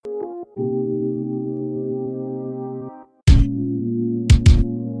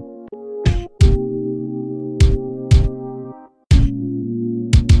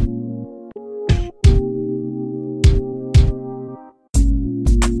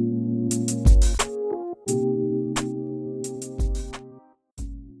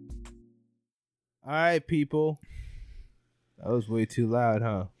right, people. That was way too loud,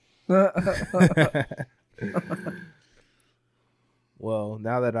 huh? Well,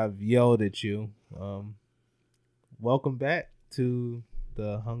 now that I've yelled at you, welcome back to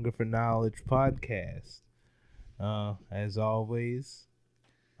the Hunger for Knowledge podcast. As always,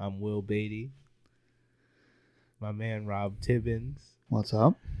 I'm Will Beatty. My man Rob Tibbins. What's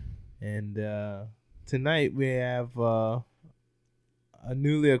up? And tonight we have a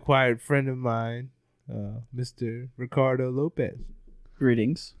newly acquired friend of mine, Mr. Ricardo Lopez.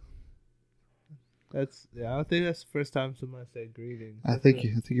 Greetings. I don't think that's the first time somebody said greetings. I think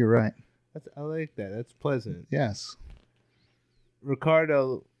you're right. I like that. That's pleasant. Yes.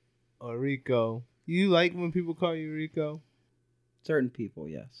 Ricardo or Rico. You like when people call you Rico? Certain people,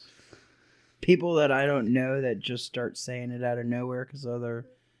 yes. People that I don't know that just start saying it out of nowhere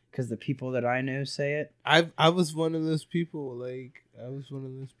because the people that I know say it. I was one of those people.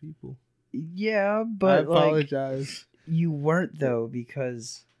 Yeah, but I apologize. You weren't though,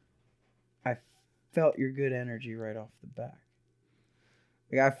 because I felt your good energy right off the bat.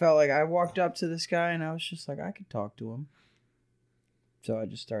 Like, I felt like I walked up to this guy and I was just like, I could talk to him. So I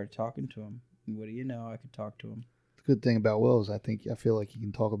just started talking to him. And what do you know? I could talk to him. The good thing about Will is I feel like he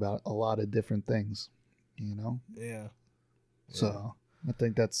can talk about a lot of different things, you know? Yeah. So I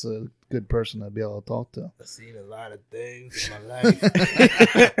think that's a good person to be able to talk to. I've seen a lot of things in my life.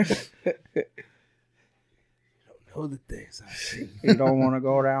 You don't know the things I've seen. You don't want to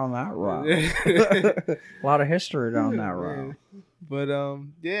go down that road. A lot of history down that road. But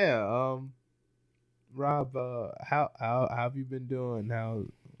Rob, how have you been doing?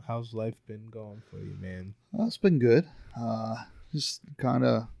 How's life been going for you, man? Well, it's been good. Just kind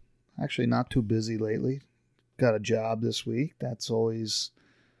of actually not too busy lately. Got a job this week. That's always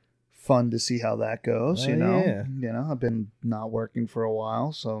fun to see how that goes. Yeah. I've been not working for a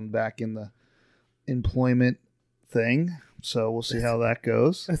while, so I'm back in the employment thing. So we'll see how that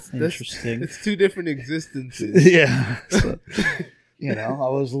goes. That's interesting. It's two different existences. Yeah. So, I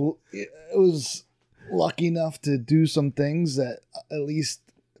was lucky enough to do some things that at least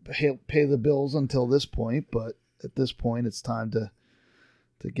pay the bills until this point, but at this point it's time to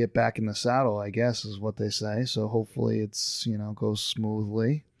get back in the saddle, I guess is what they say. So hopefully it's goes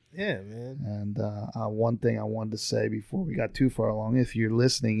smoothly. Yeah, man. And one thing I wanted to say before we got too far along, if you're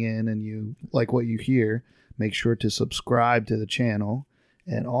listening in and you like what you hear, make sure to subscribe to the channel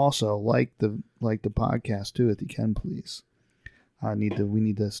and also like the podcast too if you can, please. I need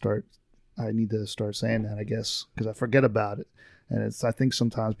to start saying that, I guess, because I forget about it. And I think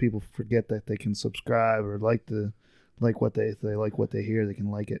sometimes people forget that they can subscribe or like what they like what they hear, they can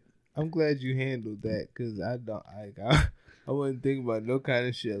like it. I'm glad you handled that, because I wouldn't think about no kind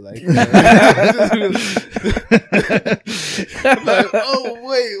of shit like that. Like,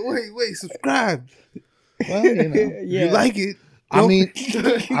 oh wait, subscribe. Well, you like it. I mean,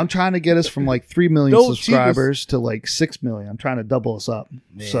 I'm trying to get us from like 3 million subscribers to like 6 million. I'm trying to double us up.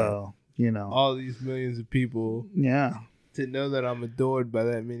 Man. So, all these millions of people. Yeah. To know that I'm adored by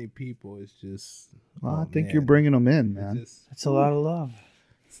that many people is just. Well, I think you're bringing them in, man. It's a lot of love.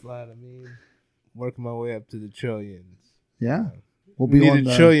 It's a lot. Working my way up to the trillions. Yeah. We'll be on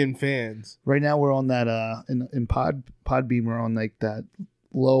a trillion fans. Right now we're on that in Podbean, we're on like that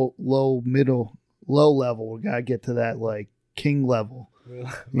low level. We gotta get to that like king level.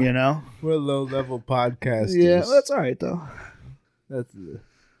 We're low level podcasters. Yeah, that's all right though.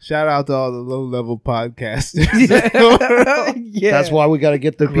 Shout out to all the low level podcasters. Yeah. That's why we got to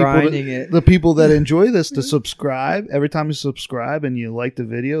get the people that enjoy this to subscribe. Every time you subscribe and you like the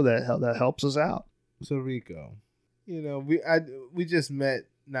video, that helps us out. So Rico, we just met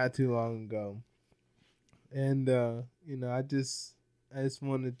not too long ago, and I just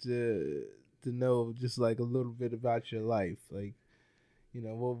wanted to know just like a little bit about your life, like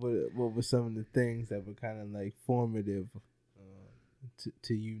what were some of the things that were kind of like formative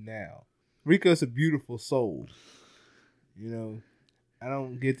to you now. Rico's a beautiful soul. I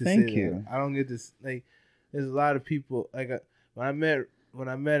don't get to Thank say you. that. I don't get to like. There's a lot of people like when I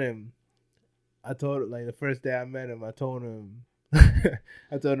met him. I told him, like, the first day I met him, I told him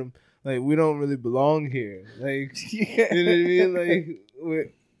like, we don't really belong here. Like, you know what I mean?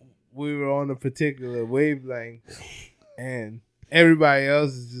 Like, we were on a particular wavelength, and everybody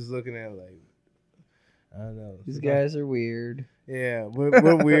else is just looking at it like, I don't know. These guys are weird. Yeah, we're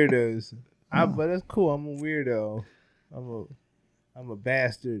weirdos. But that's cool. I'm a weirdo. I'm a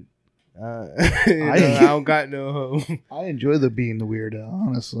bastard. I don't got no home. I enjoy being the weirdo,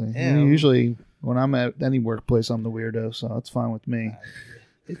 honestly. Yeah. Usually when I'm at any workplace, I'm the weirdo, so it's fine with me.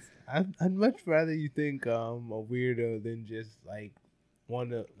 I'd much rather you think I'm a weirdo than just like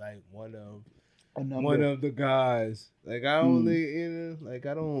one of one of the guys. Like I only, like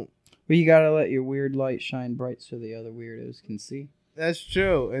I don't. Well, you gotta let your weird light shine bright so the other weirdos can see. That's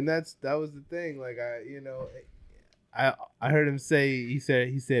true, and that was the thing. Like I heard him say he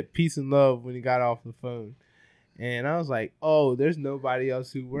said peace and love when he got off the phone, and I was like, oh, there's nobody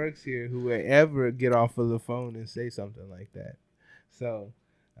else who works here who would ever get off of the phone and say something like that. So,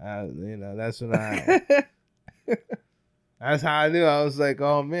 that's when that's how I knew. I was like,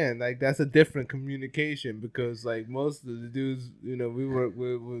 oh man, like that's a different communication because like most of the dudes, we work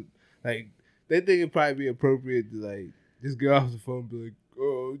with like they think it'd probably be appropriate to like just get off the phone and be like,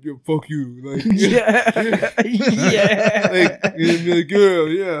 oh, yeah, fuck you. Like, yeah. Yeah. Like, you'd be like,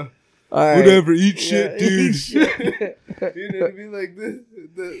 yeah. Right. Whatever, eat shit, dude. Eat shit. You know what I mean? Like, this,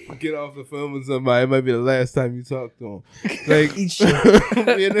 get off the phone with somebody. It might be the last time you talk to them. Like, Eat shit.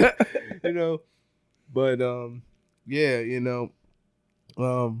 But, yeah,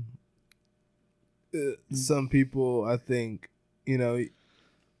 some people, I think,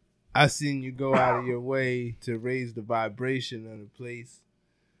 I seen you go out of your way to raise the vibration of the place.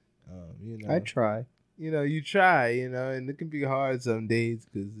 I try. You try, and it can be hard some days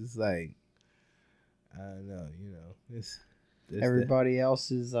because it's like, I don't know, it's everybody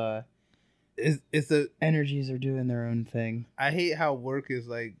else's it's a energies are doing their own thing. I hate how work is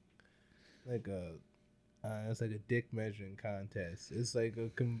like it's like a dick measuring contest. It's like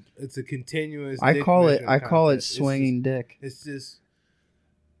it's a continuous. I call it contest. swinging dick. It's just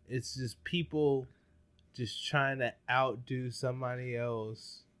people just trying to outdo somebody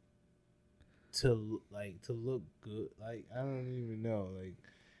else to look good. Like I don't even know. Like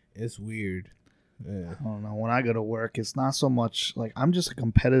it's weird. Yeah. I don't know. When I go to work, it's not so much like I'm just a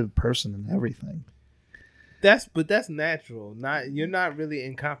competitive person in everything. That's natural. You're not really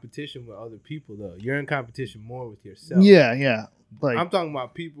in competition with other people though. You're in competition more with yourself. Yeah. Like I'm talking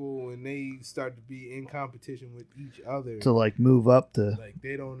about people when they start to be in competition with each other to like move up to like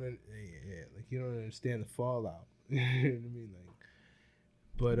they don't like you don't understand the fallout. You know what I mean? Like,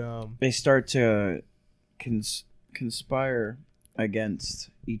 but they start to conspire against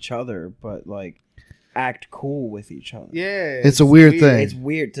each other, but like act cool with each other. Yeah, it's a weird thing. It's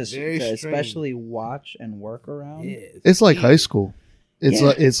weird to especially watch and work around. Yeah, it's like high school.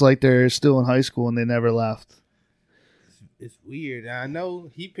 It's like they're still in high school and they never left. It's weird. I know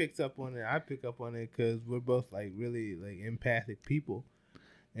he picks up on it. I pick up on it because we're both like really like empathic people,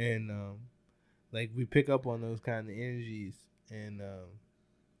 and like we pick up on those kind of energies. And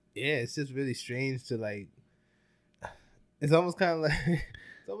it's just really strange to like. It's almost kind of like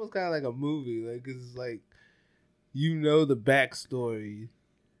a movie, like 'cause it's like the backstory,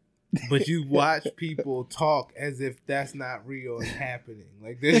 but you watch people talk as if that's not real and happening.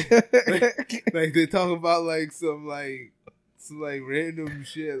 Like they like they talk about like some random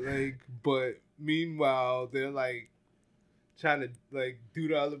shit, like, but meanwhile they're like trying to like do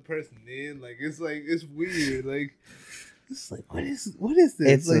the other person in. Like it's weird. Like it's like what is this?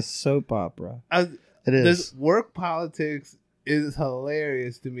 It's like, a soap opera. It is. This work politics is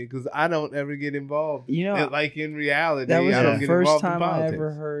hilarious to me because I don't ever get involved. Like in reality, that was I don't the get first involved time in politics. I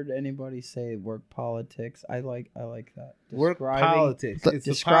ever heard anybody say work politics. I like that. Work politics. It's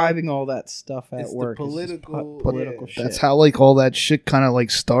describing all that stuff at work. The political shit. That's how like all that shit kind of like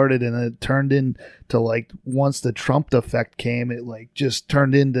started, and it turned into like once the Trump effect came, it like just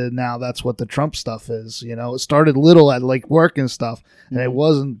turned into now that's what the Trump stuff is. It started little at like work and stuff, and it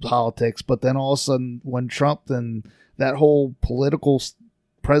wasn't politics, but then all of a sudden when Trump and that whole political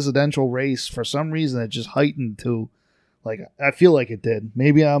presidential race, for some reason, it just heightened to, like, I feel like it did.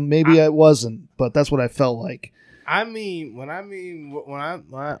 Maybe it wasn't, but that's what I felt like. I mean, when I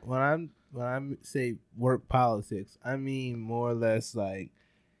say work politics, I mean more or less like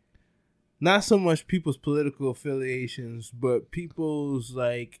not so much people's political affiliations, but people's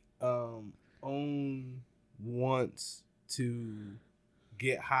like own wants to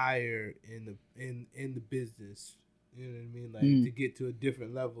get higher in the business. You know what I mean? Like to get to a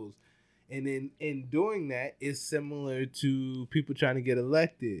different levels. And in doing that, it's similar to people trying to get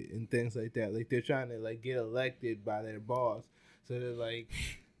elected and things like that. Like they're trying to like get elected by their boss. So they're like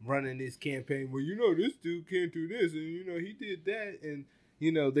running this campaign where this dude can't do this and he did that, and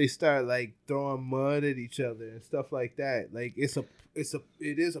they start like throwing mud at each other and stuff like that. Like it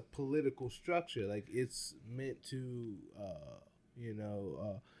is a political structure. Like it's meant to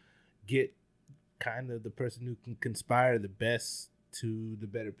get kind of the person who can conspire the best to the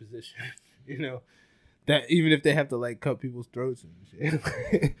better position. That even if they have to like cut people's throats and shit.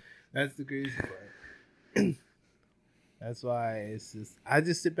 That's the crazy part. That's why I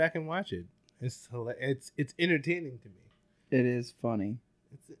just sit back and watch it. It's entertaining to me. It is funny.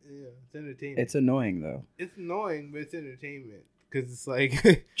 It's entertainment. It's annoying though. It's annoying, but it's entertainment because it's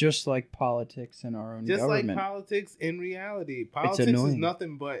like Just like politics in our own just government. like politics in reality. Politics is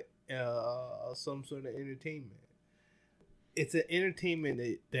nothing but some sort of entertainment. It's an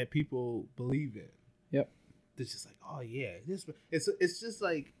entertainment that people believe in. Yep. It's just like, oh yeah, it's just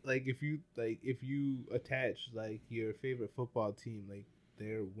like if you attach like your favorite football team, like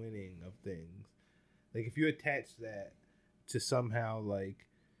their winning of things, like if you attach that to somehow like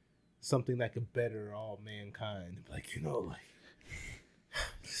something that could better all mankind, like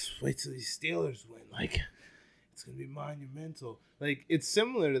just wait till these Steelers win, like it's gonna be monumental. Like it's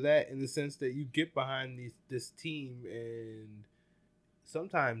similar to that in the sense that you get behind this team and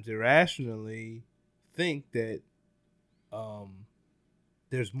sometimes irrationally think that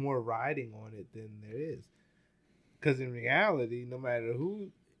there's more riding on it than there is, because in reality, no matter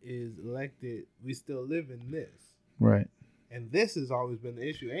who is elected, we still live in this, right? And this has always been the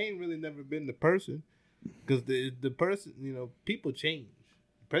issue. It ain't really never been the person, because the person, people change.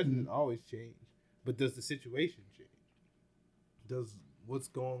 The president always change, but does the situation change? Does what's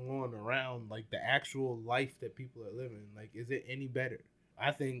going on around, like the actual life that people are living, like is it any better?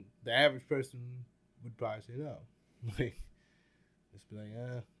 I think the average person would probably say no. Like, just be like,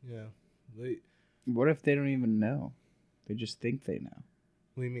 wait. What if they don't even know? They just think they know.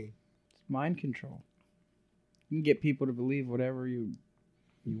 What do you mean? It's mind control. You can get people to believe whatever you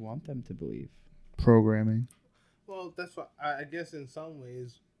want them to believe. Programming. Well, that's what I guess in some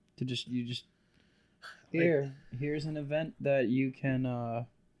ways. Here's an event that you can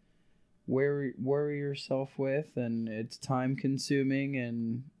worry yourself with, and it's time consuming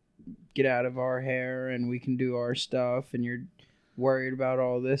and get out of our hair, and we can do our stuff, and you're worried about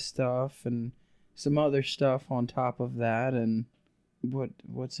all this stuff and some other stuff on top of that, and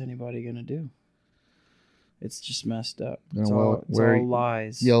what's anybody gonna do? It's just messed up. It's all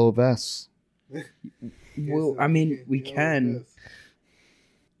lies. Yellow vests. Well, I mean, we can.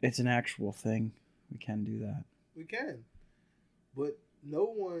 It's an actual thing. We can do that. We can, but no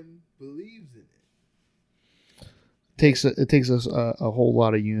one believes in it. It takes us a whole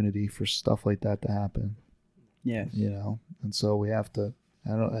lot of unity for stuff like that to happen. Yes. And so we have to.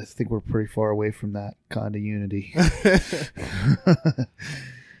 I think we're pretty far away from that kind of unity.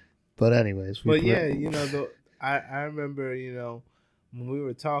 But anyways. I remember, when we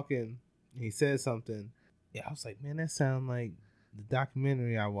were talking, he said something. Yeah, I was like, man, that sounds like the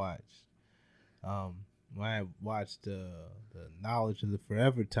documentary I watched. When I watched the Knowledge of the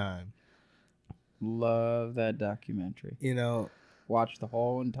Forever Time. Love that documentary. Watched the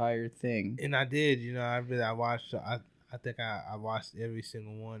whole entire thing. And I did, I watched. I think I watched every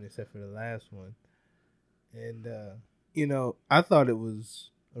single one except for the last one. And I thought it was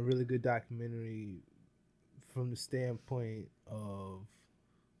a really good documentary from the standpoint of,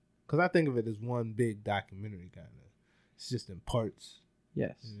 because I think of it as one big documentary kind of. It's just in parts.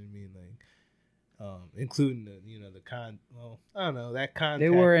 Yes. You know what I mean? Like, including that contact. They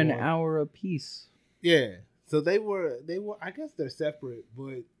were an hour apiece. Yeah. So they were, I guess they're separate,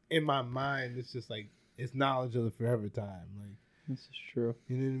 but in my mind, it's just like, it's Knowledge of the Forever Time. Like, this is true.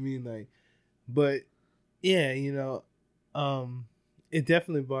 You know what I mean? Like, but yeah, it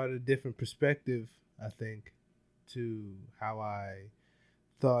definitely brought a different perspective, I think, to how I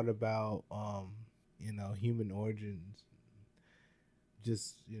thought about, human origins.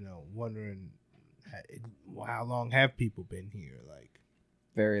 Just, wondering how long have people been here? Like,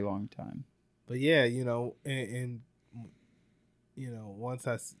 very long time. But yeah, and once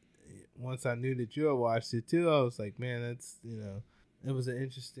I knew that you had watched it too, I was like, man, that's, it was an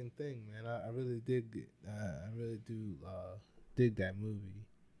interesting thing, man. I really dig it. I really do dig that movie.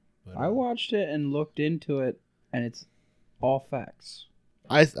 But, I watched it and looked into it, and it's all facts.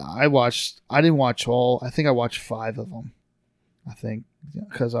 I didn't watch all. I think I watched 5 of them. I think,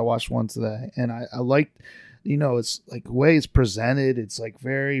 because I watched one today, and I liked, it's like the way it's presented. It's like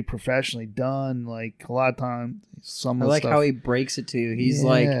very professionally done. Like a lot of times, some. I like how he breaks it to you. He's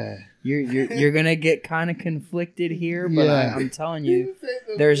like, you're gonna get kind of conflicted here, but I'm telling you,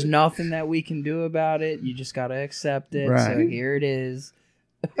 there's nothing that we can do about it. You just gotta accept it. Right. So here it is.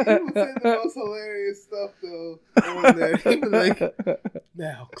 He was saying the most hilarious stuff though on there. He was like,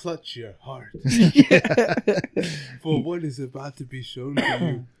 now clutch your heart. For what is about to be shown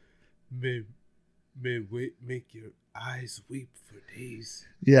to you may make your eyes weep for days.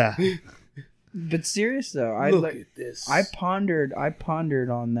 Yeah. But serious though, look at this. I pondered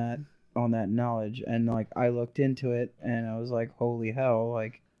on that knowledge, and like I looked into it and I was like, holy hell,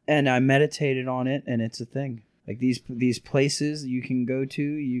 like, and I meditated on it, and it's a thing. Like these places you can go to,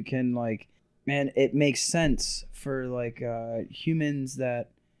 you can like Man, it makes sense for like humans that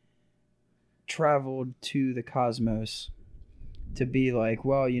traveled to the cosmos to be like,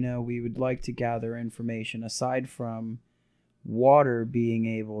 well, we would like to gather information aside from water being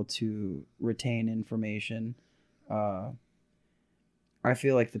able to retain information. I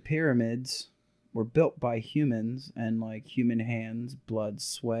feel like the pyramids were built by humans and like human hands, blood,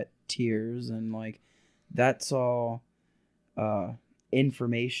 sweat, tears, and like that's all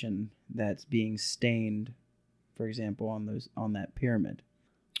information that's being stained, for example, on that pyramid.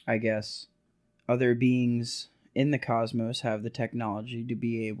 I guess other beings in the cosmos have the technology to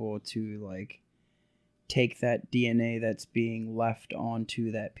be able to like take that DNA that's being left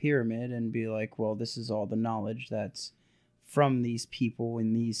onto that pyramid and be like, well, this is all the knowledge that's from these people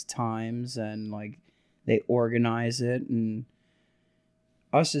in these times, and like they organize it, and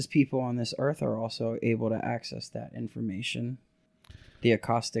us as people on this earth are also able to access that information. The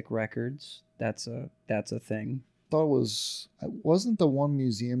acoustic records, that's a thing. Thought wasn't the one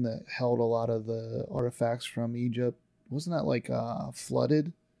museum that held a lot of the artifacts from Egypt, wasn't that like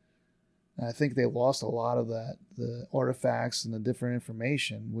flooded? And I think they lost a lot of the artifacts and the different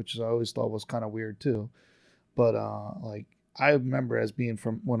information, which I always thought was kind of weird too. But like I remember as being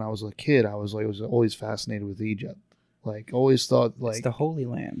from when I was a kid, I was always fascinated with Egypt. Like always thought like it's the Holy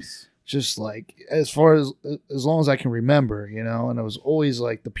Lands. Just like as long as I can remember, and it was always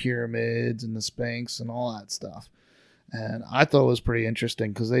like the pyramids and the Sphinx and all that stuff. And I thought it was pretty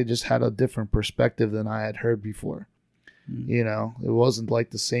interesting because they just had a different perspective than I had heard before. Mm-hmm. It wasn't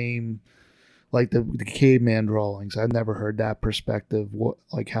like the same, like the caveman drawings. I'd never heard that perspective,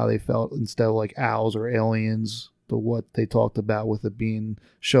 like how they felt instead of like owls or aliens, what they talked about with it being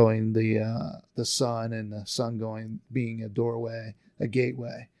showing the sun and the sun being a doorway, a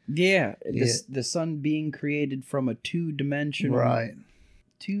gateway. Yeah, the sun being created from a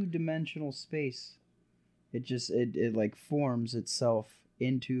two-dimensional space. It just it like forms itself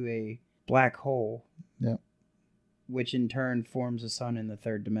into a black hole. Yeah. Which in turn forms a sun in the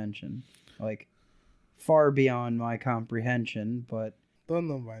third dimension. Like far beyond my comprehension, but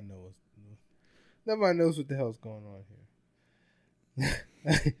nobody knows what the hell's going on here.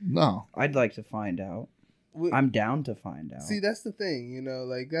 No. I'd like to find out. I'm down to find out. See, that's the thing,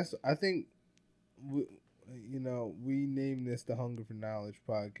 I think we named this the Hunger for Knowledge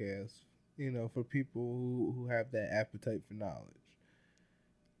podcast, for people who have that appetite for knowledge.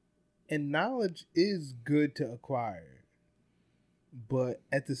 And knowledge is good to acquire. But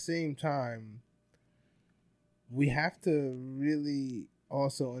at the same time, we have to really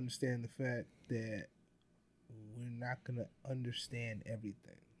also understand the fact that we're not going to understand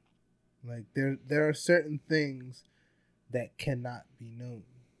everything. Like there are certain things that cannot be known.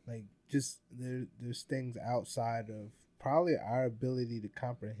 Like just there's things outside of probably our ability to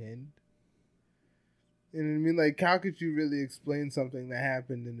comprehend. You know what I mean? Like how could you really explain something that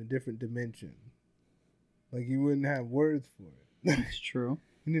happened in a different dimension? Like you wouldn't have words for it. That's true.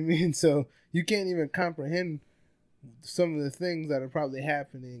 You know what I mean? So you can't even comprehend some of the things that are probably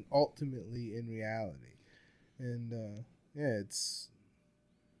happening ultimately in reality. And it's.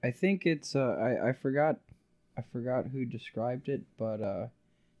 I think it's I forgot who described it, but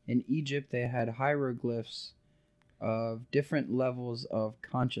in Egypt they had hieroglyphs of different levels of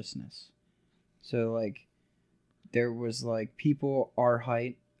consciousness. So like there was like people our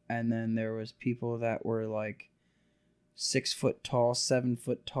height, and then there was people that were like 6 foot tall, 7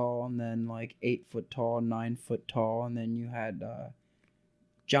 foot tall, and then like 8 foot tall, 9 foot tall, and then you had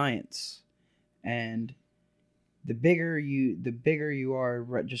giants. And the bigger you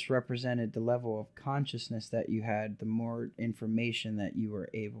are, just represented the level of consciousness that you had, the more information that you were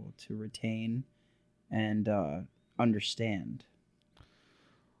able to retain and understand.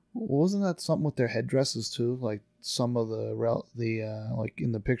 Wasn't that something with their headdresses too? Like some of the like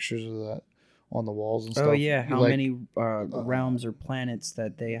in the pictures of that on the walls and stuff. Oh yeah, how many realms or planets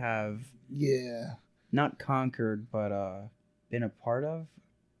that they have? Yeah, not conquered, but been a part of,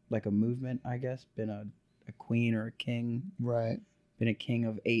 like a movement, I guess. Been a queen or a king. Right. Been a king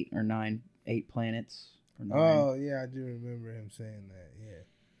of 8 planets. Or 9. Oh yeah, I do remember him saying that. Yeah.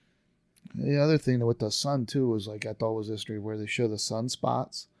 The other thing with the sun too was like I thought was history where they show the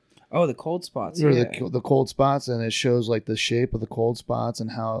sunspots. Oh, the cold spots. Or the cold spots, and it shows like the shape of the cold spots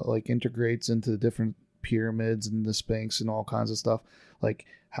and how it like integrates into the different pyramids and the Sphinx and all kinds of stuff. Like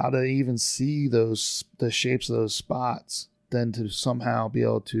how to even see the shapes of those spots, then to somehow be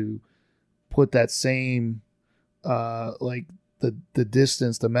able to put that same like the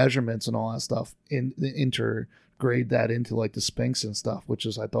distance, the measurements and all that stuff integrate that into like the Sphinx and stuff, which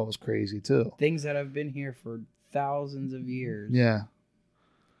I thought was crazy too. Things that have been here for thousands of years. Yeah.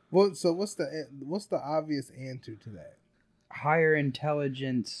 Well, so what's the obvious answer to that? Higher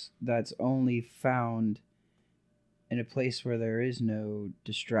intelligence that's only found in a place where there is no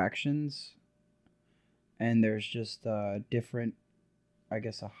distractions, and there's just a different, I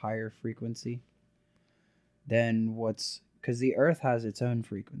guess, a higher frequency than what's, because the Earth has its own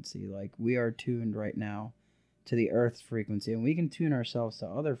frequency. Like, we are tuned right now to the Earth's frequency, and we can tune ourselves to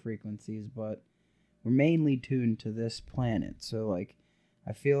other frequencies, but we're mainly tuned to this planet. So, like,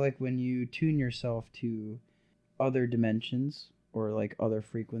 I feel like when you tune yourself to other dimensions or like other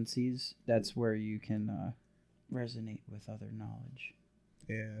frequencies, that's where you can resonate with other knowledge.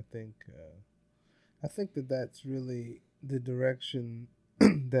 Yeah, I think that that's really the direction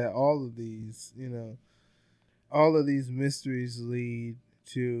that all of these, all of these mysteries lead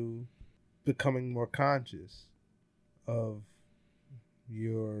to becoming more conscious of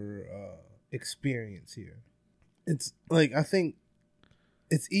your experience here. It's like, I think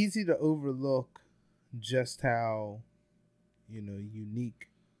it's easy to overlook just how, unique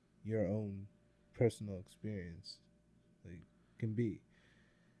your own personal experience can be.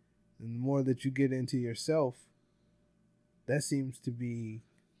 And the more that you get into yourself, that seems to be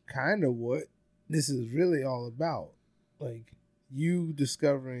kind of what this is really all about. Like, you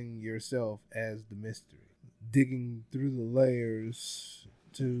discovering yourself as the mystery, digging through the layers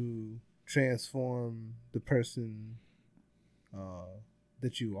to transform the person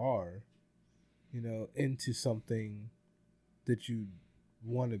that you are, into something that you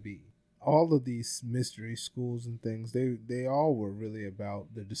want to be. All of these mystery schools and things, they all were really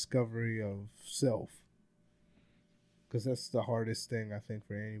about the discovery of self. Because that's the hardest thing, I think,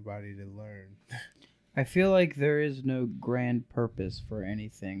 for anybody to learn. I feel like there is no grand purpose for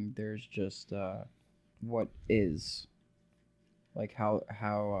anything. There's just what is, like how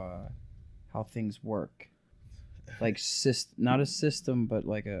things work, like not a system, but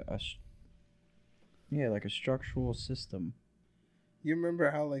like like a structural system. You remember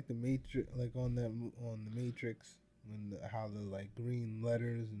how like the Matrix, like on the Matrix, how the like green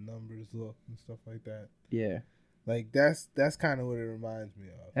letters and numbers look and stuff like that. Yeah. Like that's kind of what it reminds me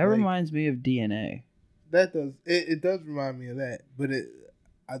of. That reminds me of DNA. That does it does remind me of that, but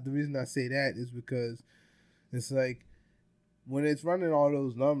the reason I say that is because it's like when it's running all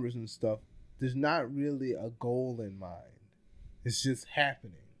those numbers and stuff, there's not really a goal in mind. It's just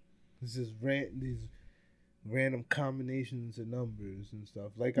happening. It's just these random combinations of numbers and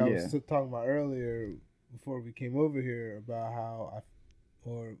stuff. Like I was talking about earlier before we came over here about how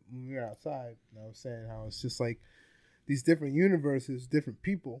or when we were outside, and I was saying how it's just like these different universes, different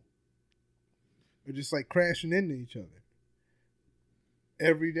people are just like crashing into each other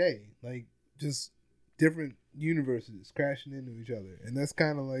every day. Like just different universes crashing into each other. And that's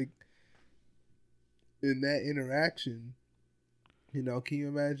kind of like in that interaction, can you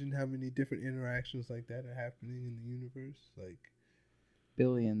imagine how many different interactions like that are happening in the universe? Like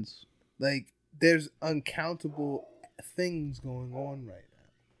billions. Like there's uncountable things going on right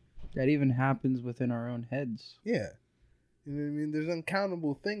now. That even happens within our own heads. Yeah. You know what I mean? There's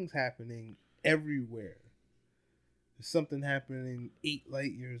uncountable things happening everywhere. There's something happening 8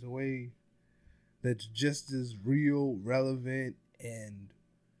 light years away that's just as real, relevant, and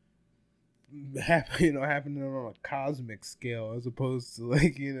happening on a cosmic scale as opposed to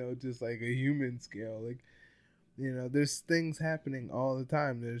like, just like a human scale. Like, there's things happening all the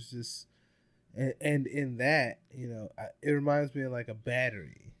time. There's just, and in that, it reminds me of like a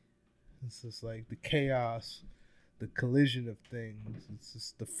battery. It's just like the chaos, the collision of things. It's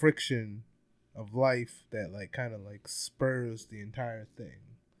just the friction of life that like kind of like spurs the entire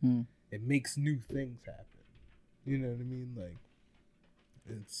thing. It makes new things happen. You know what I mean? Like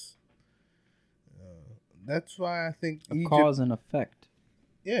it's that's why I think Egypt, cause and effect.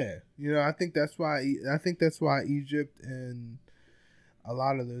 Yeah, I think that's why Egypt and a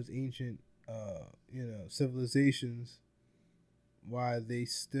lot of those ancient civilizations, why they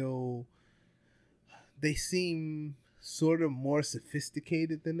seem sort of more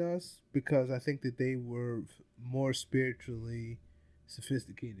sophisticated than us, because I think that they were more spiritually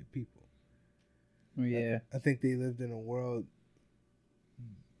sophisticated people. Yeah. I think they lived in a world,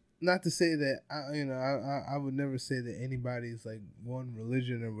 not to say that I would never say that anybody's like one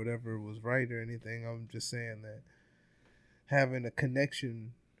religion or whatever was right or anything. I'm just saying that having a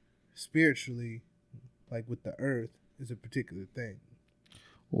connection spiritually, like with the earth, is a particular thing.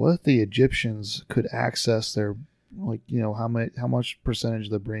 What if the Egyptians could access their, like, how much percentage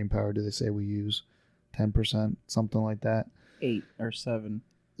of the brain power do they say we use? 10%, something like that. 8 or 7.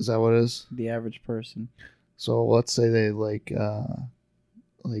 Is that what it is? The average person. So let's say they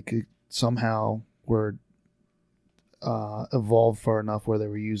somehow were evolved far enough where they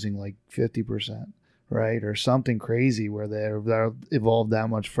were using like 50%, right, or something crazy where they're evolved that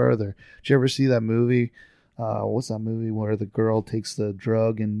much further. Did you ever see that movie? What's that movie where the girl takes the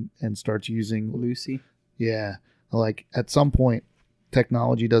drug and starts using Lucy. Yeah, like at some point,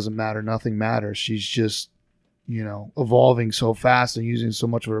 technology doesn't matter. Nothing matters. She's just, evolving so fast and using so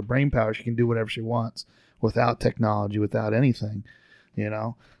much of her brain power. She can do whatever she wants without technology, without anything,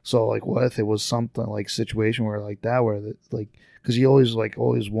 So like, what if it was something like situation where like that, where because you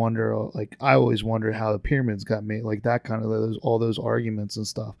always wonder, like I always wonder how the pyramids got made, like that kind of all those arguments and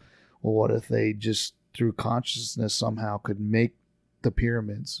stuff. Well, what if they just through consciousness somehow could make the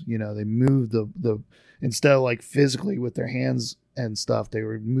pyramids? They moved the instead of like physically with their hands and stuff, they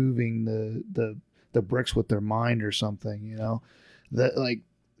were moving the bricks with their mind or something. That like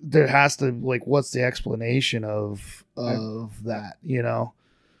there has to like what's the explanation of that?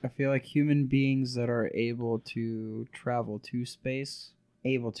 I feel like human beings that are able to travel to space,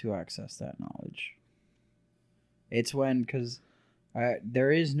 able to access that knowledge. It's because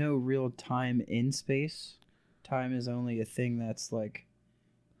there is no real time in space. Time is only a thing that's like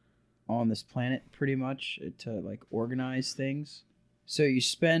on this planet pretty much to like organize things. So you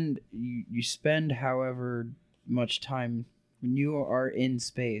spend however much time when you are in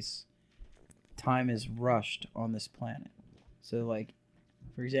space, time is rushed on this planet. So like,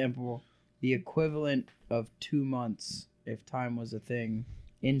 for example, the equivalent of 2 months, if time was a thing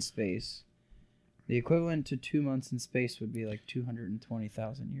in space, the equivalent to 2 months in space would be like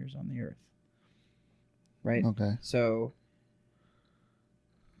 220,000 years on the Earth. Right? Okay. So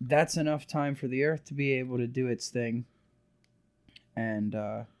that's enough time for the Earth to be able to do its thing and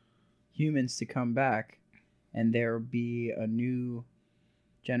humans to come back, and there be a new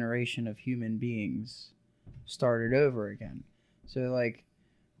generation of human beings started over again. So like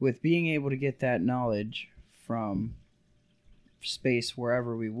with being able to get that knowledge from space,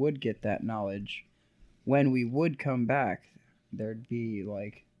 wherever we would get that knowledge, when we would come back, there'd be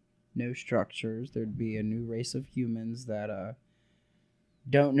like no structures. There'd be a new race of humans that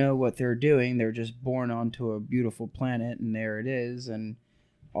don't know what they're doing. They're just born onto a beautiful planet, and there it is. And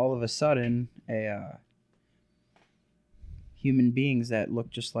all of a sudden, human beings that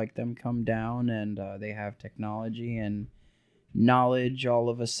look just like them come down, and they have technology and knowledge all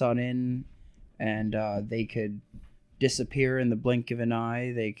of a sudden, and they could disappear in the blink of an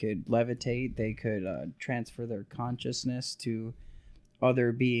eye. They could levitate. They could transfer their consciousness to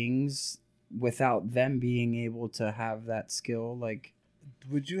other beings without them being able to have that skill. Like,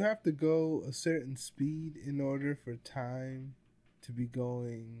 would you have to go a certain speed in order for time to be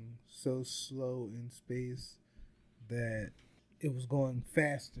going so slow in space that it was going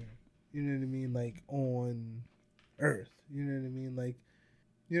faster? You know what I mean? Like on Earth. You know what I mean? Like,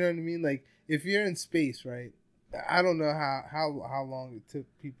 you know what I mean? Like if you're in space, right? I don't know how long it took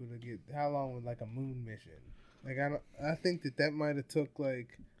people to get. How long was like a moon mission? Like I think that might have took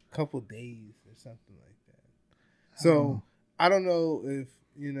like a couple days or something like that. So I don't know if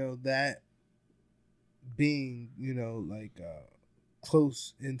that being like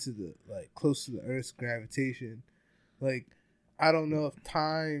close to the Earth's gravitation. Like I don't know if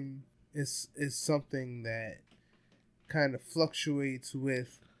time is something that kind of fluctuates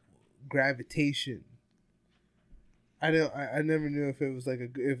with gravitation. I never knew if it was like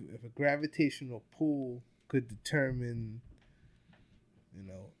if a gravitational pull could determine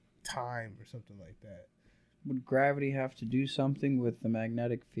time or something like that. Would gravity have to do something with the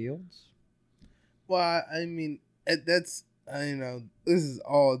magnetic fields? Well, I mean, that's this is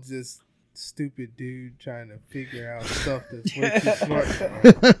all just stupid dude trying to figure out stuff that's way too smart for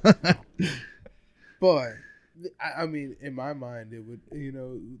him. But I mean, in my mind, it would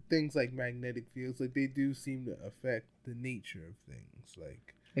things like magnetic fields, like they do seem to affect the nature of things.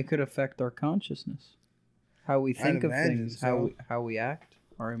 Like it could affect our consciousness, how we think of things, so. how we act,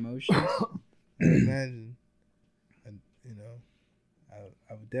 our emotions. I imagine, and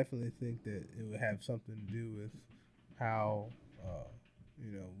I would definitely think that it would have something to do with how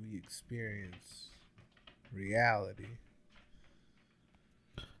we experience reality.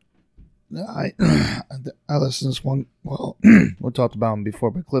 I listened to this one. Well, we talked about him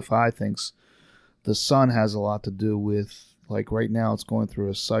before, but Cliff High thinks the sun has a lot to do with, like, right now it's going through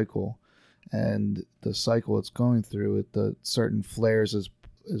a cycle, and the cycle it's going through, the certain flares is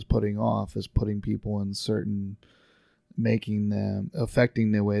putting people in certain,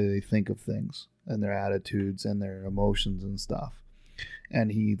 affecting the way they think of things and their attitudes and their emotions and stuff.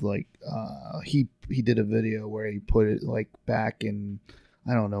 And he did a video where he put it like back in,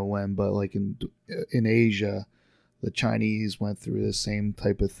 I don't know when, but like in Asia, the Chinese went through the same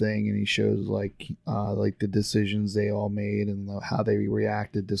type of thing, and he shows like the decisions they all made and how they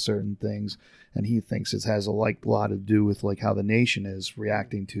reacted to certain things, and he thinks it has a lot to do with like how the nation is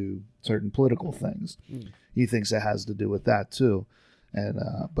reacting to certain political things. He thinks it has to do with that too, and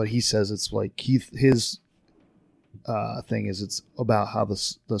but he says it's like his thing is it's about how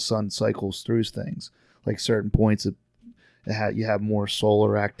the sun cycles through things. Like certain points you have more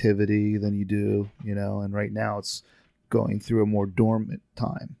solar activity than you do, and right now it's going through a more dormant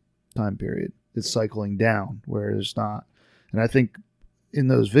time period. It's cycling down where it's not. And I think in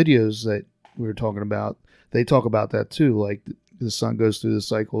those videos that we were talking about, they talk about that too. Like the sun goes through the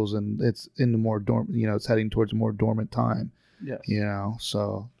cycles and it's in the more dormant, it's heading towards a more dormant time. Yes.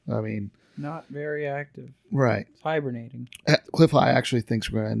 So, I mean, not very active. Right. It's hibernating. Cliff High actually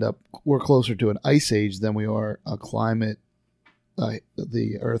thinks we're closer to an ice age than we are a climate,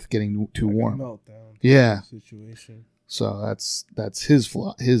 the Earth getting too warm. Meltdown. Yeah. Situation. So that's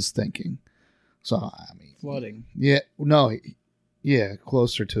his thinking. So I mean, flooding. Yeah. No. Yeah.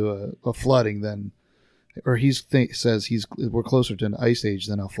 Closer to a flooding than, or says we're closer to an ice age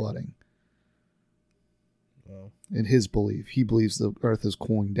than a flooding. In his belief, he believes the Earth is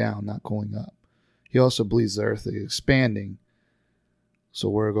cooling down, not cooling up. He also believes the Earth is expanding. So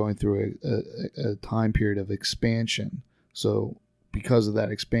we're going through a time period of expansion. So because of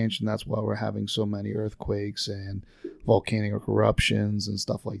that expansion, that's why we're having so many earthquakes and volcanic eruptions and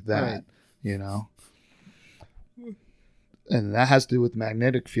stuff like that, right. And that has to do with the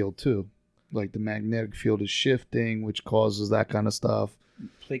magnetic field too. Like the magnetic field is shifting, which causes that kind of stuff.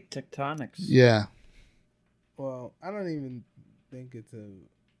 Plate tectonics. Yeah. Well, I don't even think it's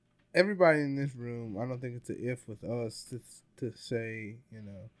everybody in this room, I don't think it's a if with us to say,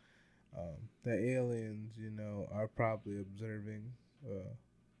 that aliens, are probably observing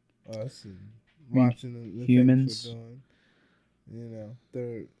us and watching the humans. things we're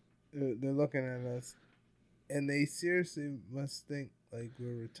doing. They're looking at us, and they seriously must think like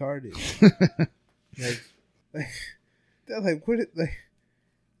we're retarded. like they're like,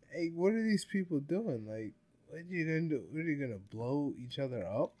 hey, what are these people doing? Like, what are you gonna do? What are you gonna blow each other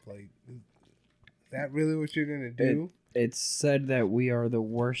up? Like, is that really what you're gonna do? It's said that we are the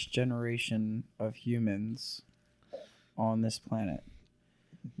worst generation of humans on this planet.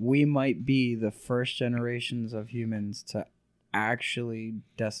 We might be the first generations of humans to actually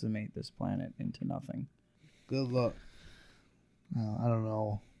decimate this planet into nothing. Good luck. I don't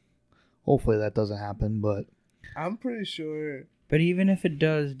know. Hopefully that doesn't happen, but I'm pretty sure. But even if it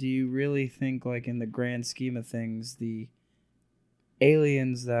does, do you really think, like, in the grand scheme of things, the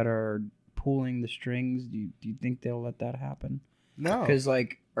aliens that are pulling the strings, do you think they'll let that happen? No. Because,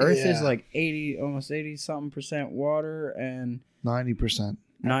 like, Earth is, like, almost 80-something% water, and 90%.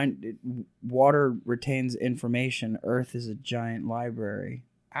 Water retains information. Earth is a giant library.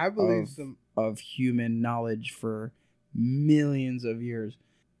 I believe of human knowledge for millions of years.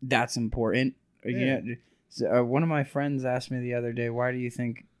 That's important. Yeah. So, one of my friends asked me the other day, why do you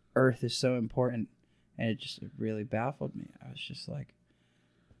think Earth is so important? And it really baffled me. I was just like,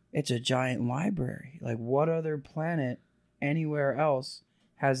 it's a giant library. Like, what other planet anywhere else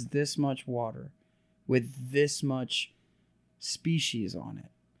has this much water with this much species on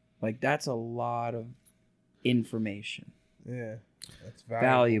it? Like, that's a lot of information. Yeah, that's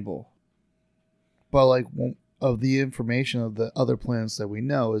valuable. But, like, of the information of the other planets that we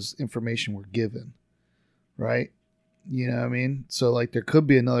know is information we're given. Right? You know what I mean? So, like, there could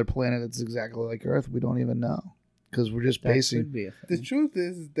be another planet that's exactly like Earth. We don't even know. Because we're just basing... Could be a thing. The truth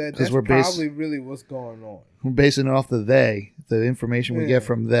is that that's probably really what's going on. We're basing it off the information we get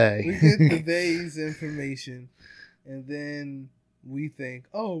from they. We get the they's information, and then we think,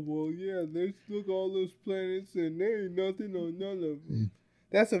 oh, well, yeah, let's look at all those planets, and there ain't nothing on none of them.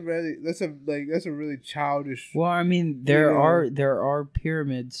 That's a really childish... Well, I mean, there are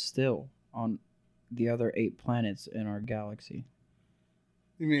pyramids still on the other 8 planets in our galaxy.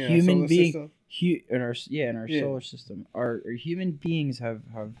 You mean human beings in our solar system? Our human beings have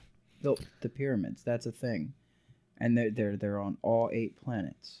built the pyramids. That's a thing, and they're on all 8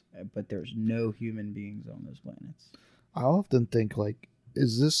 planets. But there's no human beings on those planets. I often think, like,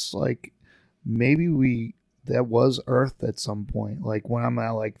 is this like maybe that was Earth at some point? Like, when I'm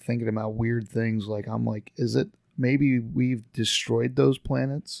out, like, thinking about weird things, like, I'm like, is it maybe we've destroyed those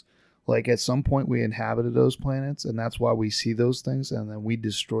planets? Like, at some point we inhabited those planets, and that's why we see those things, and then we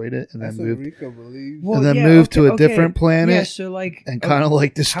destroyed it, and that's then moved. Rico believes. Well, and then moved to a different planet. Yeah, so like, and kind of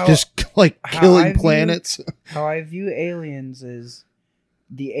like this, just like killing planets. How I view aliens is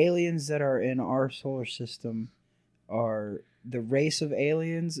the aliens that are in our solar system are the race of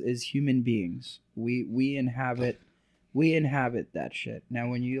aliens is human beings. We inhabit We inhabit that shit. Now,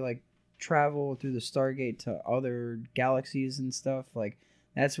 when you like travel through the Stargate to other galaxies and stuff, like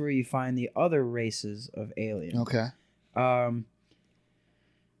that's where you find the other races of aliens. Okay. I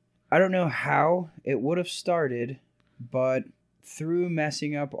don't know how it would have started, but through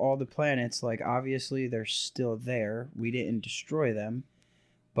messing up all the planets, like obviously they're still there. We didn't destroy them,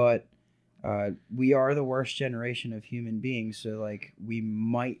 but we are the worst generation of human beings, so like we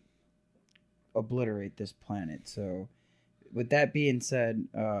might obliterate this planet. So with that being said,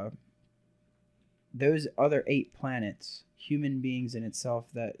 those other 8 planets, human beings in itself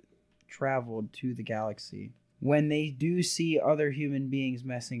that traveled to the galaxy, when they do see other human beings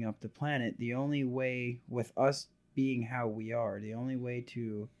messing up the planet, the only way, with us being how we are, the only way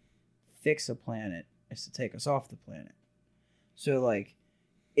to fix a planet is to take us off the planet. So like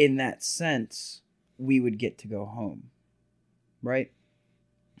in that sense, we would get to go home, right?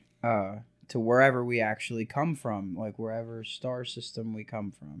 To wherever we actually come from, like wherever star system we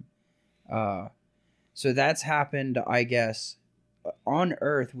come from. So that's happened, I guess. On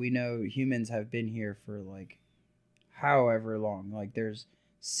Earth, we know humans have been here for like however long. Like there's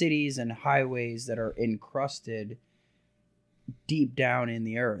cities and highways that are encrusted deep down in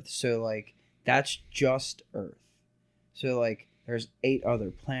the Earth. So like that's just Earth. So like there's 8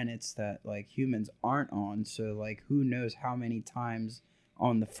 other planets that like humans aren't on. So like who knows how many times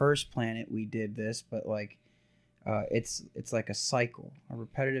on the first planet we did this, but like it's like a cycle, a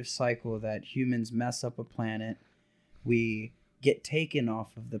repetitive cycle that humans mess up a planet, we get taken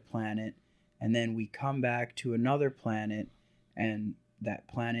off of the planet, and then we come back to another planet, and that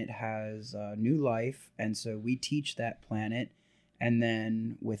planet has new life, and so we teach that planet, and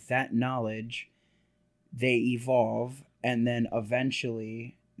then with that knowledge they evolve, and then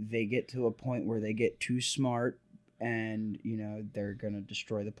eventually they get to a point where they get too smart, and you know they're gonna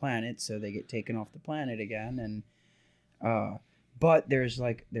destroy the planet, so they get taken off the planet again. And but there's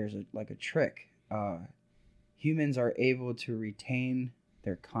a trick. Humans are able to retain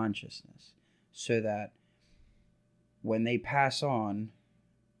their consciousness, so that when they pass on,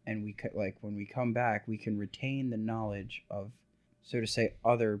 and when we come back, we can retain the knowledge of, so to say,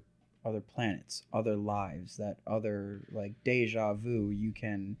 other planets, other lives, that other like deja vu. You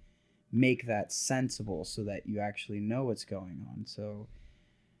can make that sensible so that you actually know what's going on. So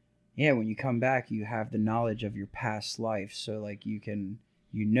yeah, when you come back, you have the knowledge of your past life. So like you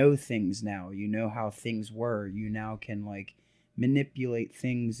know things now. You know how things were. You now can like manipulate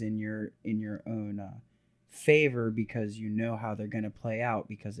things in your own favor, because you know how they're going to play out,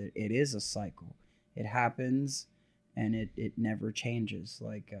 because it is a cycle. It happens and it never changes.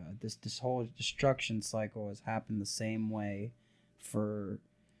 Like this whole destruction cycle has happened the same way for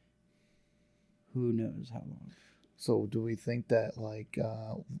who knows how long. So do we think that like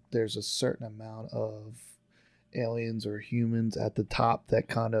there's a certain amount of aliens or humans at the top that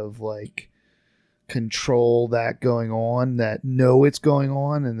kind of like control that going on, that know it's going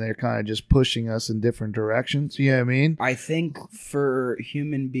on, and they're kind of just pushing us in different directions? You know what I mean? I think for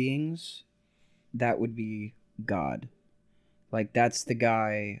human beings, that would be God. Like that's the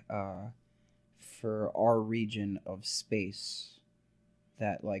guy for our region of space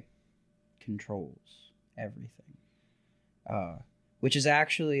that like controls everything. Which is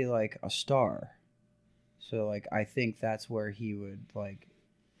actually like a star. So like I think that's where he would like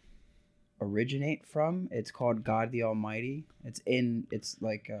originate from. It's called God the Almighty. It's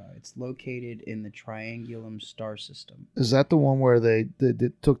located in the Triangulum star system. Is that the one where they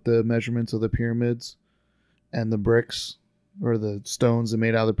took the measurements of the pyramids and the bricks or the stones that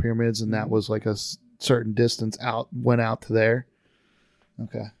made out of the pyramids, and that was like a certain distance went out to there?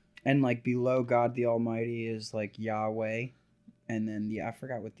 Okay. And like below God the Almighty is like Yahweh, and then I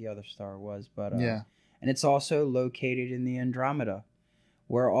forgot what the other star was, but yeah. And it's also located in the Andromeda,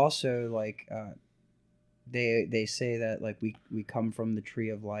 where also like they say that like we come from the Tree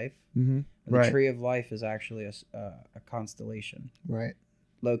of Life. Mm-hmm. The Tree of Life is actually a constellation, right,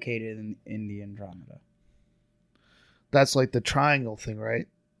 located in the Andromeda. That's like the triangle thing, right?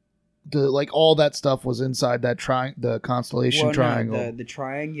 Like all that stuff was inside that the constellation triangle. No, the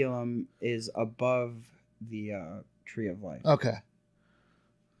triangulum is above the Tree of Life. Okay.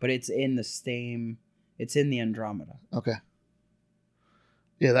 But it's in the Andromeda. Okay.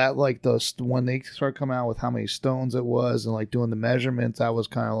 Yeah, that like when they start coming out with how many stones it was and like doing the measurements, that was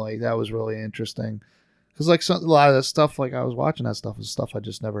kind of like, that was really interesting. Because like a lot of the stuff, like I was watching that stuff, was stuff I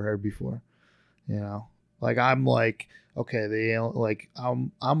just never heard before. You know, like I'm like, okay,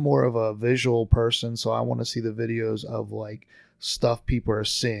 I'm more of a visual person, so I want to see the videos of like stuff people are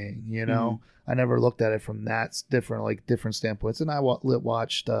seeing. You know, I never looked at it from that different standpoints. And I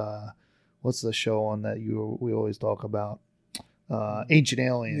watched what's the show on that we always talk about? Ancient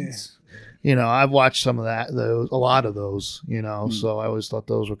Aliens. Yeah. I've watched some of a lot of those, so I always thought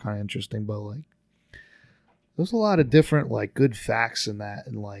those were kind of interesting, but like there's a lot of different like good facts in that,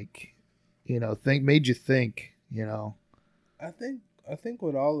 and like, made you think, I think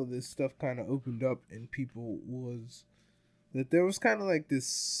what all of this stuff kind of opened up in people was that there was kind of like this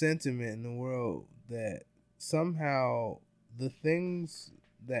sentiment in the world that somehow the things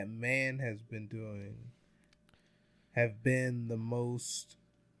that man has been doing have been the most,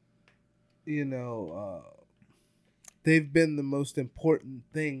 they've been the most important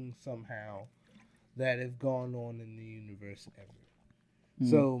thing somehow that have gone on in the universe ever.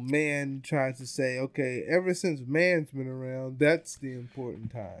 So man tries to say, okay, ever since man's been around, that's the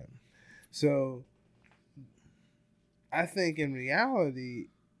important time. So I think in reality,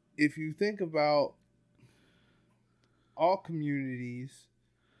 if you think about all communities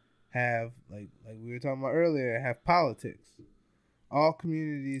have, like we were talking about earlier, have politics. All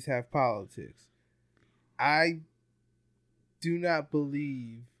communities have politics. I do not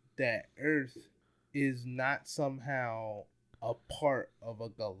believe that Earth is not somehow a part of a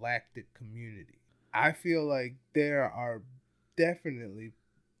galactic community. I feel like there are definitely,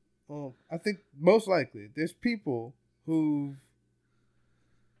 I think most likely, there's people who've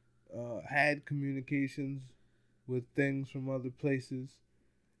had communications with things from other places,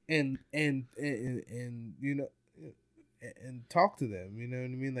 and talk to them. You know what I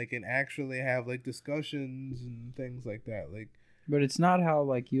mean? Like, and actually have like discussions and things like that. Like, but it's not how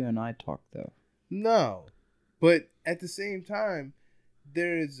like you and I talk though. No. But at the same time,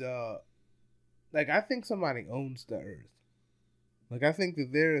 there's like, I think somebody owns the Earth. Like, I think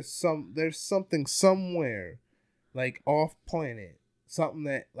that there's something somewhere, like off planet, something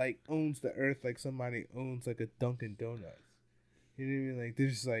that like owns the Earth, like somebody owns like a Dunkin' Donuts. You know what I mean? Like,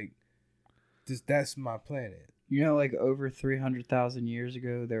 there's like, that's my planet. Like over 300,000 years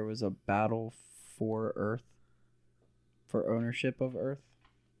ago, there was a battle for Earth, for ownership of Earth.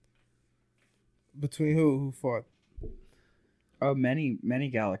 Between who fought? Oh, many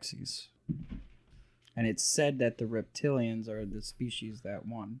galaxies. And it's said that the reptilians are the species that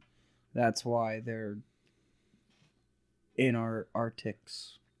won. That's why they're in our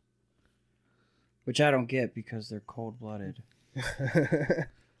Arctics. Which I don't get, because they're cold-blooded.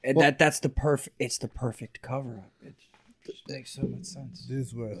 And well, it's the perfect cover-up. It just makes so much sense.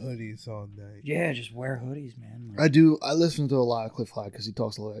 Just wear hoodies all night. Yeah, just wear hoodies, man. I listen to a lot of Cliff High because he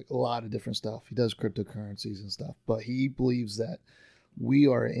talks like a lot of different stuff. He does cryptocurrencies and stuff, but he believes that we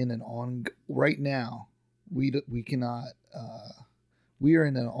are in right now. We cannot. We are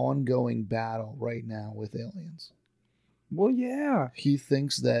in an ongoing battle right now with aliens. Well, yeah. He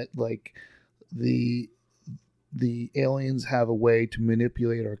thinks that like the aliens have a way to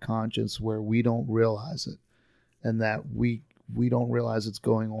manipulate our conscience where we don't realize it, and that we don't realize it's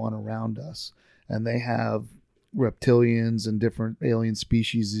going on around us. And they have reptilians and different alien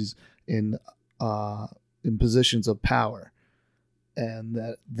species in positions of power, and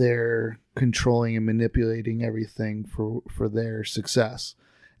that they're controlling and manipulating everything for their success.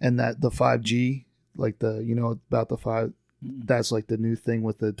 And that the 5G, like about the 5, that's like the new thing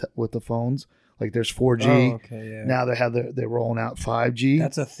with the phones. Like there's 4G. Oh, okay, yeah. Now they're rolling out 5G.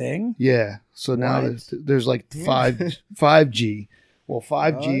 That's a thing? Yeah. So now there's like 5G. Well,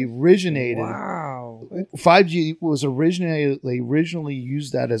 5G originated. Wow. 5G was they originally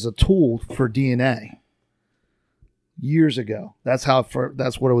used that as a tool for DNA years ago. That's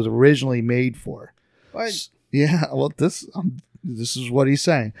what it was originally made for. What? Yeah. Well, this is what he's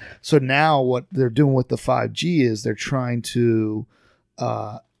saying. So now what they're doing with the 5G is they're trying to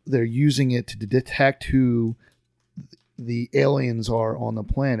they're using it to detect who the aliens are on the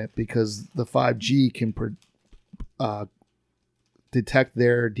planet, because the 5G can detect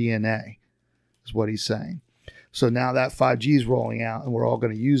their DNA, is what he's saying. So now that 5G is rolling out and we're all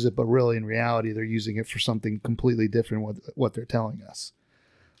going to use it, but really in reality, they're using it for something completely different with what they're telling us.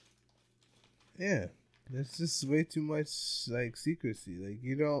 Yeah. There's just way too much like secrecy. Like,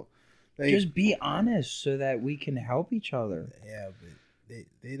 you don't just be honest so that we can help each other. Yeah, but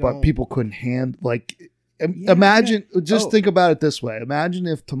they don't. But people couldn't imagine. Yeah. Just think about it this way. Imagine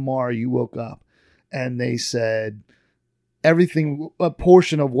if tomorrow you woke up and they said everything, a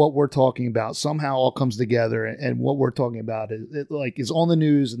portion of what we're talking about somehow all comes together, and what we're talking about is on the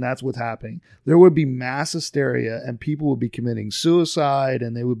news, and that's what's happening. There would be mass hysteria, and people would be committing suicide,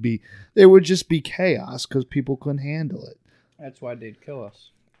 and there would just be chaos because people couldn't handle it. That's why they'd kill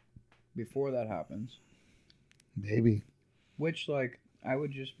us before that happens. Maybe. Which, like, I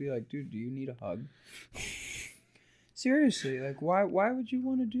would just be like, dude, do you need a hug? Seriously, like why would you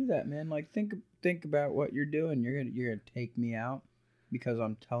want to do that, man? Like think about what you're doing. You're gonna take me out because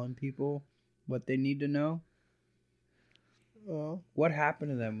I'm telling people what they need to know. Well, What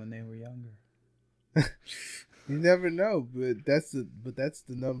happened to them when they were younger? you never know, but that's the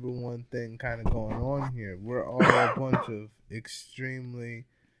number one thing kind of going on here. We're all a bunch of extremely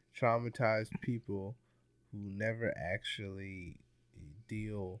traumatized people who never actually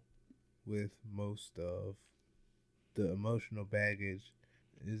deal with most of the emotional baggage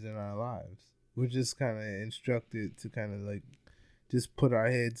is in our lives. We're just kind of instructed to kind of like just put our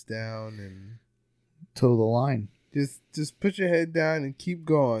heads down and toe the line. Just put your head down and keep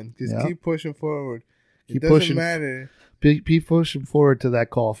going. Just keep pushing forward. Keep it doesn't pushing, matter. Keep pushing forward to that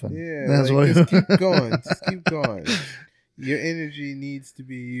coffin. Yeah, that's like, just keep going. Just keep going. Your energy needs to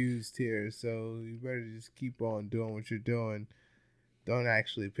be used here, so you better just keep on doing what you're doing. Don't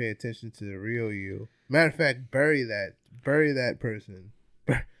actually pay attention to the real you. Matter of fact, bury that person.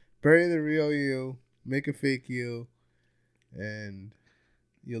 Bury the real you. Make a fake you, and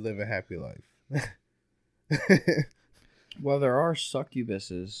you'll live a happy life. Well, there are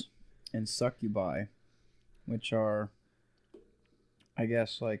succubuses and succubi, which are, I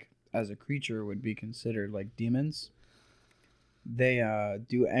guess, like as a creature would be considered like demons. They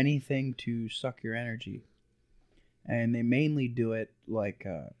do anything to suck your energy, and they mainly do it like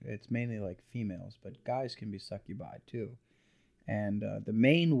it's mainly like females, but guys can be succubi too. And the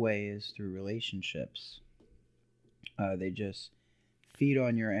main way is through relationships. They just feed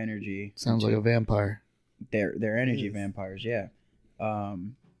on your energy. Sounds like a vampire. They're energy vampires, yeah.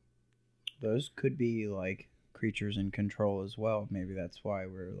 Those could be like creatures in control as well. Maybe that's why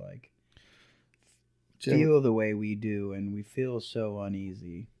we're like feel the way we do, and we feel so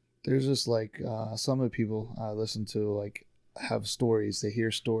uneasy. There's just like some of the people I listen to like have stories. They hear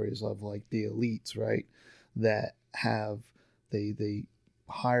stories of like the elites, right? That have they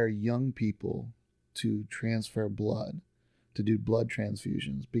hire young people to transfer blood, to do blood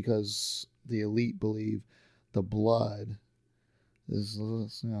transfusions, because the elite believe the blood is,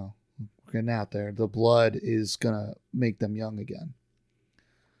 getting out there. The blood is gonna make them young again.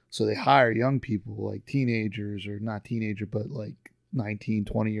 So they hire young people, like teenagers, or not teenager, but like 19,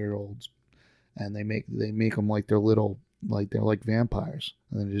 20-year-olds, and they make them like they're like vampires,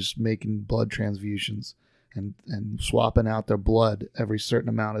 and they're just making blood transfusions and swapping out their blood every certain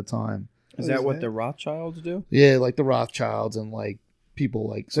amount of time. Is that what the Rothschilds do? Yeah, like the Rothschilds and like people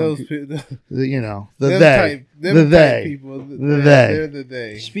like those people, the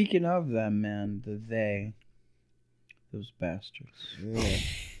they. Speaking of them, man, those bastards. Yeah.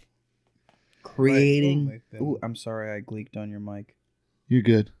 Creating. Ooh, I'm sorry, I gleeked on your mic. You're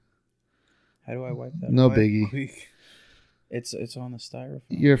good. How do I wipe that? No biggie. It's on the styrofoam.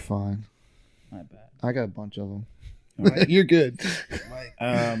 You're fine. My bad. I got a bunch of them. Right. You're good. Mike,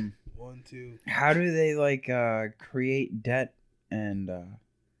 1, 2. How do they like create debt and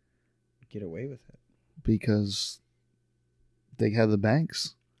get away with it? Because they have the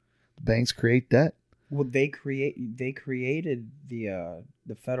banks. The banks create debt. Well, they created the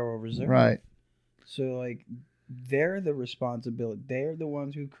Federal Reserve. Right. So like they're the responsibility. They're the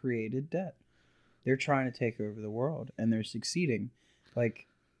ones who created debt. They're trying to take over the world, and they're succeeding. Like,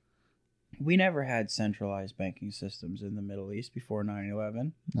 we never had centralized banking systems in the Middle East before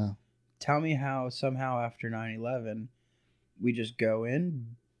 9/11. No. Tell me how somehow after 9/11 we just go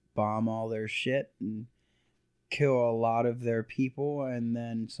in, bomb all their shit, and kill a lot of their people, and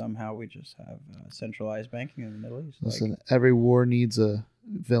then somehow we just have centralized banking in the Middle East. Listen, every war needs a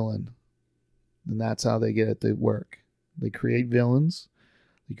villain, and that's how they get it to work. They create villains,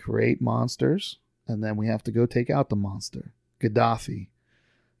 they create monsters, and then we have to go take out the monster. Gaddafi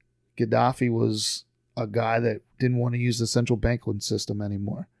was a guy that didn't want to use the central banking system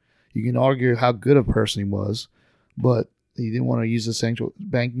anymore. You can argue how good a person he was, but he didn't want to use the central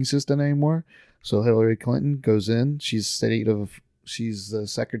banking system anymore. So Hillary Clinton goes in. She's the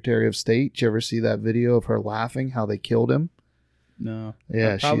Secretary of State. Did you ever see that video of her laughing, how they killed him? No.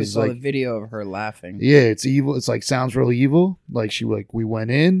 Yeah, I probably she's saw like, the video of her laughing. Yeah, it's evil. It's like sounds really evil. Like we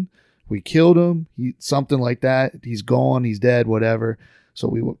went in, we killed him. Something like that. He's gone. He's dead. Whatever.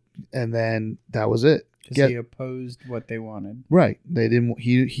 So and then that was it. Because he opposed what they wanted. Right. They didn't.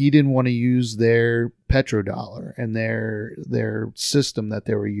 He didn't want to use their petrodollar and their system that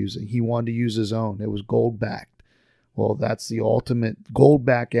they were using. He wanted to use his own. It was gold backed. Well, that's the ultimate. Gold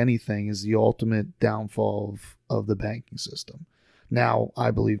back anything is the ultimate downfall of the banking system. Now,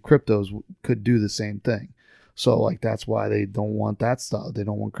 I believe cryptos could do the same thing. So, like, that's why they don't want that stuff. They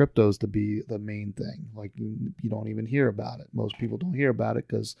don't want cryptos to be the main thing. Like, you don't even hear about it. Most people don't hear about it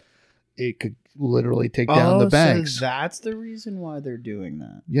because it could literally take down the banks. So that's the reason why they're doing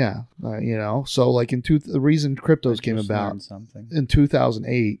that. Yeah, so like the reason cryptos came about in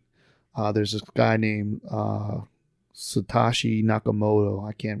 2008, there's this guy named Satoshi Nakamoto.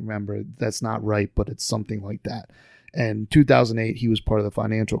 I can't remember. That's not right, but it's something like that. And 2008, he was part of the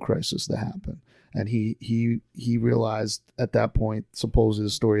financial crisis that happened. And he realized at that point, supposedly the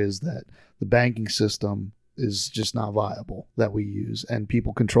story is that the banking system is just not viable that we use, and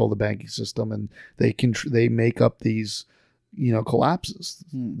people control the banking system, and they make up these, collapses.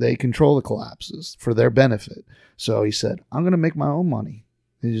 They control the collapses for their benefit. So he said, I'm going to make my own money.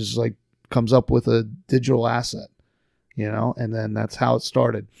 He just like comes up with a digital asset, and then that's how it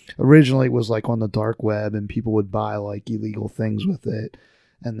started. Originally it was like on the dark web, and people would buy like illegal things with it.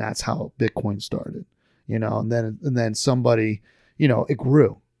 And that's how Bitcoin started, and then somebody, it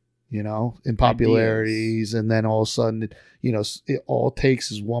grew, in popularities. And then all of a sudden, it all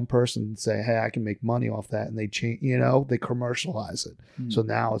takes is one person to say, hey, I can make money off that. And they change, they commercialize it. So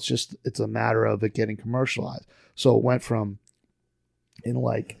now it's a matter of it getting commercialized. So it went from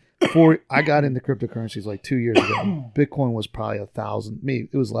I got into cryptocurrencies like 2 years ago. Bitcoin was probably $1,000. Maybe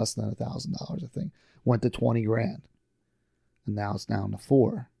it was less than $1,000, I think. Went to 20 grand. And now it's down to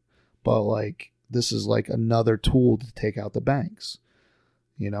 4. But like, this is like another tool to take out the banks.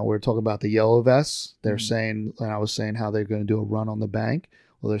 We're talking about the yellow vests. They're saying, and I was saying how they're going to do a run on the bank.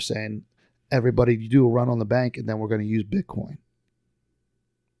 Well, they're saying, everybody, you do a run on the bank, and then we're going to use Bitcoin.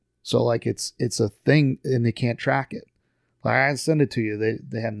 So like, it's a thing, and they can't track it. Like, I send it to you.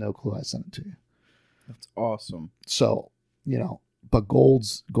 They have no clue I sent it to you. That's awesome. So, but gold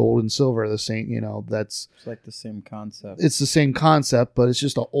and silver are the same, it's like the same concept. It's the same concept, but it's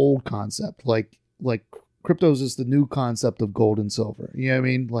just an old concept. Like cryptos is the new concept of gold and silver. You know what I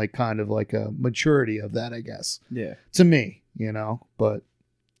mean? Like kind of like a maturity of that, I guess. Yeah. To me, but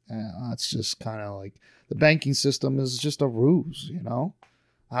it's just kind of like the banking system is just a ruse,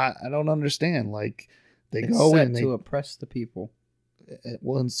 I don't understand. Like they go in to oppress the people. It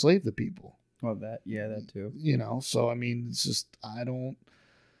will enslave the people. Well, that too. So I mean, it's just I don't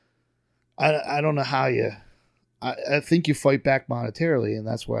know how I think you fight back monetarily, and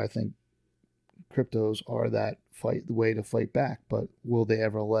that's why I think cryptos are the way to fight back. But will they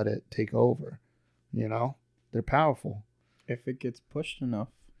ever let it take over? They're powerful. If it gets pushed enough.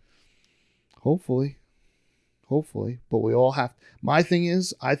 Hopefully. But we all have. My thing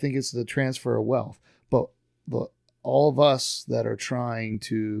is, I think it's the transfer of wealth. But all of us that are trying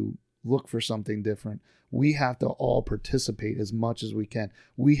to look for something different, we have to all participate as much as we can.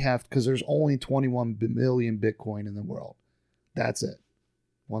 Because there's only 21 million Bitcoin in the world. That's it.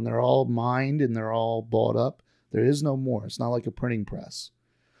 When they're all mined and they're all bought up, there is no more. It's not like a printing press.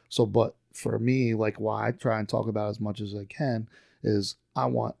 So, but for me, like why I try and talk about as much as I can is I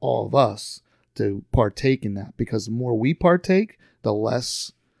want all of us to partake in that, because the more we partake, the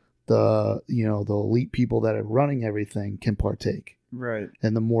less the elite people that are running everything can partake. Right.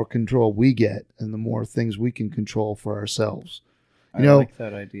 And the more control we get, and the more things we can control for ourselves. I like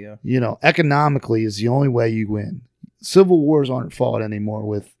that idea. Economically is the only way you win. Civil wars aren't fought anymore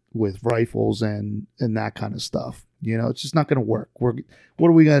with rifles and that kind of stuff. It's just not going to work. What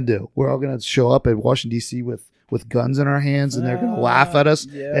are we going to do? We're all going to show up at Washington, D.C. with guns in our hands, and they're going to laugh at us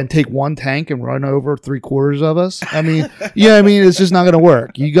and take one tank and run over 3/4 of us. I mean, it's just not going to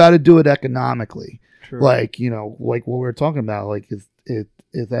work. You got to do it economically. True. Like, like what we were talking about, like if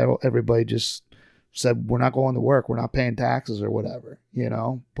everybody just said, we're not going to work, we're not paying taxes or whatever,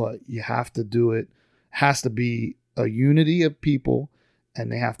 but you have to do it. Has to be a unity of people,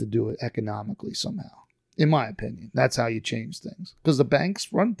 and they have to do it economically somehow. In my opinion, that's how you change things, because the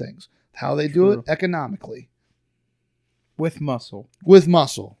banks run things. How they do it economically. With muscle, with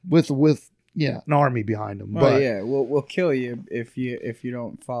an army behind them. But we'll kill you if you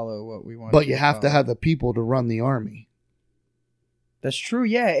don't follow what we want. But you have to have the people to run the army. That's true.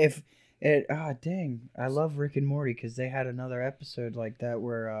 Yeah. Dang, I love Rick and Morty, because they had another episode like that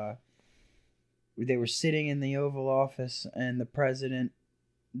where they were sitting in the Oval Office, and the president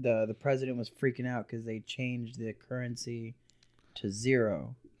was freaking out because they changed the currency to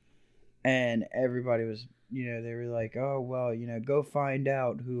 0, and everybody was. They were like, oh, well, go find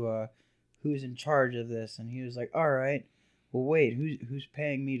out who's in charge of this. And he was like, all right, well, wait, who's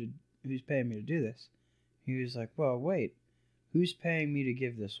paying me to do this? He was like, well, wait, who's paying me to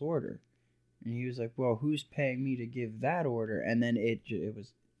give this order? And he was like, well, who's paying me to give that order? And then it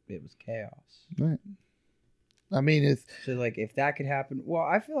was chaos. Right. I mean, if that could happen, well,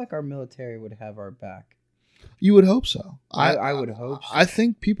 I feel like our military would have our back. You would hope so. I would hope so. I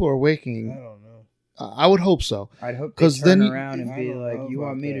think people are waking. I don't know. I would hope so. I'd hope they 'Cause turn then around and I be don't like, know "You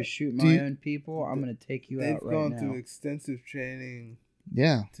want about me to that. shoot Do my you- own people? I'm gonna take you They've out right gone now." through extensive training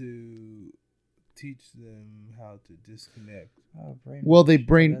Yeah. to teach them how to disconnect. Oh, Well,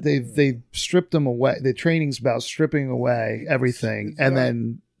 brainwash. they stripped them away. The training's about stripping away everything it's and about-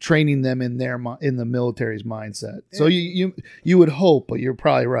 then training them in in the military's mindset. So you would hope, but you're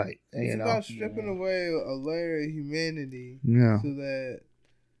probably right. It's You know. about stripping away a layer of humanity Yeah. so that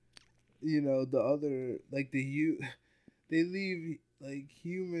the other like they leave like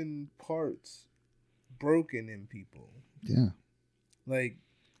human parts broken in people. Yeah. Like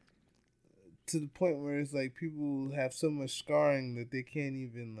to the point where it's like people have so much scarring that they can't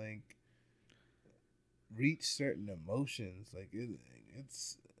even like reach certain emotions. Like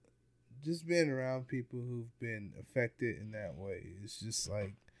it's just being around people who've been affected in that way. It's just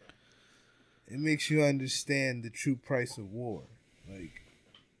like it makes you understand the true price of war. Like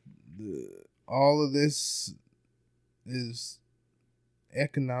all of this is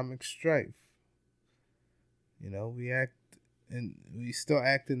economic strife. We still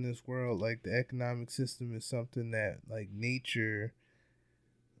act in this world like the economic system is something that like nature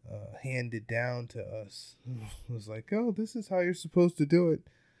handed down to us. It was like, oh, this is how you're supposed to do it.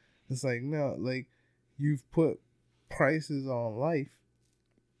 It's like, no, like you've put prices on life,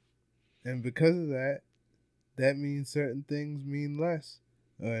 and because of that, that means certain things mean less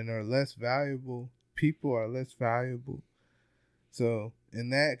and are less valuable. People are less valuable. So in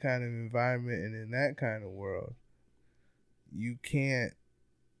that kind of environment and in that kind of world, you can't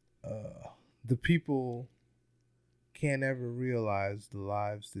the people can't ever realize the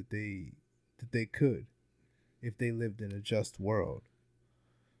lives that they could if they lived in a just world.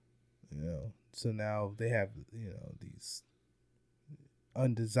 So now they have these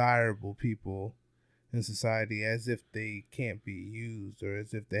undesirable people in society as if they can't be used or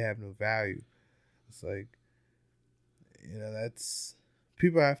as if they have no value. It's like that's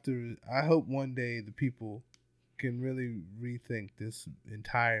people have to. I hope one day the people can really rethink this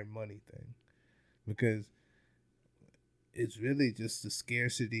entire money thing, because it's really just a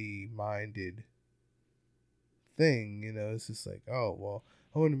scarcity minded thing. It's just like, oh well,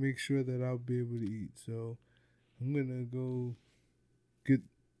 I want to make sure that I'll be able to eat, so I'm gonna go get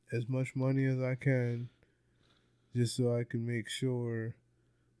as much money as I can just so I can make sure,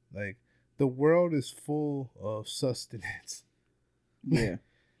 like, the world is full of sustenance. Yeah.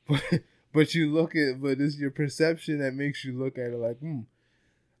 But it's your perception that makes you look at it like,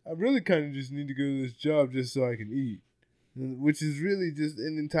 I really kind of just need to go to this job just so I can eat, which is really just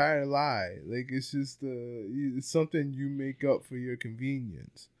an entire lie. Like, it's just it's something you make up for your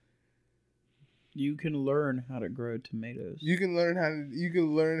convenience. You can learn how to grow tomatoes. You can learn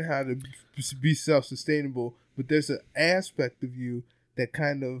how to be self-sustainable, but there's an aspect of you that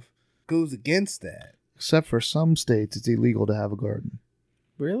kind of goes against that. Except for some states, it's illegal to have a garden.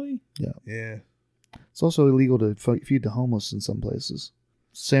 Really? Yeah. Yeah. It's also illegal to feed the homeless in some places.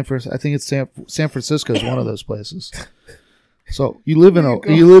 I think it's San Francisco is one of those places. So you live in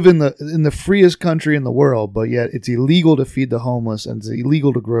the freest country in the world, but yet it's illegal to feed the homeless and it's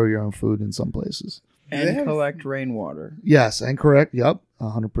illegal to grow your own food in some places. And collect rainwater. Yes, and correct. Yep,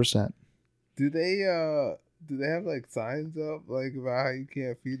 100%. Do they have like signs up like about how you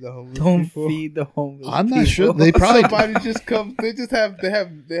can't feed the homeless Don't people? feed the homeless I'm people. not sure. They probably Somebody just comes. They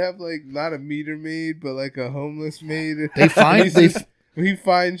have like not a meter maid, but like a homeless maid. He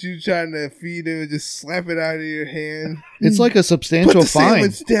finds you trying to feed him and just slap it out of your hand. It's like a substantial Put the fine.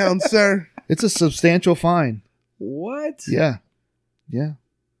 sandwich down, sir. It's a substantial fine. What? Yeah.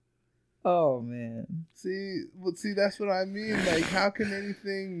 Oh man. See, that's what I mean. Like, how can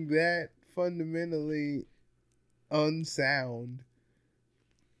anything that fundamentally unsound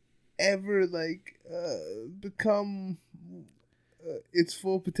ever become its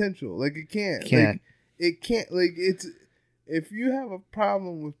full potential? Like, it can't. Like, it can't. Like, it's if you have a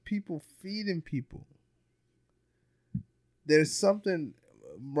problem with people feeding people, there's something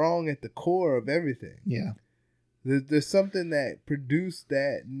wrong at the core of everything. Yeah. There's something that produced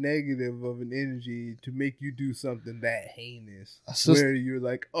that negative of an energy to make you do something that heinous, where you're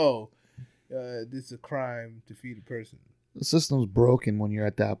like, oh, this is a crime to feed a person. The system's broken when you're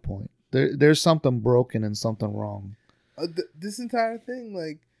at that point. There's something broken and something wrong. This entire thing,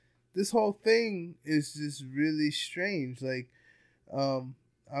 like, this whole thing is just really strange. Like,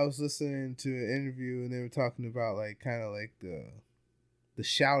 I was listening to an interview and they were talking about like kind of like the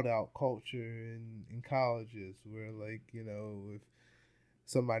shout out culture in colleges, where like, if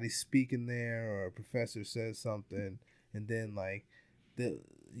somebody's speaking there or a professor says something and then like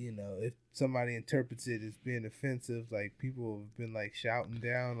if somebody interprets it as being offensive, like people have been like shouting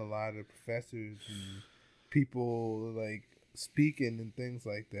down a lot of professors and people like speaking and things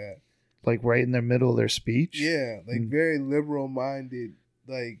like that. Like right in the middle of their speech? Yeah, like very liberal minded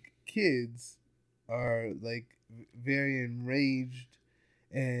like kids are like very enraged,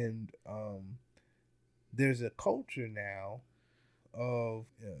 and there's a culture now of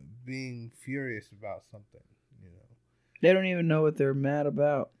being furious about something. They don't even know what they're mad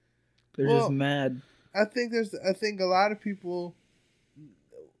about. They're just mad. I think a lot of people.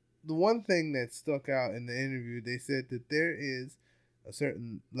 The one thing that stuck out in the interview, they said that there is a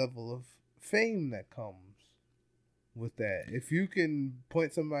certain level of fame that comes with that. If you can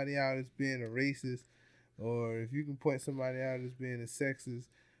point somebody out as being a racist, or if you can point somebody out as being a sexist,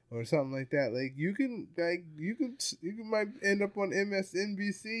 or something like that, like you might end up on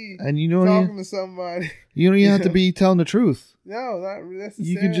MSNBC and talking to somebody. You don't even have to be telling the truth. No, not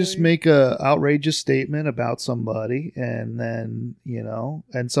necessarily. You can just make a outrageous statement about somebody, and then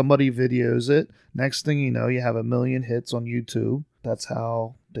and somebody videos it. Next thing you know, you have 1 million hits on YouTube. That's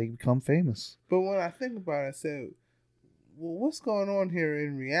how they become famous. But when I think about it, I said, well, what's going on here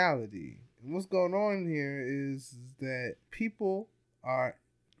in reality? And what's going on here is that people are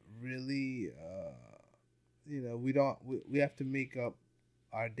really, we have to make up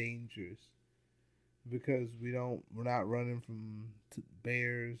our dangers because we're not running from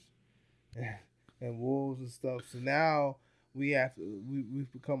bears and wolves and stuff. So now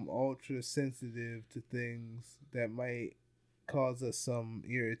we've become ultra sensitive to things that might cause us some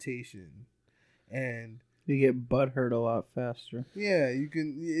irritation, and you get butthurt a lot faster. Yeah,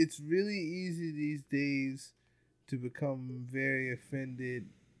 it's really easy these days to become very offended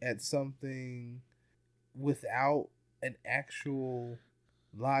at something without an actual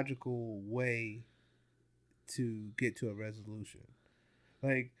logical way to get to a resolution.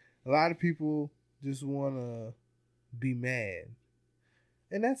 Like, a lot of people just want to be mad.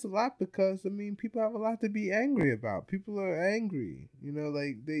 And that's a lot because, people have a lot to be angry about. People are angry.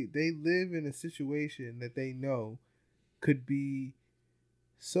 Like, they live in a situation that they know could be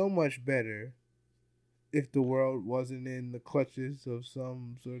so much better if the world wasn't in the clutches of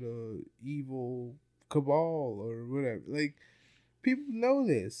some sort of evil cabal or whatever. Like, people know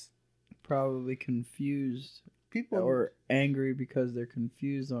this. Probably confused. Or angry because they're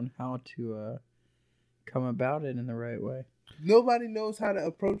confused on how to come about it in the right way. Nobody knows how to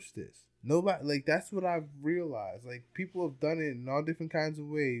approach this. Nobody, like, that's what I've realized. Like, people have done it in all different kinds of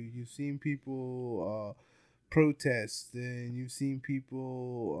ways. You've seen people protest, and you've seen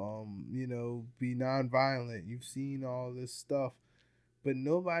people, be nonviolent. You've seen all this stuff, but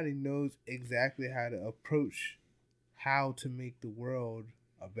nobody knows exactly how to approach how to make the world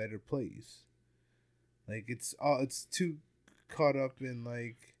a better place. Like, it's too caught up in,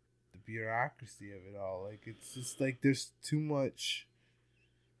 like, the bureaucracy of it all. Like, it's just like there's too much.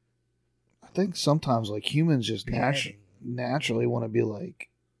 I think sometimes, like, humans just naturally want to be like,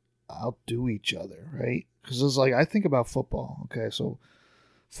 outdo each other, right? Because it's like, I think about football. Okay, so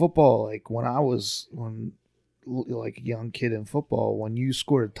football, like, when like a young kid in football, when you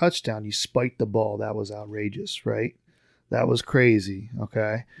scored a touchdown, you spiked the ball. That was outrageous, right? That was crazy,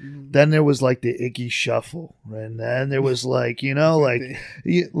 okay? Mm-hmm. Then there was, like, the icky shuffle, right? And then there was, like,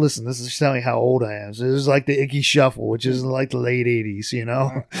 listen, this is telling you how old I am. So it was, like, the icky shuffle, which is, like, the late 80s, See,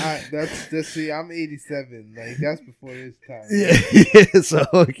 I'm 87. Like, that's before this time. Yeah,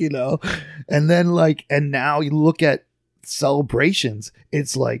 so, and then, like, and now you look at celebrations.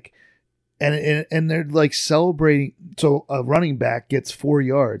 It's, like, and they're, like, celebrating. So a running back gets 4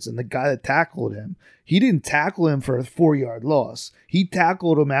 yards, and the guy that tackled him, he didn't tackle him for a 4-yard loss. He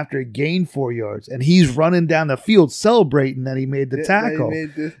tackled him after he gained 4 yards, and he's running down the field celebrating that he made the tackle. He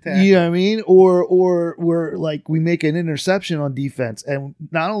made this tackle. You know what I mean? Or we're like, we make an interception on defense, and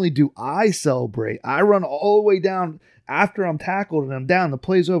not only do I celebrate, I run all the way down after I'm tackled and I'm down, the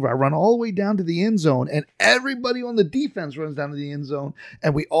play's over. I run all the way down to the end zone, and everybody on the defense runs down to the end zone,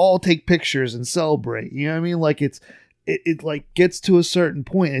 and we all take pictures and celebrate. You know what I mean? Like, it like gets to a certain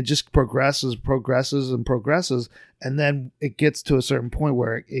point, it just progresses, and then it gets to a certain point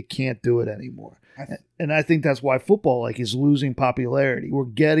where it can't do it anymore. And I think that's why football, like, is losing popularity. We're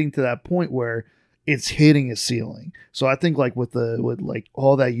getting to that point where it's hitting a ceiling. So I think, like, with like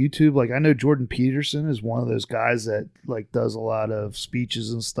all that YouTube, like, I know Jordan Peterson is one of those guys that, like, does a lot of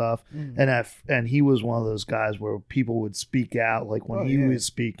speeches and stuff. And he was one of those guys where people would speak out, like, when he was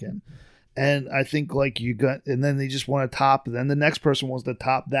speaking. And I think, like, and then they just want to top, then the next person wants to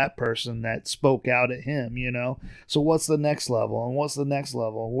top that person that spoke out at him, So what's the next level? And what's the next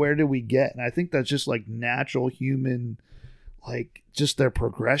level? And where do we get? And I think that's just, like, natural human, like just their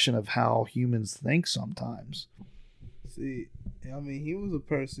progression of how humans think sometimes. See, I mean, he was a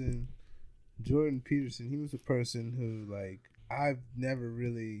person, Jordan Peterson, he was a person who, like, I've never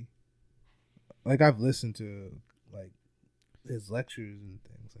really, like, I've listened to, like, his lectures and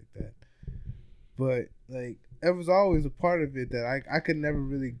things like that. But, like, it was always a part of it that I could never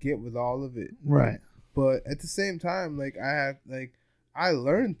really get with all of it. Right. But at the same time, like, I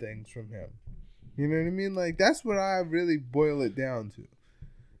learned things from him. You know what I mean? Like, that's what I really boil it down to.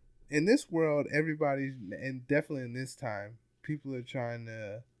 In this world, everybody, and definitely in this time, people are trying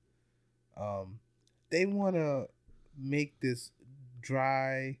to, they want to make this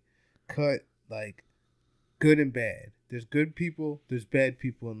dry cut, like, good and bad. There's good people, there's bad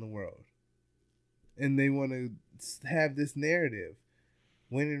people in the world. And they want to have this narrative.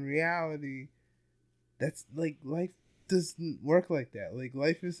 When in reality, that's, like, life doesn't work like that. Like,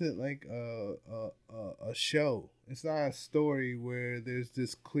 life isn't like a show. It's not a story where there's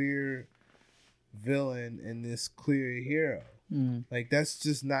this clear villain and this clear hero. Like, that's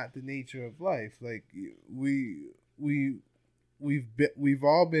just not the nature of life. Like, we've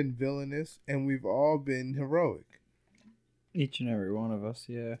all been villainous and we've all been heroic. Each and every one of us,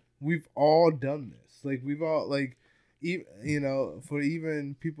 yeah. We've all done this. Like, we've all, like, even, you know, for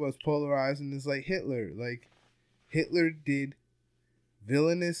even people as polarizing as, like, Hitler. Like, Hitler did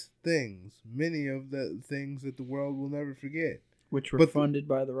villainous things. Many of the things that the world will never forget. Which were funded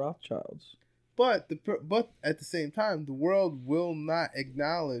by the Rothschilds. But at the same time, the world will not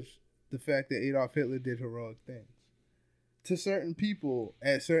acknowledge the fact that Adolf Hitler did heroic things. To certain people,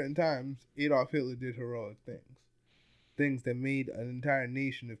 at certain times, Adolf Hitler did heroic things. Things that made an entire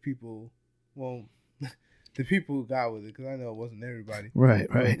nation of people, well, the people who got with it, because I know it wasn't everybody. Right.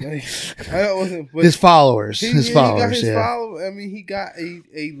 Like, I know it wasn't. But his followers. He got his followers. I mean, he got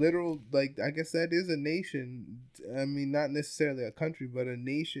a literal, like, I guess that is a nation. I mean, not necessarily a country, but a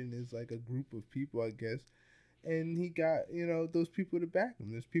nation is like a group of people, I guess. And he got, you know, those people to back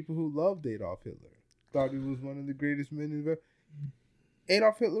him. There's people who loved Adolf Hitler. Thought he was one of the greatest men ever.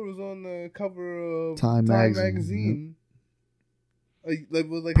 Adolf Hitler was on the cover of Time magazine.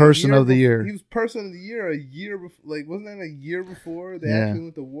 Like Person of the year. He was person of the year a year before. Like, wasn't that a year before they actually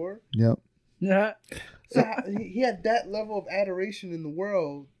went to war? Yep. Yeah. So he had that level of adoration in the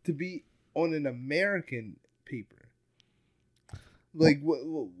world to be on an American paper. Like, what?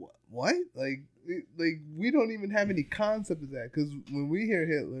 Like we don't even have any concept of that, because when we hear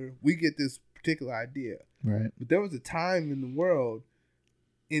Hitler, we get this particular idea. Right. But there was a time in the world,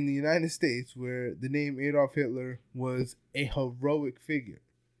 in the United States, where the name Adolf Hitler was a heroic figure.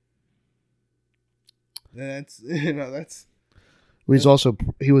 That's, you know, that's.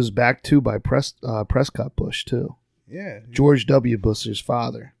 He was backed too by Prescott Bush too. Yeah. George W. Bush's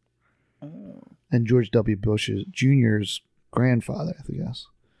father. Oh. And George W. Bush Jr.'s grandfather, I guess.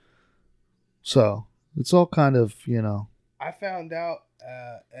 So it's all kind of, you know. I found out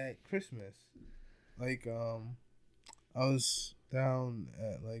at Christmas, like, I was down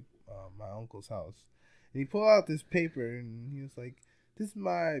at, like, my uncle's house, and he pulled out this paper, and he was like, "This is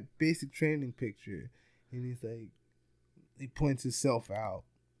my basic training picture," and he's like, he points himself out,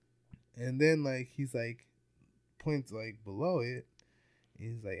 and then, like, he's like, points, like, below it,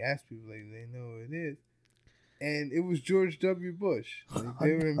 and he's like, ask people, like, they know what it is, and it was George W. Bush. Like,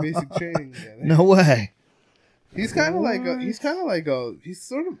 they were in basic training together. No way. He's kind of like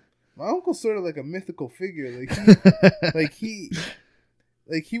my uncle's sort of like a mythical figure. Like he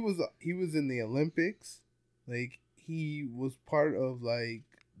was in the Olympics. Like, he was part of, like,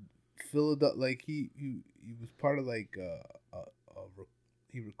 Philadelphia. Like, he was part of, like,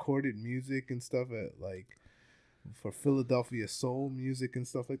 he recorded music and stuff at, like, for Philadelphia soul music and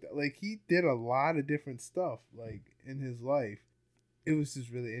stuff like that. Like, he did a lot of different stuff, like, in his life. It was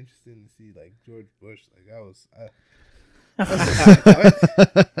just really interesting to see, like, George Bush. Like,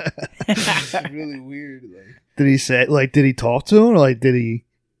 it's really weird. Like, did he talk to him? Or, like, did he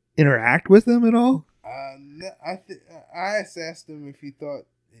interact with him at all? I asked him if he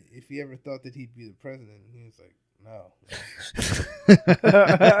ever thought that he'd be the president, and he was like, no.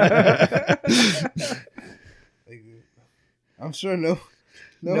 Like, I'm sure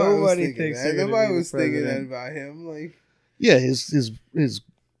nobody thinks that. Nobody was thinking that about him. Like, yeah, his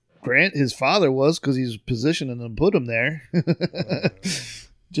father was, because he's positioning them and put him there.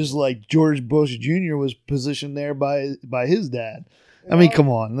 Just like George Bush Jr. was positioned there by his dad. I mean, come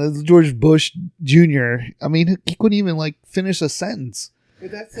on, George Bush Jr. I mean, he couldn't even, like, finish a sentence.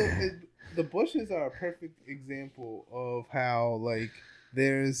 But the Bushes are a perfect example of how, like,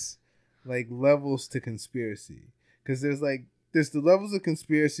 there's, like, levels to conspiracy, because there's, like, there's the levels of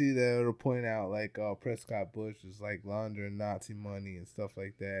conspiracy that it'll point out, like Prescott Bush is like laundering Nazi money and stuff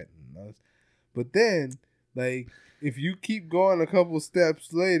like that. But then, like, if you keep going a couple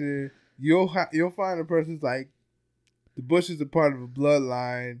steps later, you'll find a person's like, the Bushes are part of a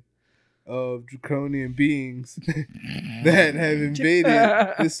bloodline of draconian beings that have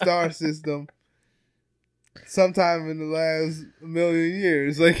invaded the star system sometime in the last million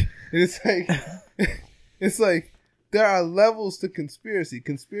years. Like, it's like there are levels to conspiracy.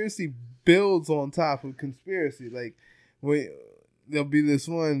 Conspiracy builds on top of conspiracy. Like, there'll be this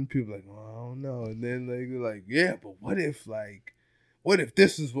one, people like, well, I don't know, and then they're like, yeah, but what if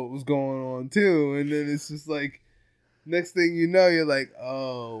this is what was going on too? And then it's just like, next thing you know, you're like,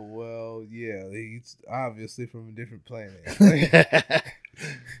 oh, well, yeah, he's obviously from a different planet.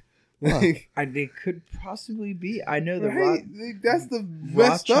 They could possibly be. I know that's the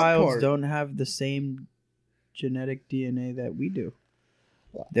messed up Rothschilds part. don't have the same genetic DNA that we do.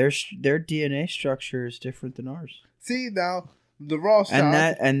 Their DNA structure is different than ours. See, now the Rothschilds,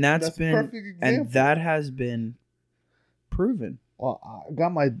 that's been a perfect example. And that has been proven. Well, I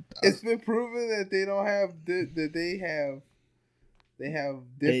got my. It's been proven that they don't have they have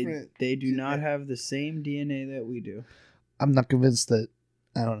different. They do not have the same DNA that we do. I'm not convinced that.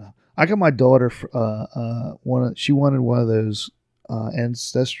 I don't know. I got my daughter. She wanted one of those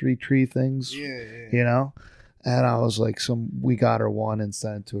ancestry tree things. Yeah. You know, and I was like, we got her one and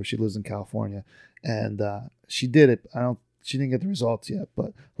sent it to her. She lives in California, and she did it. She didn't get the results yet,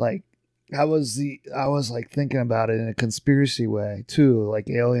 but like. I was like thinking about it in a conspiracy way too, like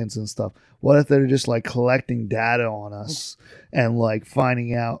aliens and stuff. What if they're just like collecting data on us and like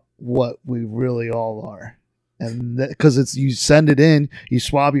finding out what we really all are? And because you send it in, you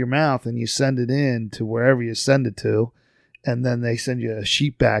swab your mouth and you send it in to wherever you send it to, and then they send you a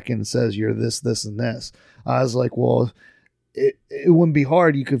sheet back and it says you're this, this, and this. I was like, well. It wouldn't be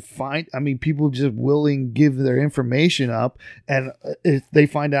hard. You could find, people just willing give their information up. And if they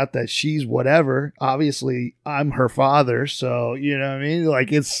find out that she's whatever, obviously I'm her father. So, you know what I mean?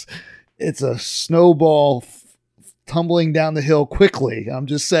 Like it's a snowball tumbling down the hill quickly. I'm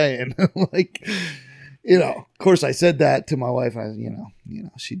just saying, like, of course I said that to my wife.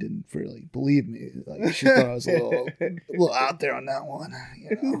 She didn't really believe me. Like she thought I was a little out there on that one,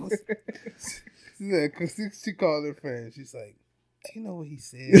 Yeah, because she called her friend. She's like, do you know what he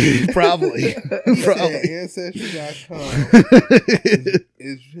said? Probably. Ancestry.com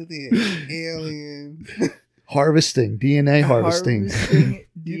is really an alien. Harvesting, DNA harvesting.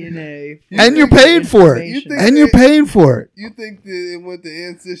 DNA. And you're paying for it. You're paying for it. You think that it went to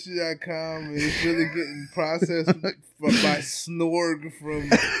Ancestry.com and it's really getting processed by Snorg from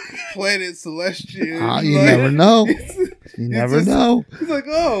Planet Celestial? You never know. You never know. It's like,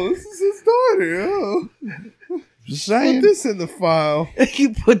 oh, this is his daughter. Oh. Just saying. Put this in the file.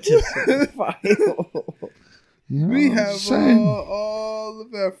 You put this in the file. We have all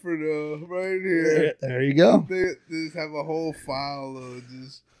of effort right here. There you go. They just have a whole file of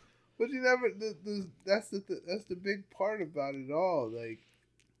just, but you never. That's the big part about it all. Like,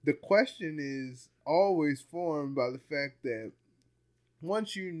 the question is always formed by the fact that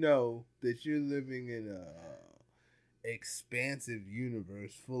once you know that you're living in a expansive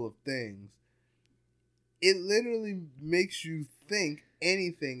universe full of things, it literally makes you think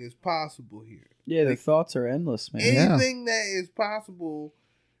anything is possible here. Yeah, the thoughts are endless, man. Anything that is possible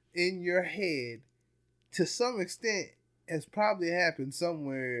in your head, to some extent, has probably happened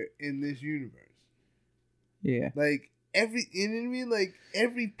somewhere in this universe. Yeah. Like, you know what I mean? Like,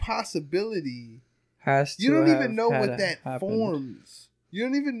 every possibility has to. You don't even know what that happened. forms. You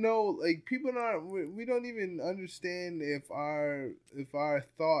don't even know, like, we don't even understand if our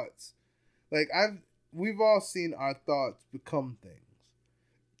thoughts, like, we've all seen our thoughts become things.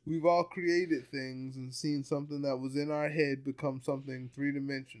 We've all created things and seen something that was in our head become something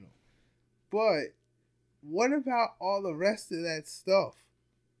three-dimensional. But what about all the rest of that stuff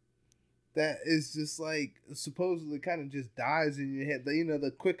that is just like supposedly kind of just dies in your head?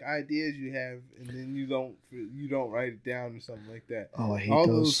 The quick ideas you have and then you don't write it down or something like that. Oh, I hate all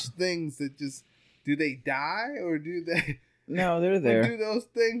those things that just, do they die or do they? No, they're there. Or do those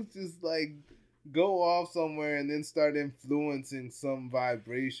things just like go off somewhere and then start influencing some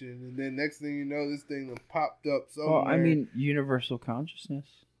vibration, and then next thing you know, this thing popped up somewhere? Well, universal consciousness.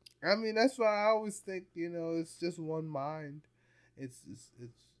 That's why I always think, it's just one mind. It's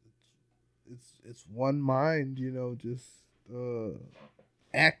one mind, just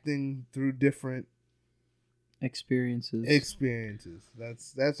acting through different experiences.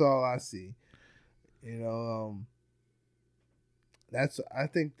 That's all I see. I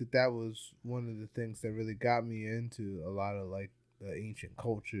think that was one of the things that really got me into a lot of like the ancient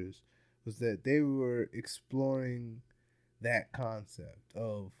cultures, was that they were exploring that concept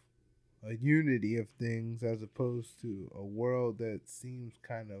of a unity of things as opposed to a world that seems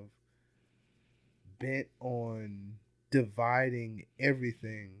kind of bent on dividing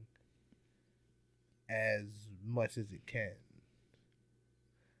everything as much as it can.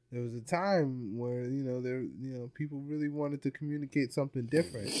 There was a time where people really wanted to communicate something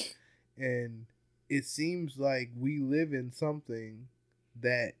different, and it seems like we live in something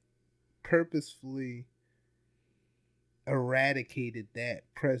that purposefully eradicated that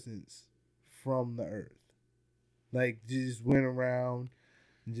presence from the earth. Like, just went around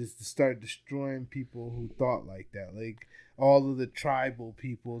and just start destroying people who thought like that. Like, all of the tribal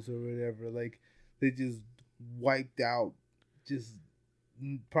peoples or whatever, like, they just wiped out just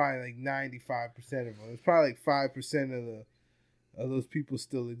probably like 95% of them. It's probably like 5% of those people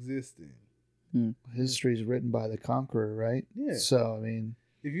still existing. History is written by the conqueror, right? Yeah. So, I mean,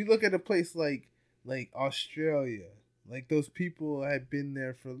 if you look at a place like Australia, like, those people had been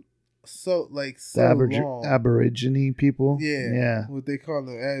there for so long. Aborigine people. Yeah. What they call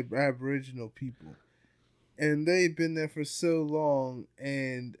them, Aboriginal people. And they've been there for so long,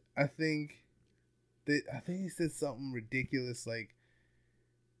 and I think he said something ridiculous, like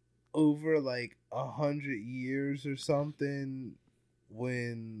over like 100 years or something,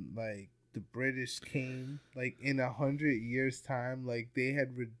 when like the British came, like in 100 years time, like they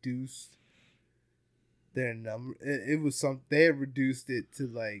had reduced their number. They had reduced it to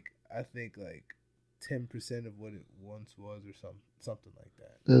like, I think like 10% of what it once was, or something like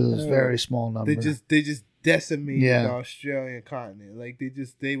that. It was a very small number. They just decimated the Australian continent. Like,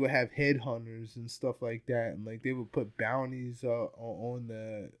 they would have headhunters and stuff like that, and like they would put bounties on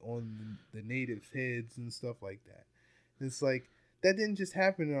the natives' heads and stuff like that. It's like, that didn't just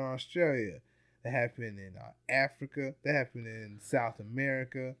happen in Australia. That happened in Africa. That happened in South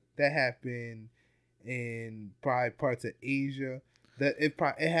America. That happened in probably parts of Asia. That it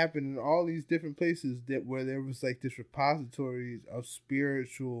happened in all these different places where there was like this repositories of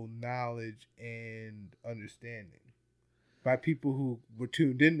spiritual knowledge and understanding by people who were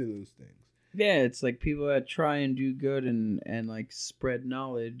tuned into those things. Yeah, it's like people that try and do good and like spread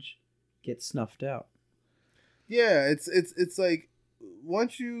knowledge get snuffed out. Yeah, it's like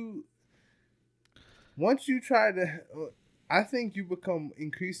once you try to, I think you become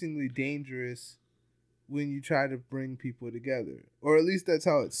increasingly dangerous when you try to bring people together, or at least that's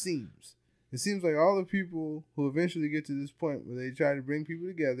how it seems. It seems like all the people who eventually get to this point where they try to bring people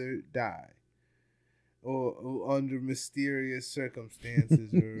together die, or under mysterious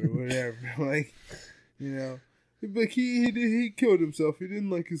circumstances or whatever. Like, but he killed himself. He didn't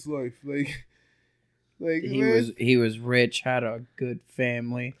like his life. Like he was rich, had a good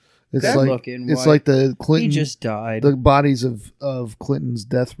family. It's like the Clinton. He just died. The bodies of Clinton's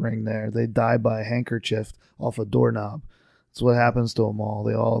death ring there. They die by a handkerchief off a doorknob. That's what happens to them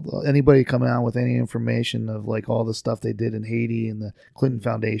all. Anybody coming out with any information of like all the stuff they did in Haiti and the Clinton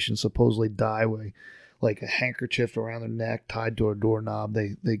Foundation supposedly die with like a handkerchief around their neck tied to a doorknob.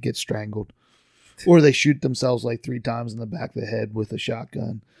 They get strangled, or they shoot themselves like 3 times in the back of the head with a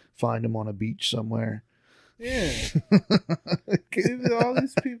shotgun. Find them on a beach somewhere. Yeah. all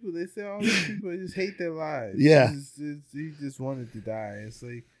these people, they say all these people just hate their lives. Yeah. He just wanted to die. It's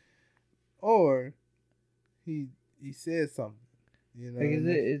like, or he said something.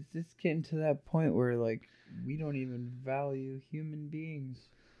 It's just getting to that point where like we don't even value human beings.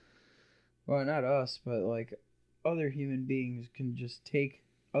 Well, not us, but like other human beings can just take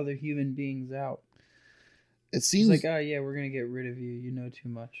other human beings out. It seems like, oh yeah, we're gonna get rid of you. You know too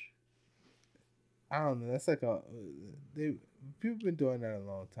much. I don't know. That's like people been doing that a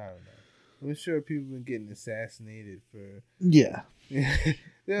long time now. I'm sure people been getting assassinated for. Yeah.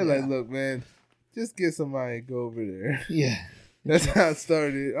 They're like, look, man, just get somebody to go over there. Yeah. That's how it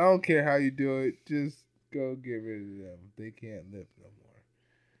started. I don't care how you do it. Just go get rid of them. They can't live no more.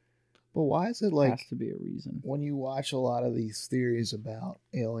 But why is it like? Has to be a reason. When you watch a lot of these theories about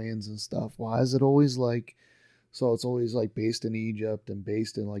aliens and stuff, why is it always like? So it's always like based in Egypt and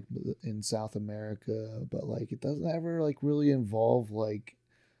based in like in South America, but like it doesn't ever like really involve like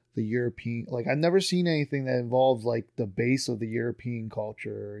the European. Like I've never seen anything that involves like the base of the European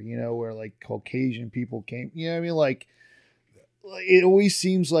culture, where like Caucasian people came. You know what I mean? Like it always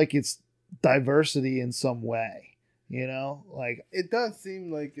seems like it's diversity in some way. Like it does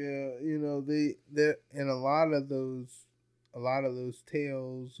seem like they're in a lot of those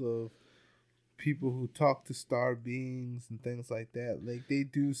tales of people who talk to star beings and things like that, like they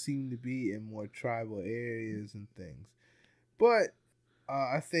do seem to be in more tribal areas and things. But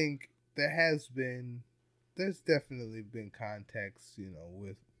I think there's definitely been context,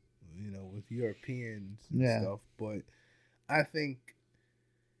 with Europeans and Yeah. stuff, but I think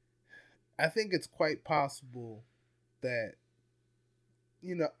it's quite possible that,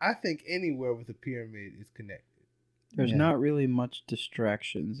 I think anywhere with a pyramid is connected. There's Yeah. not really much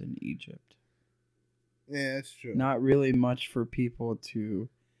distractions in Egypt. Yeah, that's true. Not really much for people to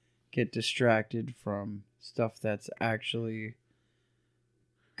get distracted from stuff that's actually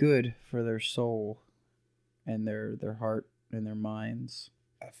good for their soul and their heart and their minds.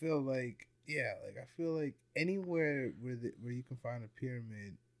 I feel like anywhere where you can find a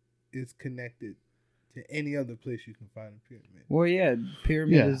pyramid is connected to any other place you can find a pyramid. Well, yeah,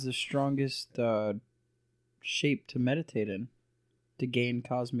 pyramid Yeah. is the strongest shape to meditate in, to gain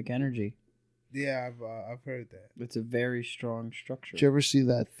cosmic energy. Yeah, I've heard that. It's a very strong structure. Did you ever see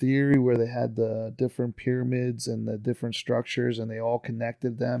that theory where they had the different pyramids and the different structures, and they all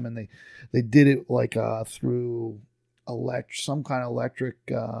connected them, and they did it like through some kind of electric.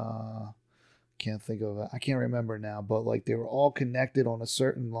 Can't think of it. I can't remember now, but like they were all connected on a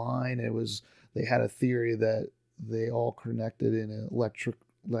certain line. They had a theory that they all connected in an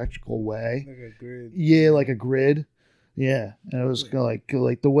electrical way. Like a grid. Yeah, like a grid. Yeah, and it was like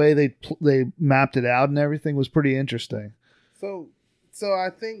the way they mapped it out and everything was pretty interesting. So I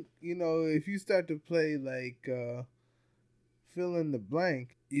think, if you start to play like fill in the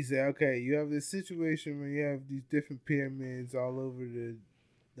blank, you say, okay, you have this situation where you have these different pyramids all over the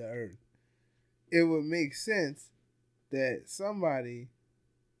earth. It would make sense that somebody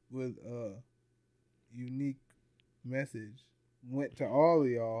with a unique message went to all of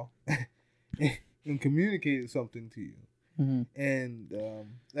y'all and communicated something to you. Mm-hmm. And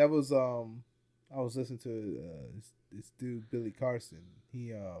that was I was listening to this dude Billy Carson. He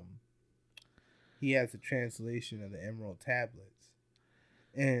has a translation of the Emerald Tablets,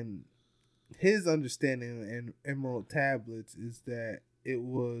 and his understanding of the Emerald Tablets is that it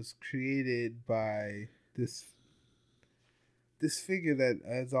was created by this figure that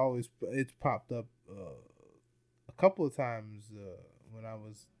has always it's popped up a couple of times when I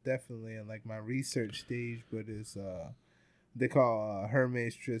was definitely in like my research stage, but it's they call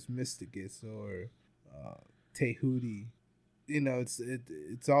Hermes Trismegistus or Tehuti.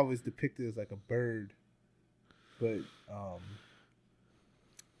 It's always depicted as like a bird, but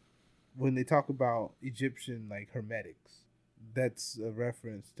when they talk about Egyptian like hermetics, that's a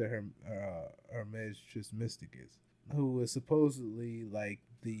reference to Hermes Trismegistus, who was supposedly like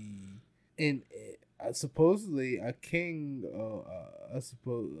supposedly a king of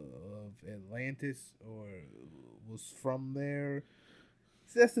Atlantis, or was from there.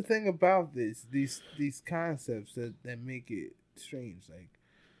 So that's the thing about these concepts that make it strange. Like,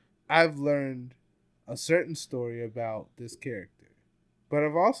 I've learned a certain story about this character, but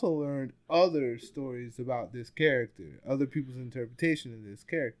I've also learned other stories about this character, other people's interpretation of this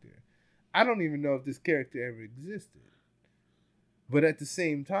character. I don't even know if this character ever existed, but at the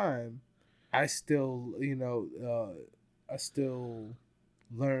same time, I still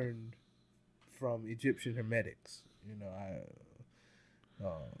learned from Egyptian hermetics.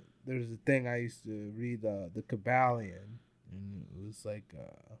 There's a thing I used to read, the Kabbalion, and it was like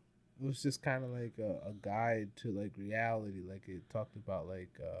it was just kind of like a guide to like reality. Like it talked about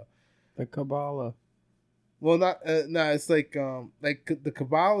like the Kabbalah. Well, not no. It's like the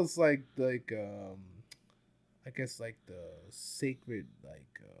Kabbalah is like I guess like the sacred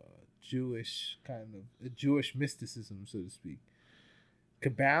Jewish kind of Jewish mysticism, so to speak.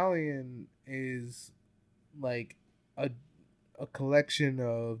 Kabbalion is like a collection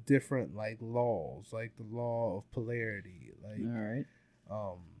of different like laws, like the law of polarity, like all right,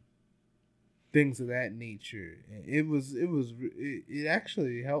 things of that nature. It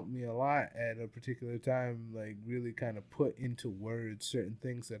actually helped me a lot at a particular time, like really kind of put into words certain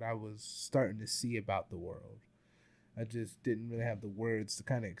things that I was starting to see about the world. I just didn't really have the words to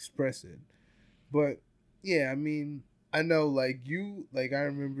kind of express it. But yeah, I mean, I know like I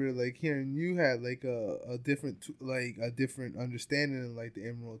remember like hearing you had like a different understanding of like the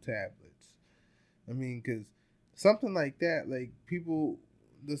Emerald Tablets. I mean, because something like that, like people,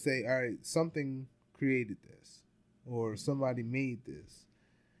 they'll say, all right, something created this or somebody made this.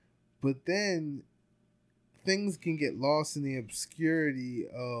 But then things can get lost in the obscurity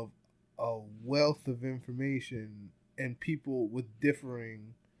of a wealth of information and people with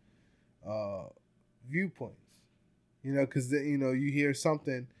differing viewpoints. Because you hear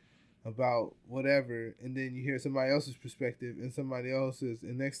something about whatever, and then you hear somebody else's perspective and somebody else's,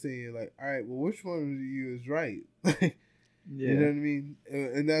 and next thing you're like, all right, well, which one of you is right? yeah. You know what I mean?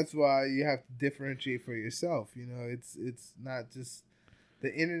 And that's why you have to differentiate for yourself. It's not just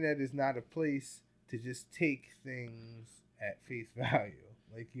the internet is not a place to just take things at face value.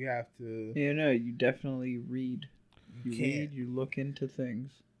 Like you have to. You know, you definitely read. You can't. read. You look into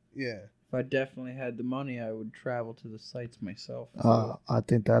things. Yeah. If I definitely had the money, I would travel to the sites myself. I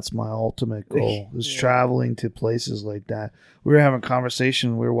think that's my ultimate goal is Yeah. traveling to places like that. We were having a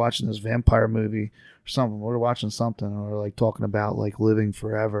conversation. We were watching this vampire movie or something. We were watching something, and we were like talking about like living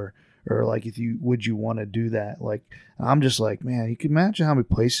forever, or like would you want to do that? Like, I'm just like, man, you can imagine how many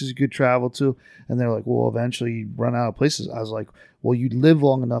places you could travel to. And they're like, well, eventually you run out of places. I was like, well, you'd live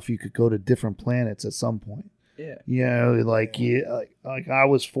long enough, you could go to different planets at some point. Yeah. You know, like like I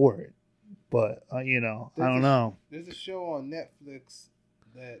was for it. But, you know, I don't know. There's a show on Netflix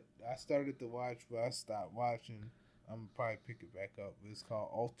that I started to watch, but I stopped watching. I'm going to probably pick it back up. It's called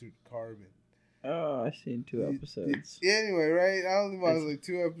Altered Carbon. Oh, I've seen 2 episodes. Anyway, right? I only watched like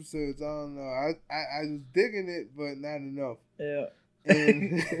 2 episodes. I don't know. I was digging it, but not enough. Yeah.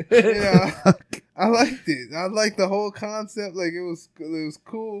 And, you know, I liked it. I liked the whole concept. Like, it was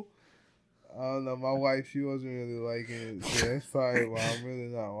cool. I don't know. My wife, she wasn't really liking it. So that's probably why I'm really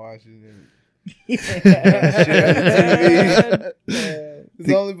not watching it.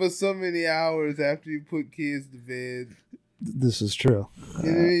 It's only but so many hours after you put kids to bed. This is true.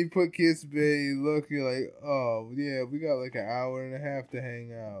 And then you put kids to bed, you look, you're like, oh, yeah, we got like an hour and a half to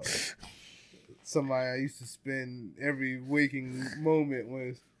hang out. Somebody I used to spend every waking moment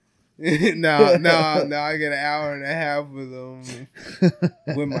with. now I get an hour and a half with them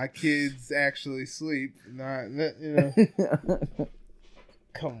when my kids actually sleep. Not, you know,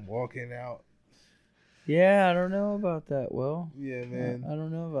 come walking out. Yeah, I don't know about that, Will. Yeah, man. I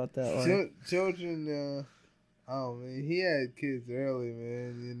don't know about that one. Children, oh, man, he had kids early,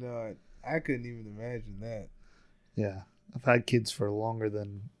 man. You know, I couldn't even imagine that. Yeah. I've had kids for longer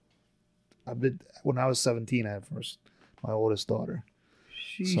than... When I was 17, I had my oldest daughter.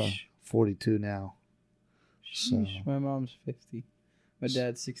 Sheesh. So, 42 now. Sheesh. So. My mom's 50. My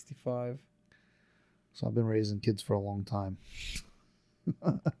dad's 65. So I've been raising kids for a long time.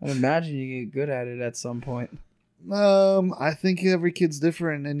 I imagine you get good at it at some point. I think every kid's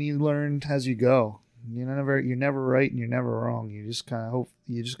different, and you learn as you go. You're never right and you're never wrong. You just got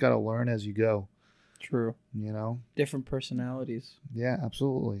to learn as you go. True. You know, different personalities. Yeah,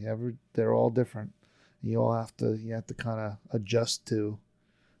 absolutely. They're all different. You have to kind of adjust to,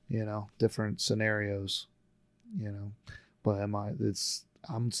 different scenarios. But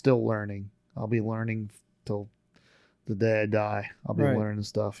I'm still learning. I'll be learning till the day I die. I'll be learning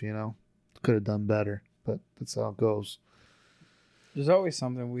stuff. Could have done better, but that's how it goes. There's always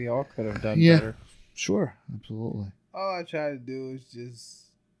something we all could have done better. Sure, absolutely. All I try to do is just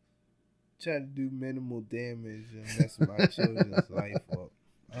try to do minimal damage and mess my children's life up.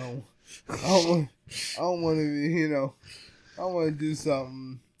 I don't want to be, I want to do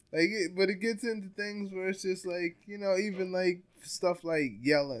something like it, but it gets into things where it's just like, even like stuff like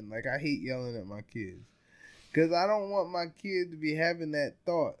yelling. Like I hate yelling at my kids because I don't want my kid to be having that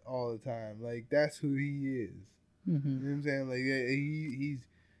thought all the time. Like that's who he is. Mm-hmm. You know what I'm saying? Like he's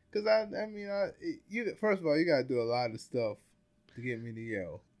because first of all, you gotta do a lot of stuff to get me to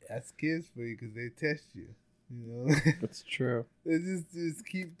yell. That's kids for you because they test you. That's true. They just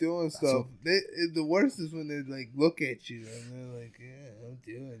keep doing stuff. The worst is when they like look at you and they're like, "Yeah, I'm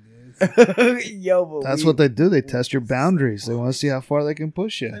doing this." That's what they do. They test your boundaries. They want to see how far they can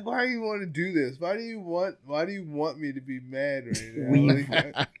push you. Like, why do you want to do this? Why do you want me to be mad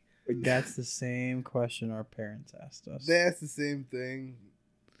right now? That's the same question our parents asked us. That's the same thing.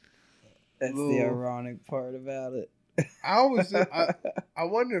 That's the ironic part about it. I wonder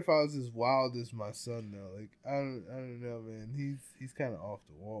if I was as wild as my son though. Like I don't know, man. He's kind of off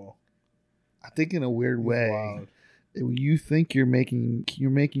the wall. I think in a weird way, wild. You think you're making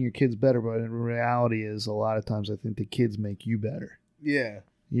your kids better, but in reality, is a lot of times I think the kids make you better. Yeah.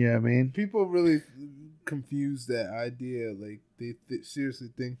 You know what I mean? People really confuse that idea. Like they seriously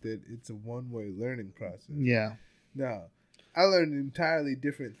think that it's a one-way learning process. Yeah. No, I learned entirely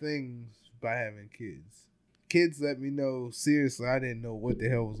different things by having kids. Kids let me know, seriously, I didn't know what the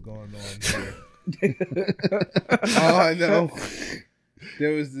hell was going on here. All I know,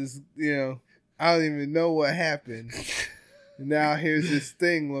 there was this, I don't even know what happened. And now here's this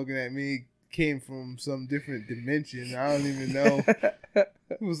thing looking at me, came from some different dimension. I don't even know.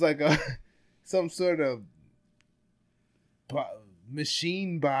 It was like some sort of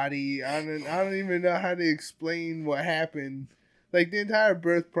machine body. I don't even know how to explain what happened. Like, the entire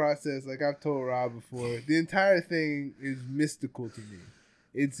birth process, like I've told Rob before, the entire thing is mystical to me.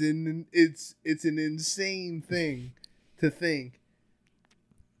 It's an insane thing to think.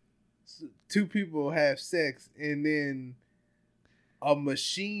 Two people have sex, and then a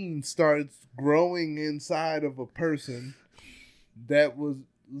machine starts growing inside of a person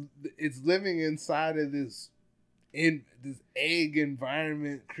it's living inside of this egg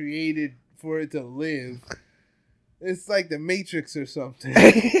environment created for it to live. It's like the Matrix or something.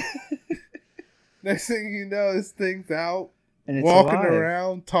 Next thing you know, this thing's out, and it's walking alive.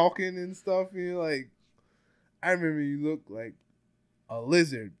 around, talking and stuff. And you're like, I remember you look like a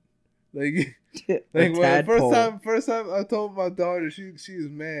lizard. Like when the first time I told my daughter, she was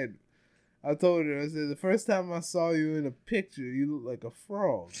mad. I told her, I said, the first time I saw you in a picture, you look like a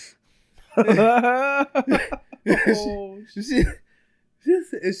frog. She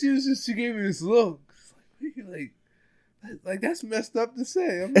gave me this look. Like that's messed up to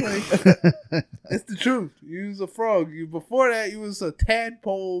say. I'm like, it's the truth. You was a frog. Before that, you was a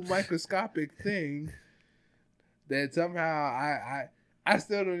tadpole microscopic thing that somehow I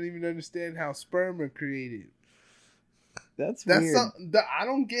still don't even understand how sperm are created. That's weird. I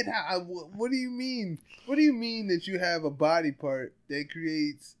don't get how. What do you mean? What do you mean that you have a body part that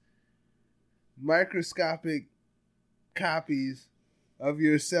creates microscopic copies of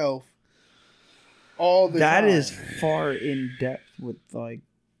yourself all the time? That is far in depth with like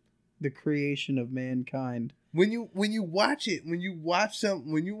the creation of mankind. When you watch it, when you watch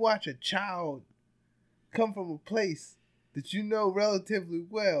a child come from a place that you know relatively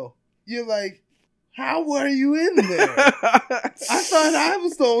well, you're like, how were you in there? I thought I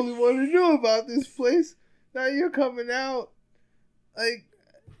was the only one who knew about this place. Now you're coming out. Like,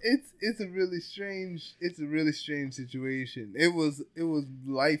 it's a really strange situation. It was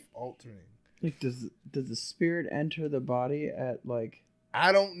life altering. Like, does the spirit enter the body at like?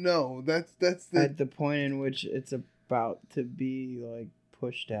 I don't know. That's at the point in which it's about to be like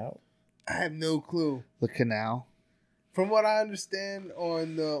pushed out. I have no clue. The canal. From what I understand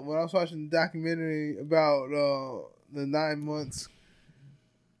when I was watching the documentary about the 9 months,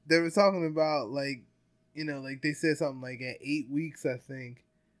 they were talking about like they said something like at 8 weeks, I think,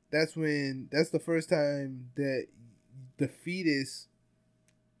 that's the first time that the fetus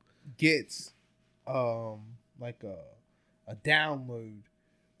gets like a download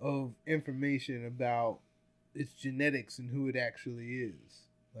of information about its genetics and who it actually is,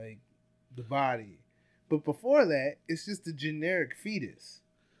 like the body. But before that, it's just a generic fetus.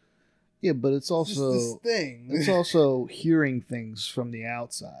 Yeah, but it's also this thing. It's also hearing things from the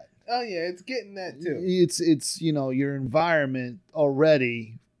outside. Oh yeah, it's getting that too. It's your environment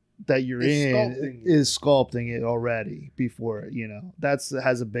already that you're is sculpting it already before that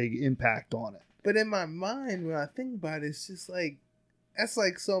has a big impact on it. But in my mind, when I think about it, it's just like that's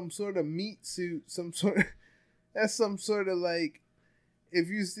like some sort of meat suit, that's some sort of like. If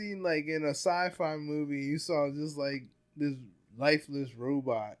you've seen, like, in a sci-fi movie, you saw just, like, this lifeless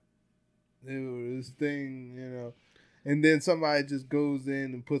robot. This thing, and then somebody just goes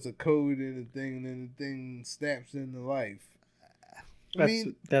in and puts a code in the thing, and then the thing snaps into life.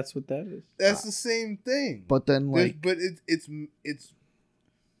 That's what that is. That's the same thing. But then, but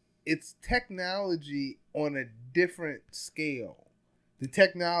it's technology on a different scale. The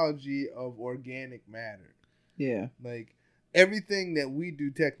technology of organic matter. Yeah. Like, everything that we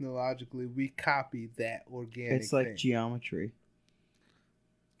do technologically, we copy that organic It's like thing. Geometry.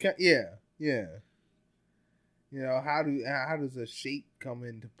 Yeah. How does a shape come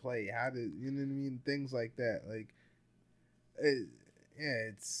into play? How do you know what I mean? Things like that. Like,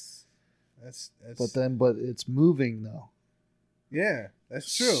 But it's moving though. Yeah,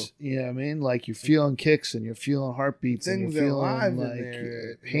 that's true. You know what I mean? Like you're feeling kicks and you're feeling heartbeats and you're feeling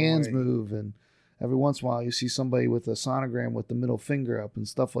like hands move, and every once in a while you see somebody with a sonogram with the middle finger up and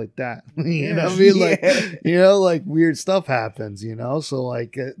stuff like that. You know what I mean? Like, like weird stuff happens, So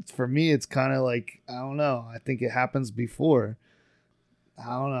like for me, it's kind of like, I don't know. I think it happens before. I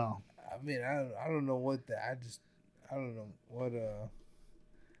don't know. I mean, I don't know what that. I don't know what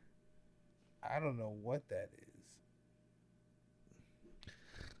I don't know what that is.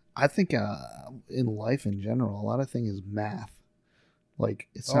 I think in life in general, a lot of things is math. Like,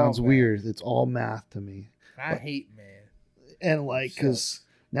 it sounds weird. It's all math to me. I hate math. And like, because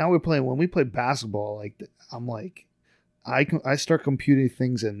now when we play basketball, like, I'm like, I start computing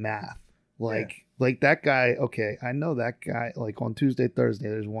things in math. Like, like that guy, okay, I know that guy, like on Tuesday, Thursday,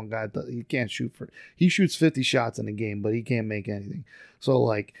 there's one guy that he can't he shoots 50 shots in a game, but he can't make anything. So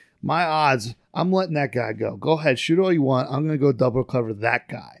like, my odds, I'm letting that guy go. Go ahead, shoot all you want. I'm going to go double cover that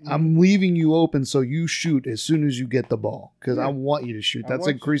guy. I'm leaving you open so you shoot as soon as you get the ball because I want you to shoot. That's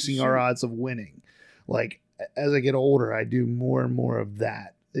increasing our odds of winning. Like, as I get older, I do more and more of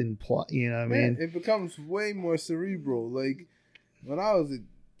that. You know what I mean? It becomes way more cerebral. Like, when I was a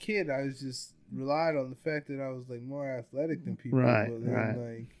kid, I was just relied on the fact that I was like more athletic than people. Right, But then right.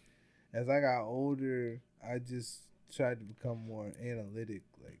 like as I got older, I just tried to become more analytic.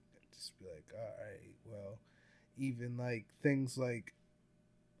 Like just be like, all right, well, even like things like,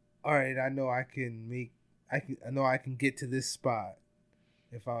 all right, I know I can get to this spot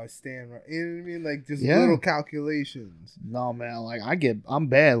if I stand right. You know what I mean? Like just Yeah. little calculations. No, man. Like I'm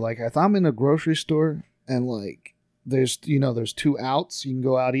bad. Like if I'm in a grocery store and like there's two outs, you can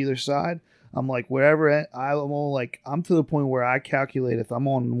go out either side. I'm like I'm to the point where I calculate if I'm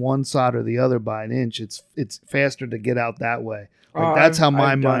on one side or the other by an inch, it's faster to get out that way. Like that's how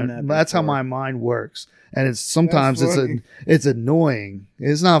my mind works. And it's sometimes it's annoying.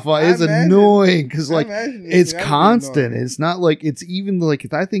 It's not fun. It's annoying because like it's constant. It's not like it's even like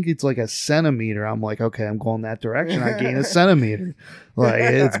if I think it's like a centimeter, I'm like, okay, I'm going that direction. I gain a centimeter. Like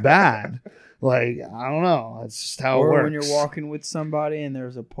it's bad. Like I don't know. It's just how it works. Or when you're walking with somebody and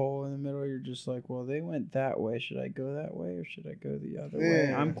there's a pole in the middle, you're just like, well, they went that way. Should I go that way or should I go the other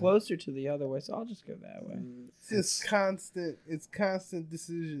way? I'm closer to the other way, so I'll just go that way. It's constant. It's constant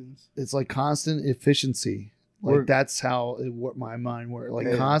decisions. It's like constant efficiency. Like that's how my mind works.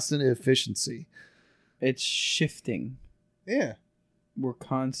 Like constant efficiency. It's shifting. Yeah. We're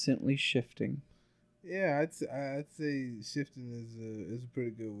constantly shifting. Yeah, I'd say shifting is a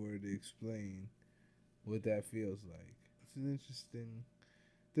pretty good word to explain what that feels like. It's an interesting.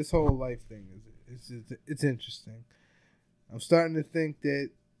 This whole life thing it's interesting. I'm starting to think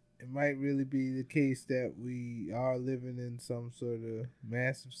that it might really be the case that we are living in some sort of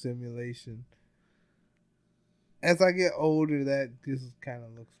massive simulation. As I get older, that just kind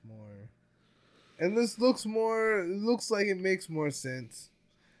of looks more. And this looks more. It looks like it makes more sense.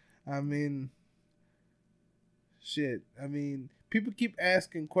 I mean. Shit. I mean, people keep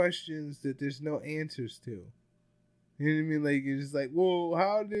asking questions that there's no answers to. You know what I mean? Like, it's just like, well,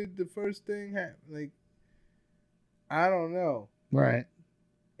 how did the first thing happen? Like, I don't know. Right.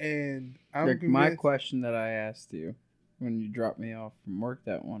 And I'm like my question that I asked you when you dropped me off from work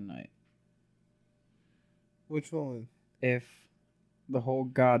that one night. Which one? If the whole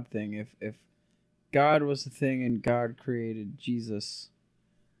God thing, if God was a thing and God created Jesus,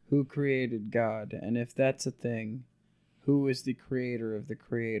 who created God? And if that's a thing, who is the creator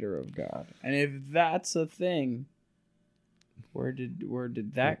of God? And if that's a thing, where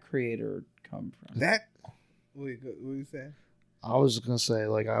did that creator come from? Wait, what are you saying? I was gonna say,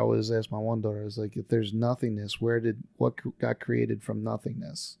 like I always ask my one daughter, is like, if there's nothingness, what got created from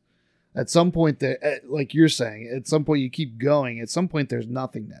nothingness? At some point, like you're saying, at some point you keep going. At some point, there's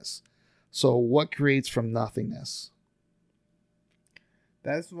nothingness. So what creates from nothingness?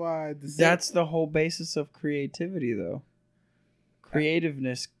 That's why. That's the whole basis of creativity, though.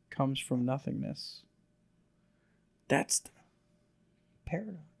 Creativeness comes from nothingness. That's the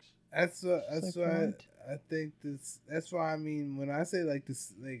paradox. That's why I think this. That's why I mean when I say like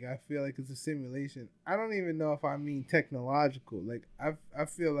this, like I feel like it's a simulation. I don't even know if I mean technological. Like I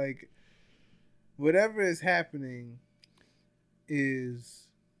feel like whatever is happening is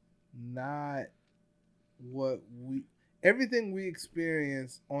not what we. Everything we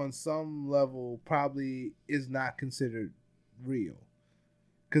experience on some level probably is not considered real.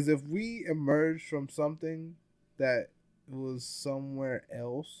 Because if we emerge from something that was somewhere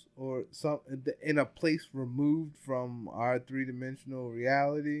else or in a place removed from our three-dimensional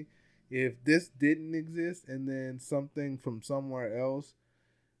reality, if this didn't exist and then something from somewhere else,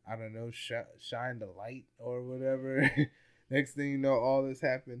 I don't know, shined a light or whatever, next thing you know, all this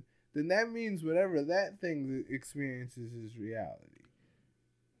happened. Then that means whatever that thing experiences is reality.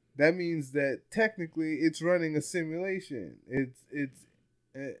 That means that technically it's running a simulation. It's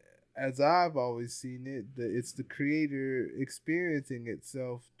as I've always seen it, it's the creator experiencing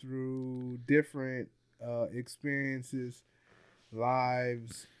itself through different experiences,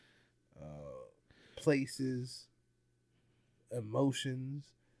 lives, places, emotions.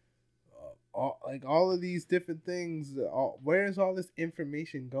 All of these different things. Where is all this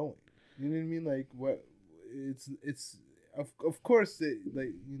information going? You know what I mean? Like what? It's of course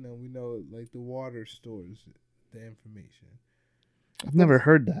we know like the water stores the information. I've never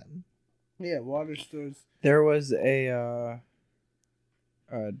heard that. Yeah, water stores. There was a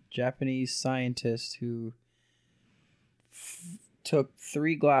Japanese scientist who took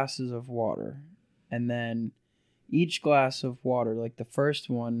 3 glasses of water, and then each glass of water, like the first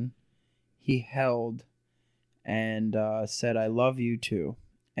one, he held and said, "I love you too,"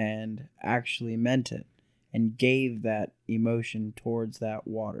 and actually meant it and gave that emotion towards that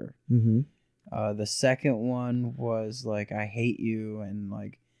water. Mm-hmm. The second one was like, "I hate you," and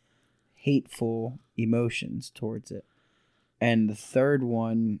like hateful emotions towards it. And the third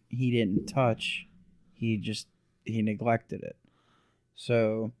one he didn't touch. He neglected it.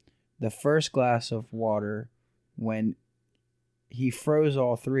 So the first glass of water, when he froze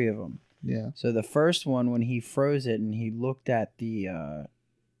all three of them. Yeah. So the first one, when he froze it and he looked at the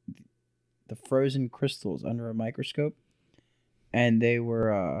frozen crystals under a microscope, and they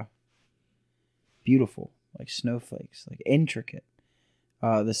were beautiful, like snowflakes, like intricate.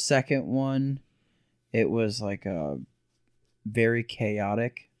 The second one, it was like very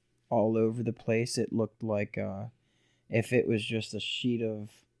chaotic, all over the place. It looked like if it was just a sheet of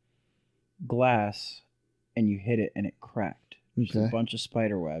glass and you hit it and it cracked. Just a bunch of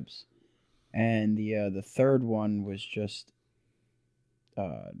spider webs. And the third one was just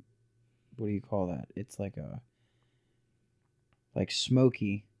what do you call that? It's like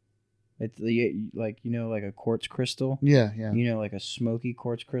smoky. It's like, you know, like a quartz crystal. Yeah. You know, like a smoky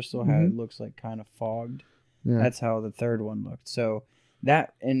quartz crystal, how it looks like kind of fogged. Yeah. That's how the third one looked. So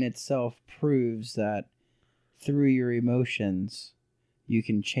that in itself proves that through your emotions, you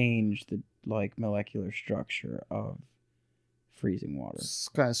can change the like molecular structure of freezing water. It's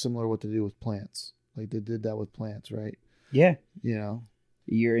kind of similar to what they do with plants. Like they did that with plants, right? Yeah. You know,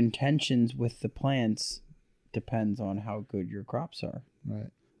 Your intentions with the plants depends on how good your crops are.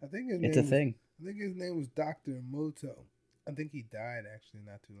 right. I think It's a thing. I think his name was Dr. Moto. I think he died actually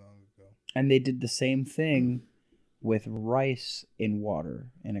not too long ago. And they did the same thing with rice in water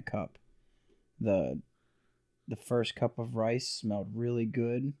in a cup. The first cup of rice smelled really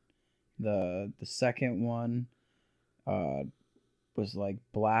good. The second one was like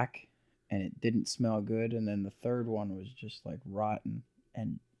black and it didn't smell good, and then the third one was just like rotten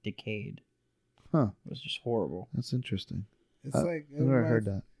and decayed. Huh. It was just horrible. That's interesting. It's I've never heard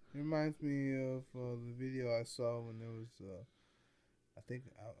that. It reminds me of the video I saw when there was, I think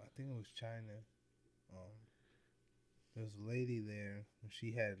it was China. There was a lady there, and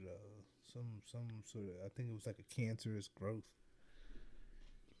she had some sort of, I think it was like a cancerous growth,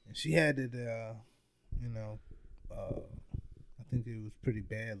 and she had it, I think it was pretty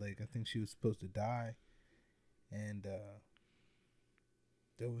bad. Like I think she was supposed to die, and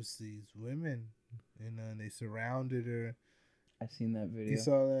there was these women, and they surrounded her. I seen that video. You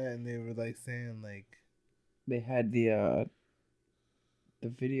saw that, and they were like saying like They had the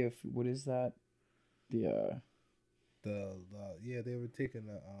video. What is that? the yeah, they were taking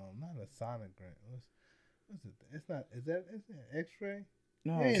not a sonogram. What's it? It's not. Is that X-ray?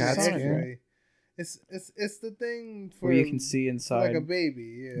 No, Yeah, CAT it's scan. X-ray. It's the thing for where you can see inside. like a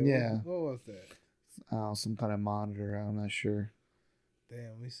baby. Yeah. Yeah. What was that? Some kind of monitor. I'm not sure.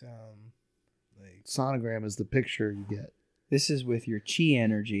 Damn, we sound like Sonogram is the picture you get. This is with your chi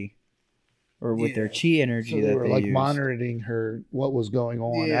energy, or with their Yeah. chi energy So they that were they like used. monitoring her, what was going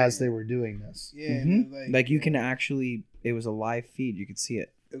on Yeah. as they were doing this. yeah, and Like you can actually, it was a live feed. You could see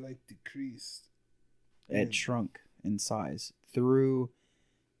it. it like decreased. It shrunk in size through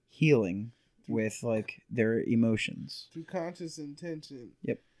healing with like their emotions. Through conscious intention.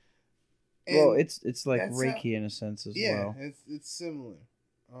 Yep. And Well, it's like that's Reiki in a sense as yeah, well. it's similar.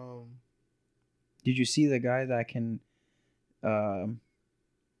 Did you see the guy that can? I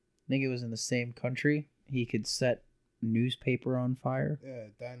think it was in the same country. He could set newspaper on fire Yeah,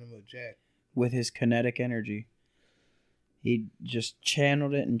 Dynamo Jack. with his kinetic energy. He just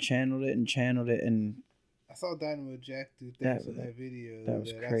channeled it and channeled it and channeled it, and I saw Dynamo Jack do That things in was- that video that was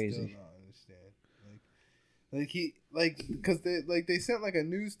I still crazy. don't understand. Because they sent like a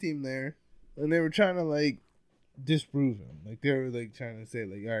news team there, and they were trying to like disprove him. Like they were like trying to say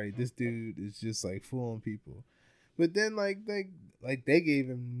like, all right, this dude is just like fooling people. But then like they gave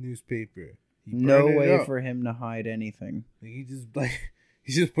him newspaper. He no burned it way up. for him to hide anything. Like,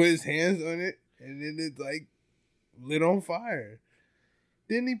 he just put his hands on it, and then it like lit on fire.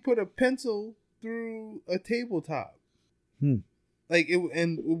 Then he put a pencil through a tabletop. Like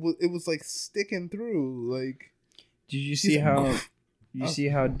it was like sticking through. Like, Did you see how? You see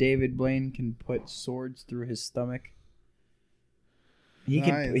how David Blaine can put swords through his stomach? I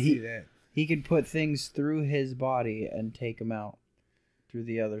didn't see that. He could put things through his body and take them out through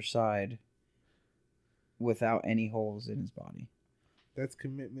the other side without any holes in his body. That's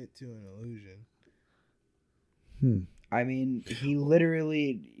commitment to an illusion. I mean, he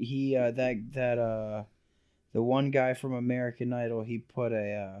literally the one guy from American Idol, he put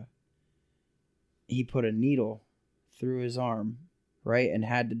a needle through his arm, right, and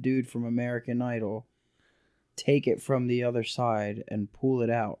had the dude from American Idol take it from the other side and pull it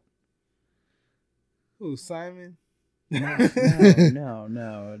out. Ooh, Simon? No.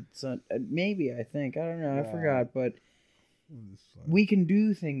 It's not, maybe, I think. I don't know. I forgot. But we can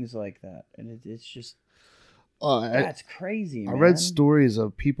do things like that. And it's just... That's crazy, man. I read stories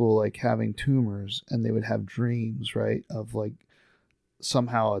of people like having tumors, and they would have dreams, right, of like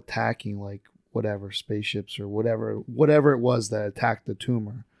somehow attacking like whatever spaceships or whatever it was that attacked the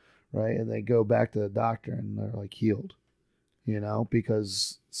tumor, right? And they go back to the doctor and they're like healed,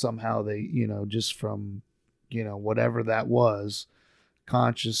 because somehow they, just from, whatever that was,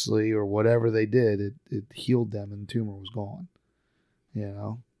 consciously or whatever they did, it healed them and the tumor was gone.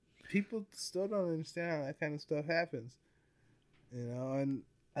 People still don't understand how that kind of stuff happens. And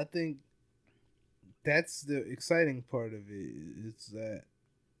I think that's the exciting part of it. It's that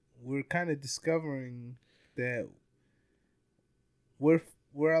we're kind of discovering that we're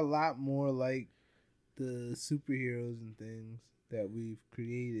a lot more like the superheroes and things that we've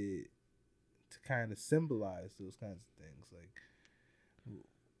created to kind of symbolize those kinds of things. Like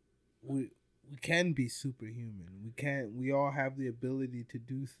we can be superhuman. We all have the ability to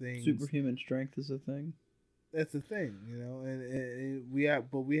do things. Superhuman strength is a thing. That's a thing, and we have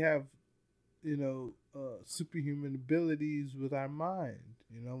superhuman abilities with our mind.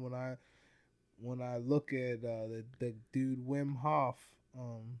 When I look at the dude Wim Hof,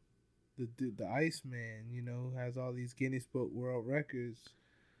 the Iceman, has all these Guinness Book World Records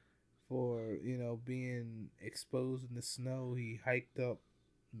for being exposed in the snow. He hiked up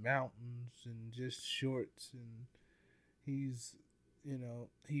mountains in just shorts, and he's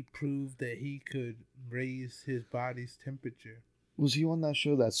he proved that he could raise his body's temperature. Was he on that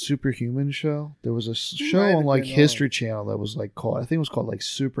show, that Superhuman show? There was a show on like History Channel that was like called, I think it was called like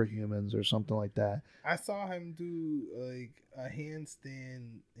Superhumans or something like that. I saw him do like a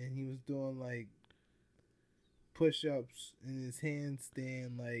handstand, and he was doing like push-ups in his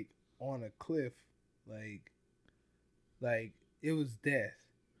handstand, like on a cliff, like it was death.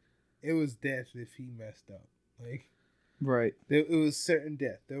 It was death if he messed up. Like, right. It was certain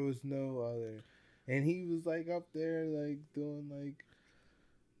death. There was no other. And he was like up there, like doing like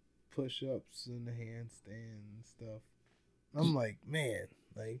push-ups and the handstand and stuff. I'm like, man,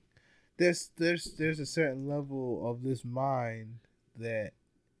 like there's a certain level of this mind that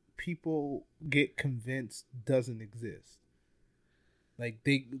people get convinced doesn't exist. Like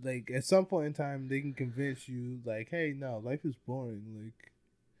they at some point in time they can convince you like, hey, no, life is boring. Like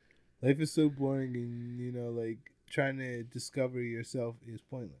life is so boring, and like trying to discover yourself is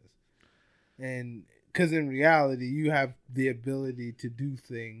pointless. And because in reality, you have the ability to do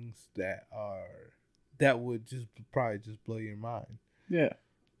things that would probably just blow your mind. Yeah.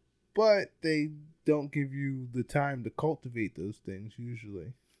 But they don't give you the time to cultivate those things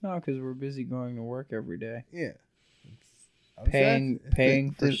usually. No, because we're busy going to work every day. Yeah.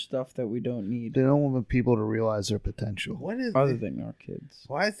 Paying for stuff that we don't need. They don't want people to realize their potential. What is other than our kids?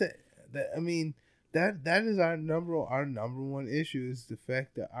 Why is that? I mean, that is our number one issue is the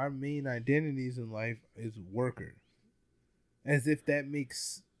fact that our main identities in life is workers. As if that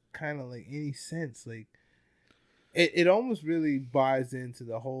makes kind of like any sense. Like it almost really buys into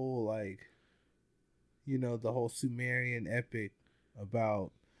the whole like the whole Sumerian epic about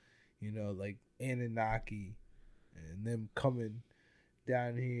like Anunnaki and them coming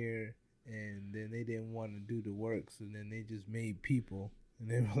down here, and then they didn't want to do the work, so then they just made people, and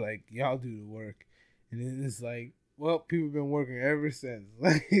they were like, y'all do the work. And then it's like, well, people have been working ever since.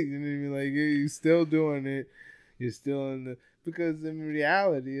 Like, and then you're like, yeah, you're still doing it. You're still in the... Because in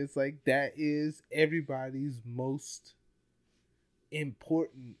reality, it's like that is everybody's most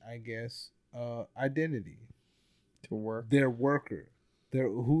important, I guess, identity. To work. Their worker.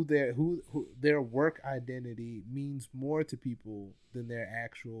 Their work identity means more to people than their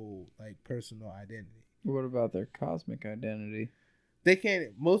actual, like, personal identity. What about their cosmic identity? They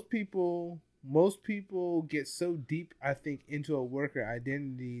can't... Most people get so deep, I think, into a worker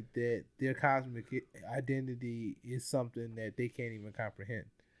identity that their cosmic identity is something that they can't even comprehend.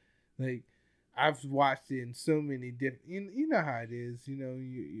 Like, I've watched it in so many different... You know how it is.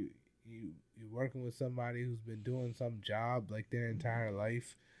 You're working with somebody who's been doing some job like their entire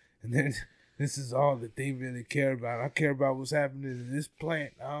life, and then this is all that they really care about. I care about what's happening in this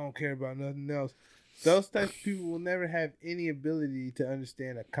plant. I don't care about nothing else. Those types of people will never have any ability to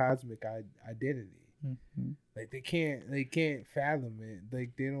understand a cosmic identity. Mm-hmm. Like they can't fathom it.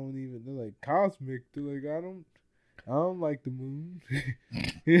 Like they don't even. They're like cosmic. They're like I don't like the moon.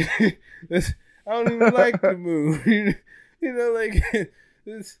 I don't even like the moon. Like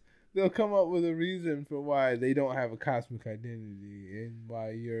they'll come up with a reason for why they don't have a cosmic identity and why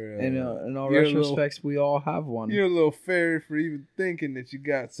you're. In all retrospects, we all have one. You're a little fairy for even thinking that you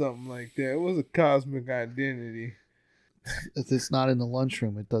got something like that. It was a cosmic identity. If it's not in the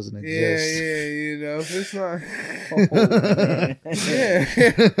lunchroom, it doesn't exist. Yeah, if it's not. Oh, yeah,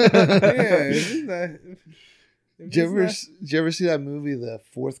 if it's not. Did you ever see that movie, The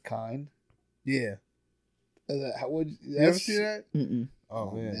Fourth Kind? Yeah. You ever see that? Mm-mm.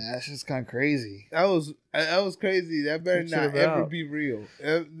 Oh man, that's just kind of crazy. That was crazy. That better What's it not about? ever be real.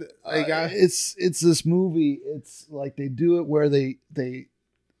 It's this movie. It's like they do it where they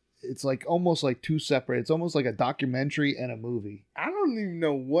it's like almost like two separate. It's almost like a documentary and a movie. I don't even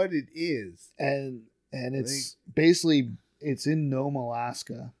know what it is. And it's basically it's in Nome,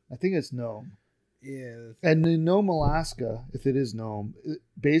 Alaska. I think it's Nome. Yeah. And in Nome, Alaska, if it is Nome,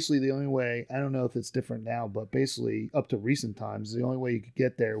 basically the only way, I don't know if it's different now, but basically up to recent times, the only way you could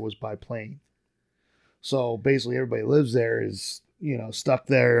get there was by plane. So basically everybody lives there is, stuck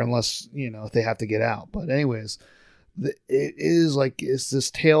there unless, they have to get out. But anyways, it is like, it's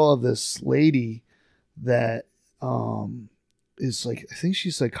this tale of this lady that is like, I think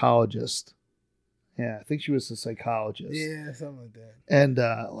she's a psychologist. Yeah, I think she was a psychologist. Yeah, something like that. And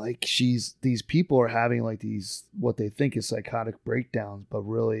these people are having like these what they think is psychotic breakdowns, but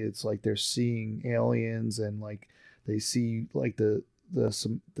really it's like they're seeing aliens and like they see like the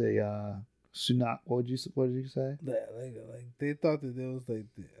tsunami. What did you say? Like they thought that there was like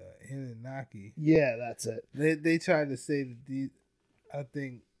the Anunnaki. Yeah, that's it. They tried to say that I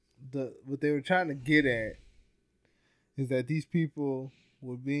think what they were trying to get at is that these people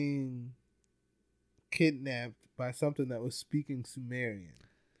were being kidnapped by something that was speaking Sumerian,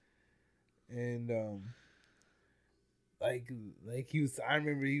 and like he was. I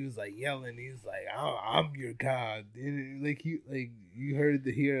remember he was like yelling. He was like, "I'm your god," and you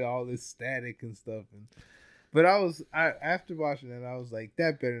hear all this static and stuff. But after watching that, I was like,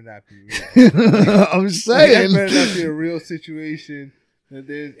 that better not be real. I'm saying that better not be a real situation. That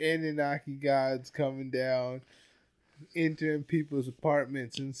there's Anunnaki gods coming down, entering people's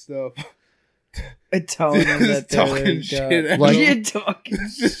apartments and stuff. And telling them that talking shit. Like, you're talking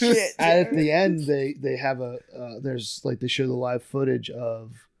shit. At the end, they have there's like they show the live footage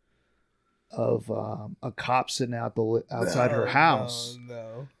of a cop sitting outside her house.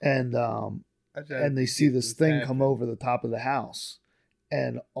 No. And they see this thing come over the top of the house,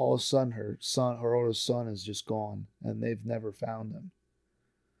 and all of a sudden her oldest son is just gone, and they've never found him.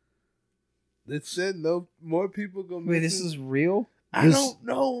 It said no more people go missing. Wait, this is real? I don't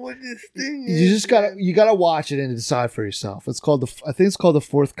know what this thing is. You just gotta watch it and decide for yourself. I think it's called The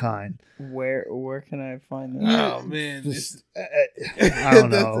Fourth Kind. Where can I find that? Oh man, I don't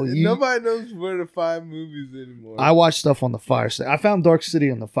know. Nobody knows where to find movies anymore. I watch stuff on the Fire Stick. I found Dark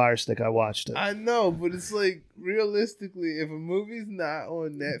City on the Fire Stick. I watched it. I know, but it's like realistically, if a movie's not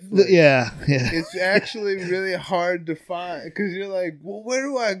on Netflix, it's actually really hard to find because you're like, well, where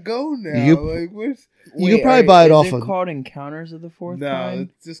do I go now? You could probably buy it off of. Called Encounters of the Fourth Kind? No,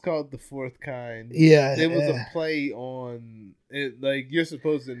 it's just called The Fourth Kind. Yeah, there was a play on it. Like you're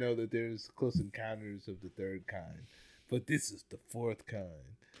supposed to know that there's Close Encounters of the Third Kind, but this is the Fourth Kind.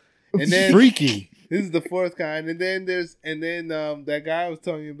 And then freaky. This is the Fourth Kind, and then that guy I was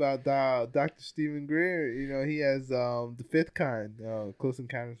telling you about, Dr. Stephen Greer. He has the Fifth Kind, Close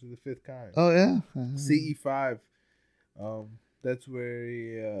Encounters of the Fifth Kind. Oh yeah, CE5. That's where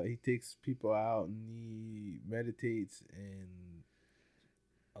he takes people out and he meditates, and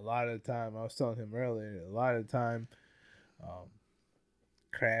a lot of the time, I was telling him earlier, a lot of the time,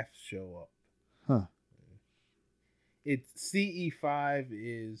 crafts show up. Huh. It's CE5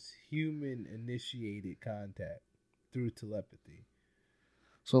 is human initiated contact through telepathy.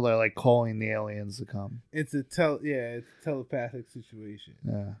 So they're like calling the aliens to come. It's a telepathic situation.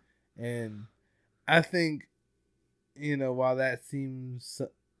 Yeah. And I think, while that seems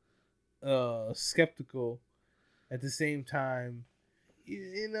skeptical, at the same time,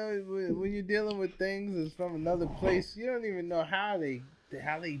 when you're dealing with things that's from another place, you don't even know how they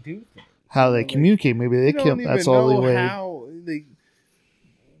do things. How they communicate? Maybe they can. That's all the way. How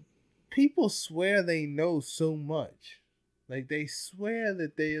people swear they know so much, like they swear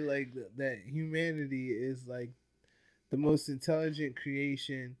that that humanity is like the most intelligent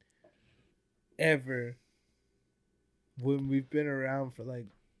creation ever. When we've been around for like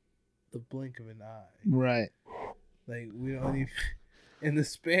the blink of an eye, right? Like we don't even in the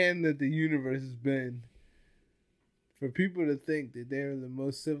span that the universe has been. For people to think that they're the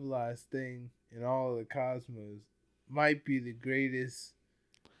most civilized thing in all of the cosmos might be the greatest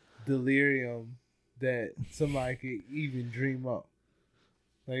delirium that somebody could even dream up.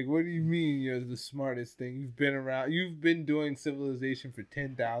 Like, what do you mean you're the smartest thing? You've been around. You've been doing civilization for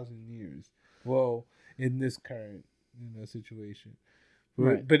 10,000 years. Well, in this current situation.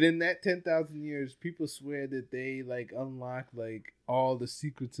 Right. But in that 10,000 years, people swear that they unlock all the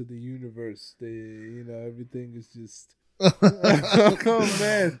secrets of the universe. They, everything is just. Oh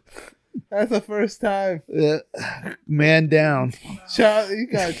man! That's the first time. Man down. You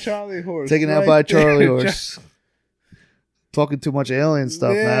got Charlie Horse. Taken out by Charlie Horse. Talking too much alien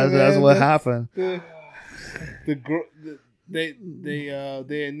stuff, man. That's what happened. They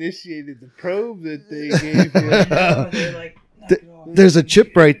initiated the probe that they gave him. They're like, there's a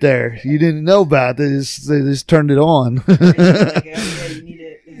chip right there you didn't know about. They just turned it on. like, yeah, you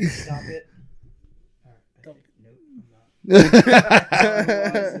need to stop it.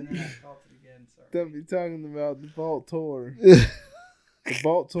 Don't be talking about the Vault Tour. The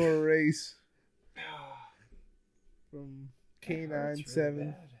Vault Tour race from K97.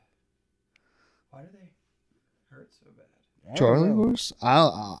 Really why do they hurt so bad? Charlie Horse?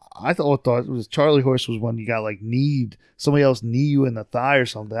 I thought it was Charlie Horse was when you got like somebody else knee you in the thigh or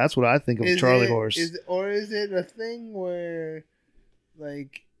something. That's what I think of Charlie Horse. Is it a thing where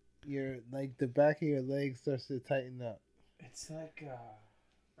like the back of your leg starts to tighten up? It's like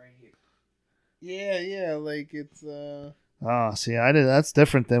right here. Yeah, like it's Oh, see, that's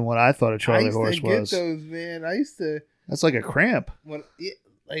different than what I thought a Charlie Horse was. I used to get those, man. That's like a cramp.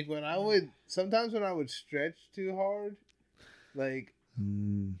 Sometimes when I would stretch too hard, like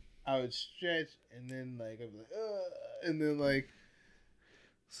I would stretch and then like I'd be like, and then like.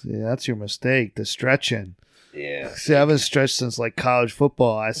 See, that's your mistake. The stretching. Yeah. See, I haven't stretched since like college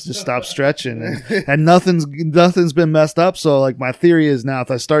football. I just stopped stretching, and nothing's been messed up. So like my theory is now if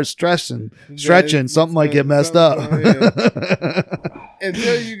I start stretching, something might get messed up.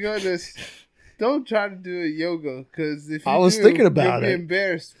 Until you go to, don't try to do a yoga because if you thinking about you'll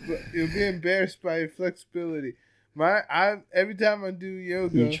be embarrassed by your flexibility. Every time I do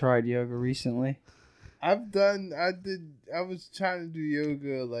yoga, You tried yoga recently? I was trying to do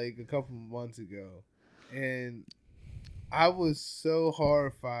yoga like a couple months ago. And I was so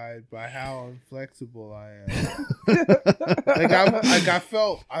horrified by how inflexible I am. I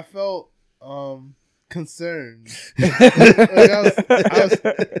felt concerned. I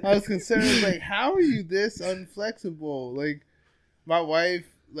was concerned. Like, how are you this unflexible? Like, my wife,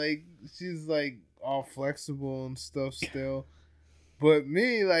 like, she's like all flexible and stuff still. But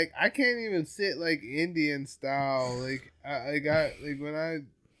me, like, I can't even sit like Indian style. Like, when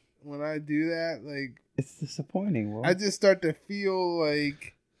I do that, like. It's disappointing. Will. I just start to feel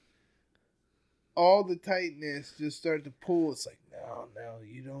like all the tightness just start to pull. It's like, no,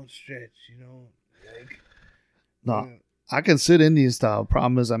 you don't stretch. You don't like. No, I can sit Indian style.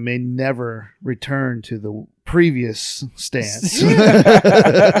 Problem is, I may never return to the previous stance. What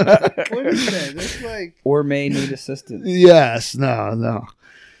is that? That's like. Or may need assistance. Yes. No.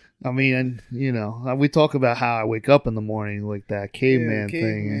 I mean, we talk about how I wake up in the morning like that caveman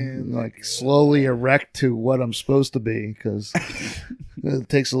thing, like slowly erect to what I'm supposed to be because it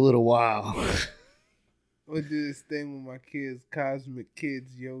takes a little while. I do this thing with my kids, Cosmic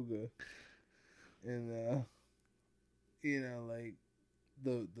Kids Yoga, and like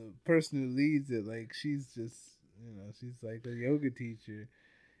the person who leads it, like she's just she's like a yoga teacher,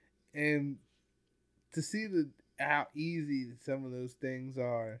 and to see how easy some of those things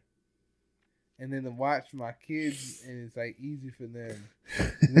are. And then to watch my kids, and it's like easy for them.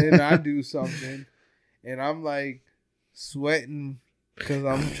 And then I do something, and I'm like sweating because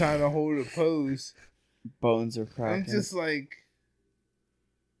I'm trying to hold a pose. Bones are cracking. I'm just like,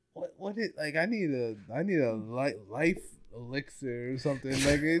 what? I need a life elixir or something.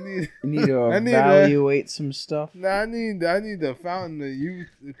 Like you need to evaluate some stuff. I need the fountain of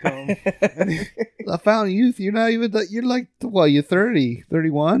youth to come. The fountain of youth. You're not even. You're like what? You're 30,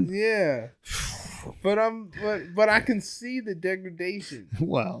 31. Yeah. But I can see the degradation.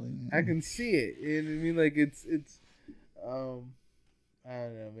 Well, yeah. I can see it. And I mean, like it's I don't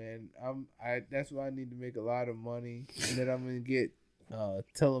know, man. That's why I need to make a lot of money, and then I'm gonna get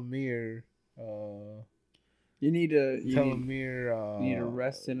telomere. You need to telomere.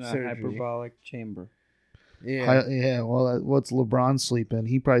 Rest in a surgery. hyperbolic chamber. Yeah. Well, what's LeBron sleep in?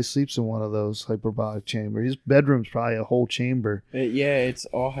 He probably sleeps in one of those hyperbolic chambers. His bedroom's probably a whole chamber. It's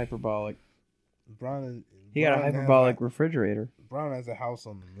all hyperbolic. He got a hyperbolic refrigerator. LeBron has a house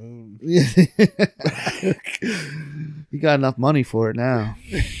on the moon. He got enough money for it now.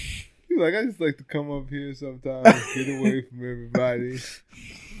 He's like, I just like to come up here sometimes and get away from everybody.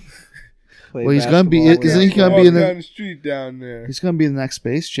 Well, he's gonna be. Isn't he gonna be in down the street down there? He's gonna be in the next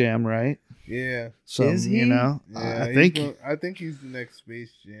Space Jam, right? Yeah. So is he? Yeah, I think he's the next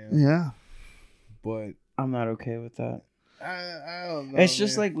Space Jam. Yeah. But I'm not okay with that. I don't know. It's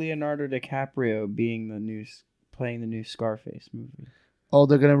just like Leonardo DiCaprio playing the new Scarface movie. Oh,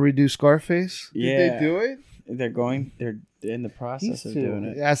 they're gonna redo Scarface? Did they do it? They're in the process of doing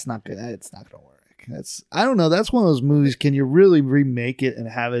it. That's not good. It's not gonna work. I don't know. That's one of those movies. Can you really remake it and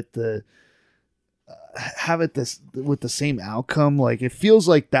have it with the same outcome? Like, it feels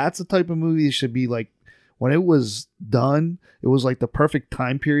like that's the type of movie it should be like. When it was done, it was like the perfect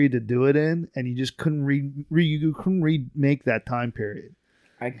time period to do it in, and you just couldn't remake that time period.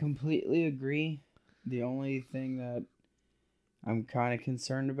 I completely agree. The only thing that I'm kind of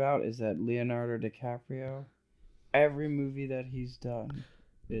concerned about is that Leonardo DiCaprio, every movie that he's done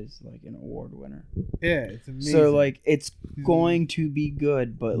is like an award winner. Yeah, it's amazing. So like it's going to be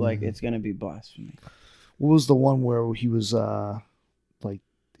good, but like it's gonna be blasphemy. What was the one where he was like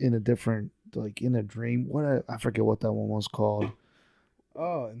in a different, like in a dream? I forget what that one was called.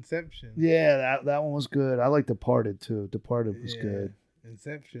 Oh, Inception. Yeah, that one was good. I like Departed too. Departed was good.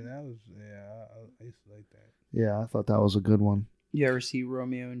 Inception, that was I used to like that. Yeah, I thought that was a good one. You ever see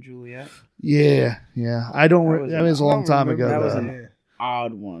Romeo and Juliet? Yeah. I don't. That was a long time ago. That was though. an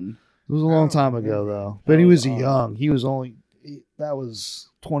odd one. It was a long time ago though. But he was young. He was only. That was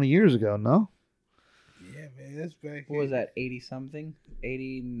 20 years ago. No. Yeah, man, that's back. What was that? 80 something?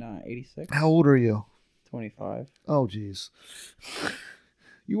 89, 86? How old are you? 25. Oh, geez.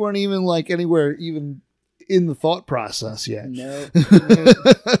 You weren't even like anywhere even in the thought process yet. No.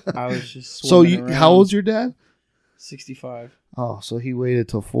 I was just So around. how old's your dad? 65. Oh, so he waited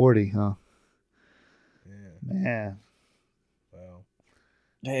till 40, huh? Yeah. Man. Wow.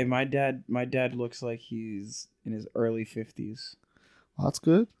 Hey, my dad looks like he's in his early 50s. Well, that's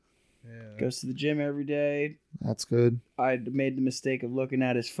good. Yeah. Goes to the gym every day. That's good. I made the mistake of looking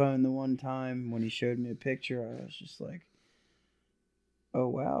at his phone the one time when he showed me a picture. I was just like, oh,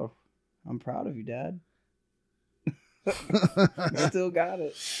 wow. I'm proud of you, Dad. You still got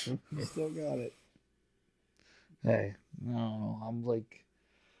it. You still got it. Hey, no, I'm like,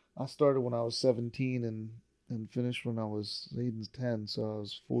 I started when I was 17 and finished when I was 8 and 10. So I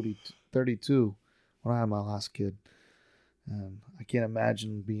was 32 when I had my last kid. And I can't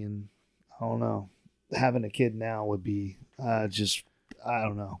imagine being, I don't know, having a kid now would be I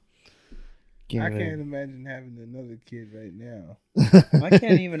don't know. I can't imagine having another kid right now. I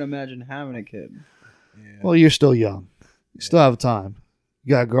can't even imagine having a kid. Yeah. Well, you're still young. You still have time.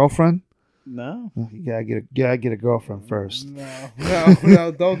 You got a girlfriend? No. You gotta get a girlfriend first.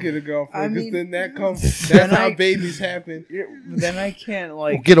 No, don't get a girlfriend. Because then that comes. That's how babies happen. Then I can't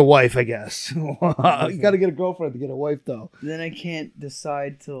like. Well, get a wife, I guess. You gotta get a girlfriend to get a wife, though. Then I can't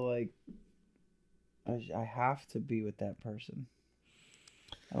decide to like. I have to be with that person.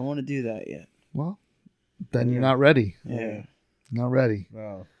 I don't want to do that yet. Well, then you're not ready. Yeah. Not ready.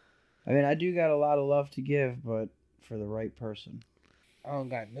 No. I mean, I do got a lot of love to give, but for the right person. I don't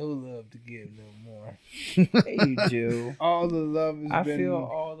got no love to give no more. Hey, you do. All the love has been. I feel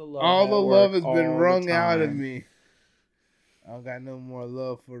all the love. All the love has all been wrung the out of time. me. I don't got no more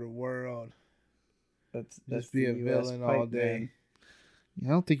love for the world. That's Just be a the US villain all pipe day. I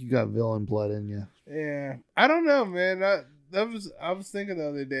don't think you got villain blood in you. Yeah, I don't know, man. I was thinking the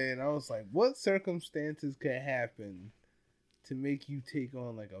other day, and I was like, what circumstances could happen to make you take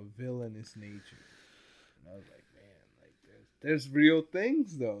on like a villainous nature? And I was like, man, like there's real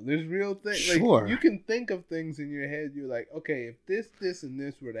things though. There's real things. Sure. Like you can think of things in your head. You're like, okay, if this, and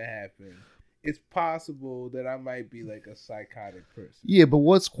this were to happen, it's possible that I might be like a psychotic person. Yeah, but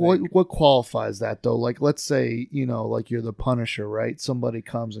what qualifies that though? Like, let's say, like you're the Punisher, right? Somebody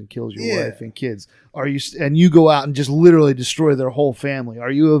comes and kills your wife and kids. And you go out and just literally destroy their whole family. Are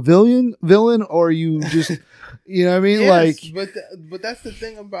you a villain, or are you just, you know what I mean? Yes, like, but that's the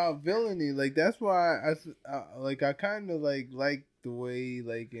thing about villainy. Like that's why I kind of like the way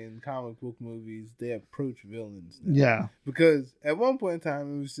like in comic book movies they approach villains. Now. Yeah, because at one point in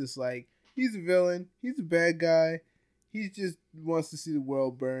time it was just like. He's a villain. He's a bad guy. He just wants to see the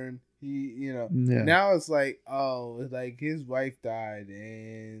world burn. Now it's like, like his wife died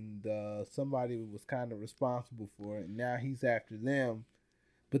and somebody was kind of responsible for it. And now he's after them.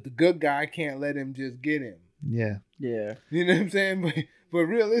 But the good guy can't let him just get him. Yeah. Yeah. You know what I'm saying? But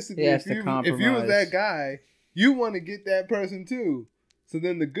realistically, if you was that guy, you want to get that person too. So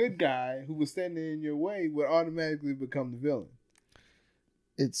then the good guy who was standing in your way would automatically become the villain.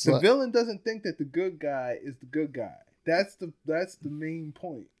 The villain doesn't think that the good guy is the good guy. That's the main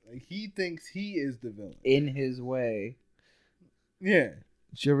point. Like he thinks he is the villain in his way. Yeah.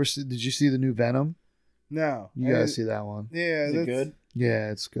 Did you see the new Venom? No. You gotta see that one. Yeah. Is it good? Yeah,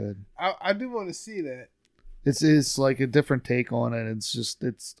 it's good. I do want to see that. It's like a different take on it.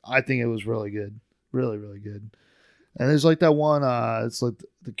 I think it was really good. Really, really good. And there's like that one. It's like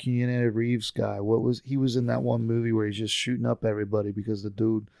the Keanu Reeves guy. He was in that one movie where he's just shooting up everybody because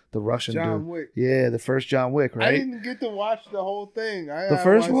the Russian John dude. Wick. Yeah, the first John Wick, right? I didn't get to watch the whole thing. The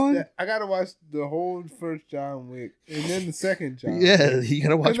first one? I gotta watch the whole first John Wick and then the second John. Yeah, Wick. you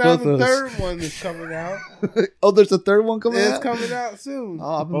gotta watch And now both the of those. third one is coming out. Oh, there's a third one coming out. It's coming out soon.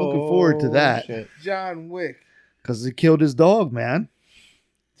 Oh, I've been looking forward to that Shit. John Wick. because he killed his dog, man.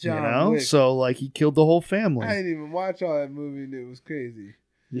 John Wick. So like he killed the whole family. I didn't even watch all that movie and it was crazy.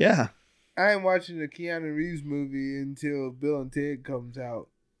 Yeah. I ain't watching the Keanu Reeves movie until Bill and Ted comes out.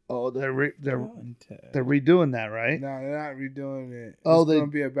 Oh, they're Oh, redoing that, right? No, they're not redoing it. Oh, It's gonna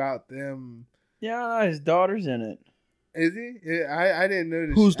be about them. Yeah, his daughter's in it. Is he? Yeah, I didn't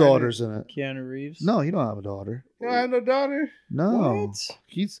notice. Whose daughter's in it? Keanu Reeves. No, he don't have a daughter. You don't have no daughter? No,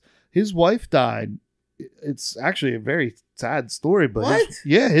 What? his wife died. It's actually a very sad story, but What?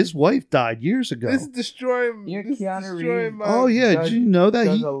 his wife died years ago. This is destroying. Yeah, this is Keanu destroying Reeves. my. Oh yeah, does- did you know that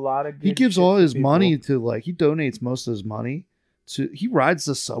Does a lot of he good gives shit all for his people. money to like he donates most of his money to he rides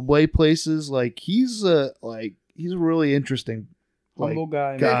the subway places like he's a really interesting Humble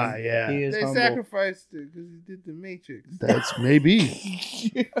guy. guy, man. yeah. He is They humble. sacrificed it because he did the Matrix. That's maybe.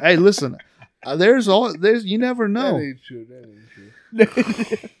 Hey, listen, there's you never That know. ain't true. That ain't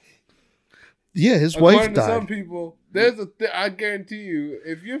true. Yeah, his According wife to died. some people, there's I guarantee you,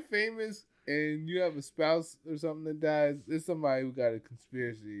 if you're famous and you have a spouse or something that dies, there's somebody who got a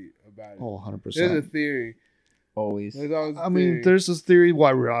conspiracy about it. Oh, 100%. There's a theory. Always. There's always a I mean, theory. there's this theory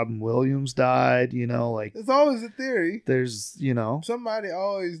why Robin Williams died, like There's always a theory. there's, Somebody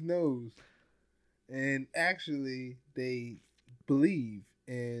always knows. And actually, they believe.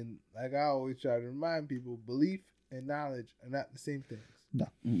 And like I always try to remind people, belief and knowledge are not the same things.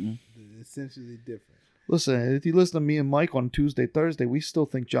 Mm-mm. They're essentially different. listen, if you listen to me and Mike on Tuesday, Thursday, we still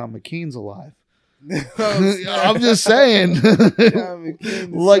think John McCain's alive. I'm just saying. McCain is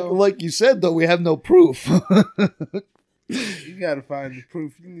like you said, though, we have no proof. You gotta find the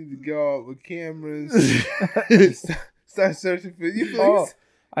proof. You need to go out with cameras. start searching for you. Oh,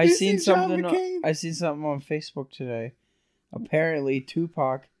 I You seen see John something. McCain? I seen something on Facebook today. Apparently,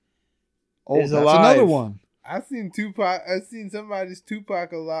 Tupac Oh, is that's alive. another one. I seen Tupac. I seen somebody's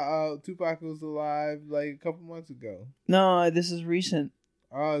Tupac alive. Tupac was alive like a couple months ago. No, this is recent.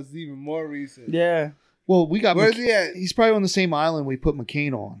 Oh, it's even more recent. Yeah. Well, we got. Where's he at? He's probably on the same island we put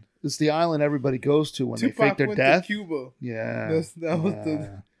McCain on. It's the island everybody goes to when they Tupac fake their went death. to Cuba. Yeah, That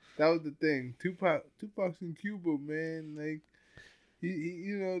was the thing. Tupac's in Cuba, man. Like,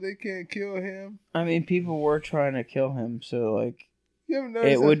 he they can't kill him. I mean, people were trying to kill him, so like You ever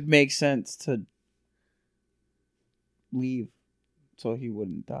noticed? it would make sense to leave so he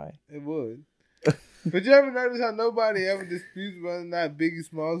wouldn't die. It would. But you ever notice how nobody ever disputes whether or not Biggie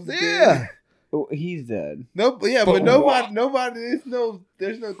Smalls is Yeah. dead? Oh, he's dead. No, yeah, But but nobody.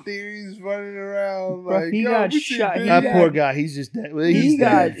 There's no theories running around Bro, like he yo, got we shot. should He that got- poor guy. He's just dead. Well, He he's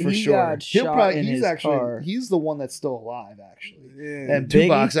dead got- for he sure. got shot in his car. He's the one that's still alive, actually. Yeah. And Biggie?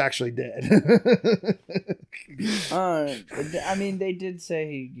 Tupac's actually dead. I mean, they did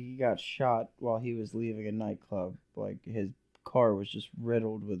say he got shot while he was leaving a nightclub. Like his car was just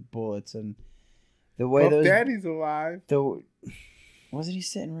riddled with bullets, and the way Puff those Daddy's alive. wasn't he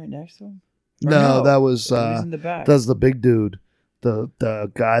sitting right next to him? Or no, that was he was in the back. that's the big dude,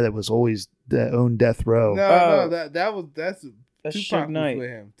 the guy that was always owned death row. No, Oh. that's That's Tupac Suge Knight. was with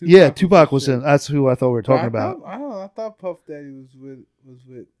him. Yeah, Tupac was shit. in. That's who I thought we were talking I about. thought, I thought Puff Daddy was with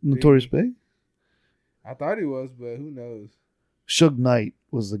Notorious Biggie. Big. I thought he was, but who knows? Suge Knight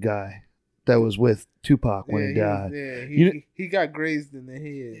was the guy that was with Tupac when he died. He got grazed in the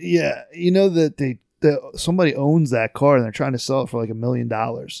head. Yeah, you know that somebody owns that car and they're trying to sell it for like $1 million.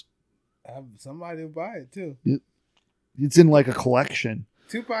 Somebody will buy it too. It's in like a collection.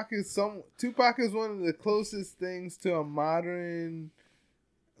 Tupac is one of the closest things to a modern,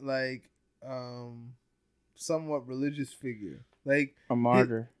 like, somewhat religious figure. Like A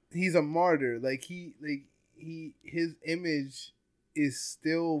martyr. he's a martyr. Like his image is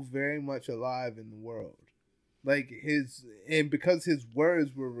still very much alive in the world. Like because his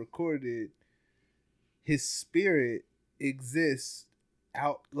words were recorded, his spirit exists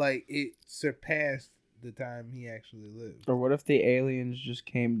out, like it surpassed the time he actually lived. Or what if the aliens just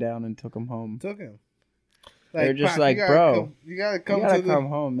came down and took him home? Took him. They're just Pac, like, bro, you gotta You come gotta to come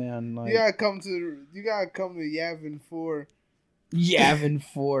home, man. the, Like, you gotta come to Yavin 4. Yavin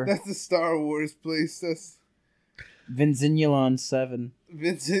 4. That's the Star Wars place. That's Vinzinulon 7.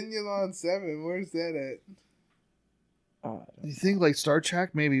 Vinzinulon 7. Where's that at? You think like Star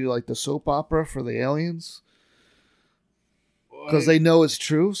Trek, maybe like the soap opera for the aliens? because they know it's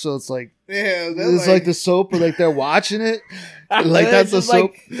true. So it's like, yeah, it's like the soap, or like they're watching it. Like that's the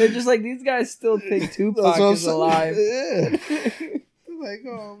soap. They're just like, these guys still think Tupac is alive. Yeah. Like,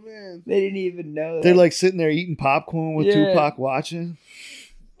 oh man, They didn't even know that. They're like sitting there eating popcorn with Tupac watching.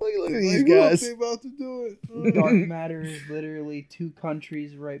 Look at these guys. They about to do it. Dark matter is literally 2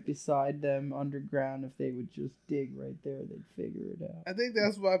 countries right beside them underground. If they would just dig right there, they'd figure it out. I think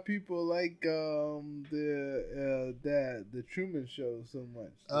that's why people like the Truman Show so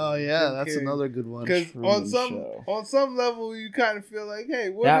much. Oh yeah, Jim that's Carrey. another good one. Because on some level, you kind of feel like, hey,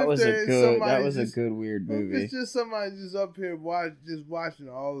 what if there is somebody? That was a good weird movie. It's just somebody just up here watching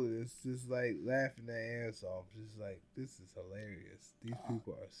all of this, just like laughing their ass off, just like, this is hilarious. These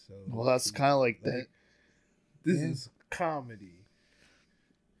people are so. Well, that's kind of like that. This is comedy.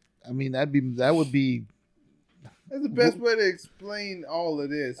 I mean, that would be. That's the best way to explain all of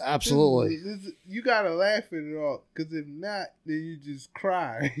this. Absolutely. You gotta laugh at it all, because if not, then you just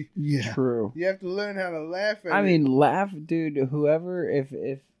cry. Yeah. True. You have to learn how to laugh at it. I mean, laugh, dude. Whoever, if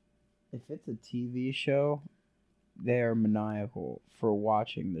it's a TV show, they are maniacal for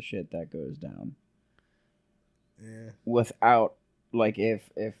watching the shit that goes down. Yeah. Without, like, if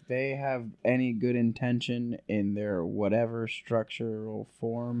they have any good intention in their whatever structural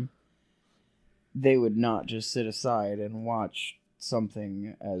form, they would not just sit aside and watch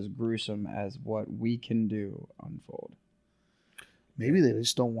something as gruesome as what we can do unfold. Maybe they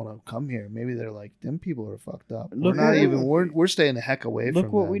just don't want to come here. Maybe they're like, them people are fucked up. Look We're staying the heck away from them.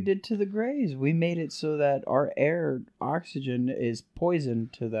 Look what we did to the Greys. We made it so that our air oxygen is poison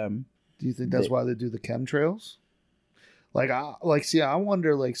to them. Do you think that's why they do the chemtrails? I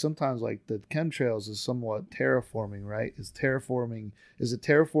wonder, like, sometimes, like, the chemtrails is somewhat terraforming, right? Is it terraforming the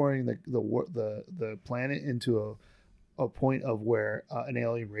planet into a point of where an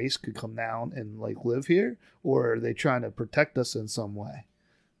alien race could come down and, like, live here? Or are they trying to protect us in some way?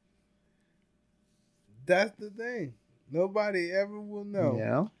 That's the thing. Nobody ever will know.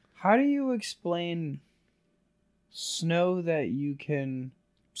 Yeah. How do you explain snow that you can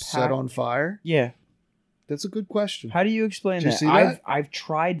Set on fire? Yeah. That's a good question. How do you explain Did you that? see that? I've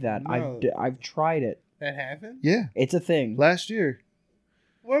tried that. No. I've tried it. That happened? Yeah. It's a thing. Last year.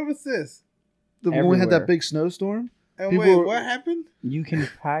 Where was this? When we had Everywhere. that big snowstorm? And People wait, were- what happened? You can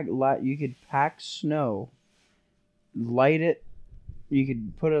pack snow, light it. You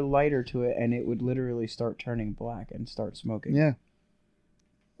could put a lighter to it, and it would literally start turning black and start smoking. Yeah.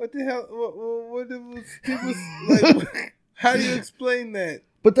 What the hell? What was people like? How do you explain that?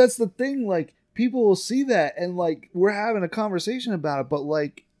 But that's the thing, like, people will see that and, like, we're having a conversation about it, but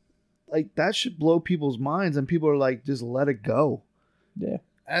like that should blow people's minds, and people are like, just let it go. Yeah.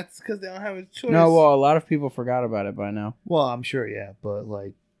 That's because they don't have a choice. No, well, a lot of people forgot about it by now. Well, I'm sure, yeah, but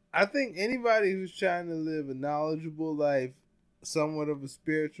like, I think anybody who's trying to live a knowledgeable life, somewhat of a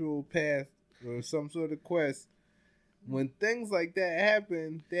spiritual path, or some sort of quest, when things like that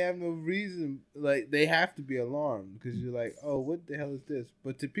happen, they have no reason, like, they have to be alarmed, because you're like, oh, what the hell is this?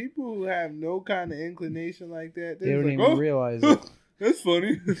 But to people who have no kind of inclination like that, They don't like, even realize it. that's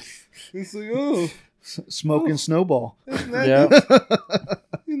funny. It's like, oh, smoking snowball. that's not Yeah.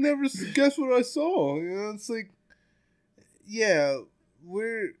 You never guess what I saw. You know, it's like, yeah,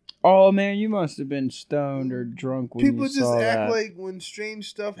 we're Oh man, you must have been stoned or drunk when people you just saw act that. like when strange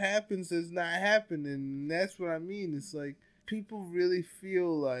stuff happens, it's not happening. And that's what I mean. It's like people really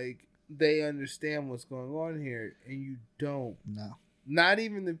feel like they understand what's going on here, and you don't. No. Not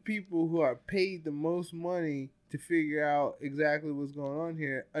even the people who are paid the most money to figure out exactly what's going on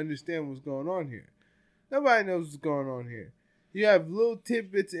here understand what's going on here. Nobody knows what's going on here. You have little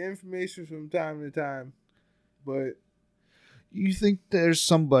tidbits of information from time to time, but You think there's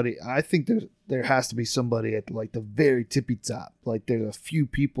somebody? I think there has to be somebody at, like, the very tippy top. Like, there's a few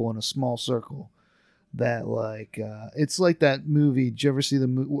people in a small circle that, like, it's like that movie. Did you ever see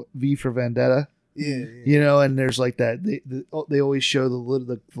the V for Vendetta? yeah. You know, and there's like that. They always show the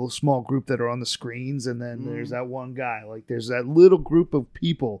little small group that are on the screens, and then there's that one guy. Like, there's that little group of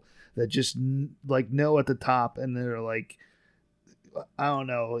people that just like know at the top, and they're like, I don't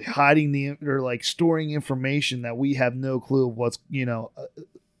know, hiding or like storing information that we have no clue of what's, you know,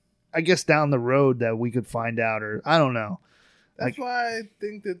 I guess down the road that we could find out, or I don't know. That's why I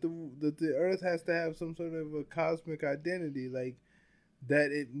think that the Earth has to have some sort of a cosmic identity, like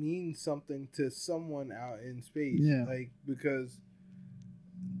that it means something to someone out in space. Yeah. Like, because,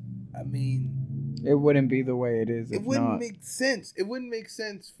 I mean, It wouldn't be the way it is. it wouldn't make sense. It wouldn't make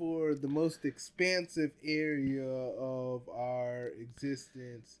sense for the most expansive area of our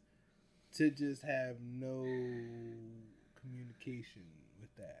existence to just have no communication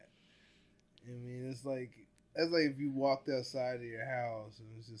with that. I mean, it's like That's like if you walked outside of your house and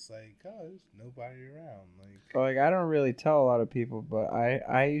it's just like, oh, there's nobody around. Like, I don't really tell a lot of people, but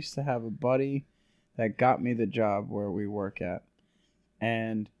I used to have a buddy that got me the job where we work at.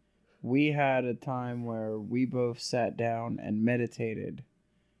 And we had a time where we both sat down and meditated,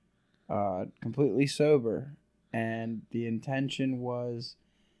 completely sober. And the intention was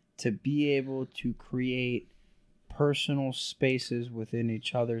to be able to create personal spaces within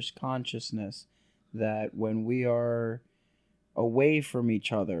each other's consciousness that when we are away from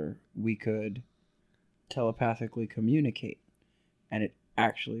each other, we could telepathically communicate. And it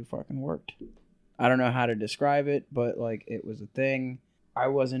actually fucking worked. I don't know how to describe it, but like it was a thing. I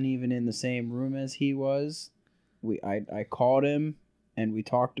wasn't even in the same room as he was. I called him and we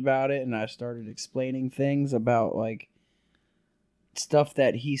talked about it, and I started explaining things about like stuff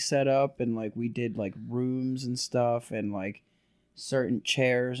that he set up, and like we did like rooms and stuff, and like certain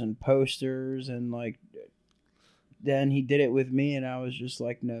chairs and posters, and like then he did it with me, and I was just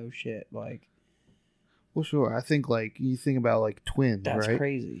like, no shit, like, Well, sure. I think like you think about like twins, that's right?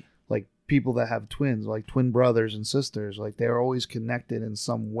 crazy. Like people that have twins, like twin brothers and sisters, like they're always connected in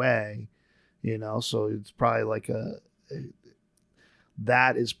some way, you know. So it's probably like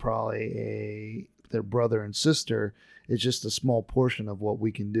that is probably their brother and sister. It's just a small portion of what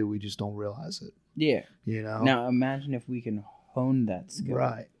we can do. We just don't realize it. Yeah. You know. Now imagine if we can hone that skill.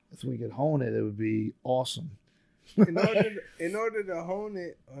 Right. If we could hone it, it would be awesome. in order to hone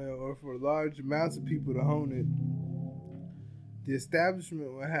it, or for large amounts of people to hone it, the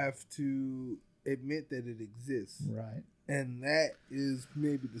establishment will have to admit that it exists. Right. And that is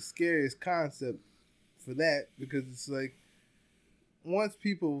maybe the scariest concept for that, because it's like once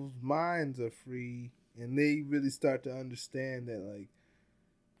people's minds are free and they really start to understand that, like,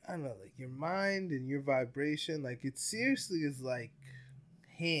 I don't know, like your mind and your vibration, like it seriously is like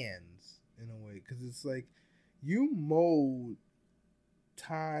hands in a way, because it's like you mold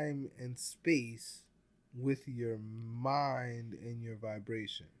time and space with your mind and your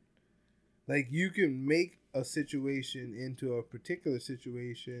vibration. Like you can make a situation into a particular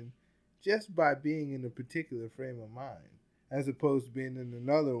situation just by being in a particular frame of mind, as opposed to being in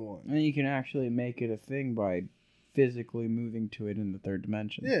another one. And you can actually make it a thing by physically moving to it in the third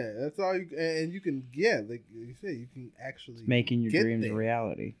dimension. Yeah, that's all you, and you can, yeah, like you said, you can actually It's making your get dreams there. a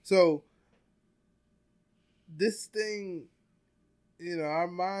reality. So this thing, you know, our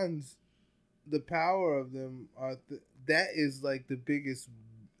minds, the power of them are that is like the biggest.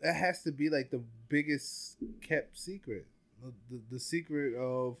 That has to be like the biggest kept secret, the secret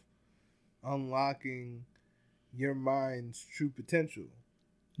of unlocking your mind's true potential.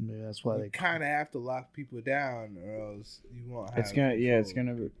 Maybe that's why You they kind of have to lock people down, or else you won't have. It's gonna, yeah, it's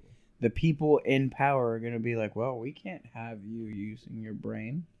control gonna of be. people. The people in power are gonna be like, well, we can't have you using your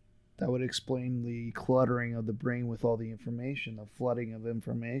brain. That would explain the cluttering of the brain with all the information, the flooding of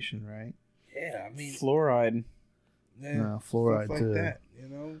information, right? Yeah, I mean, Fluoride. yeah, No, fluoride stuff like too. that, you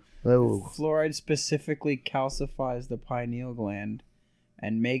know. Oh, Fluoride specifically calcifies the pineal gland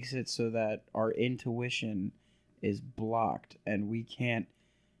and makes it so that our intuition is blocked, and we can't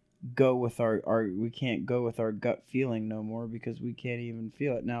go with our gut feeling no more, because we can't even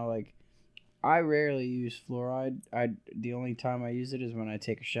feel it. Now, like, I rarely use fluoride. The only time I use it is when I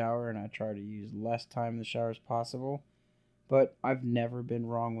take a shower, and I try to use less time in the shower as possible. But I've never been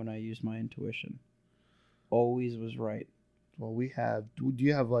wrong when I use my intuition. Always was right. well, we have. Do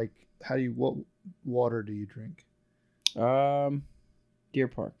you have like? What water do you drink? Deer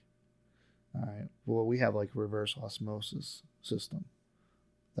Park. All right. Well, we have like reverse osmosis system.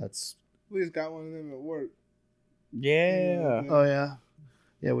 That's. We just got one of them at work. Yeah. Oh yeah.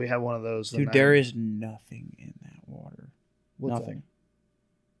 Yeah, we have one of those. Dude, there is nothing in that water. What's Nothing.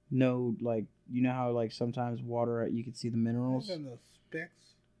 No, like, you know how like sometimes water, you can see the minerals? Ain't got no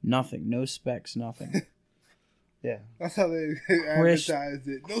specks. Nothing. No specks, nothing. that? Yeah. That's how they advertised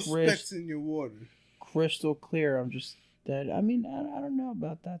it. No specks in your water. Crystal clear. I'm just that. I mean, I don't know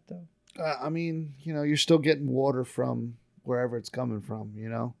about that though. I mean, you know, you're still getting water from wherever it's coming from, you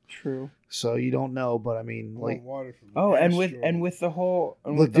know. True. So you don't know, but I mean, like, Water from Oh, and Astro. with the whole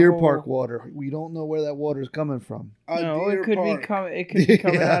the Deer Park water, we don't know where that water is coming from. A No, deer it could park. be coming. It could be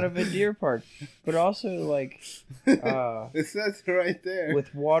coming Yeah. out of a deer park, but also like It says it right there.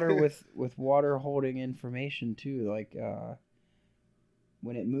 with water with water holding information too. Like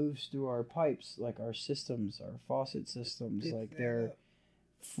when it moves through our pipes, like our systems, our faucet systems, Yeah. like they're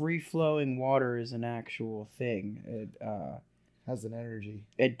free flowing water is an actual thing. Has an energy.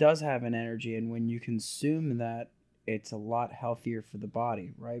 It does have an energy, and when you consume that, it's a lot healthier for the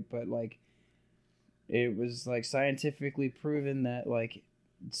body, right? But like it was like scientifically proven that like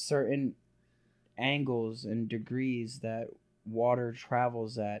certain angles and degrees that water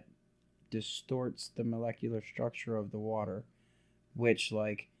travels at distorts the molecular structure of the water, which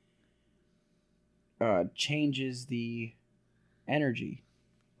like changes the energy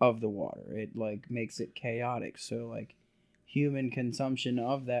of the water. It like makes it chaotic. So like human consumption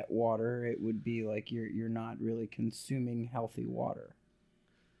of that water, it would be like you're not really consuming healthy water.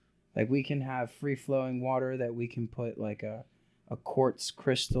 Like we can have free flowing water that we can put like a quartz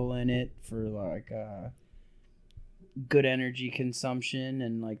crystal in it for like good energy consumption,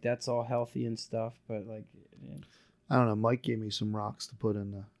 and like that's all healthy and stuff, but like I don't know, Mike gave me some rocks to put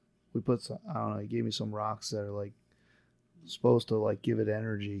in the I don't know, he gave me some rocks that are like supposed to like give it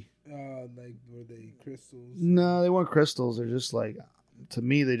energy. Like were they crystals? No, they weren't crystals. They're just like, to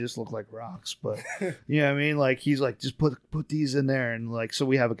me they just look like rocks, but you know what I mean? Like he's like, just put these in there, and like so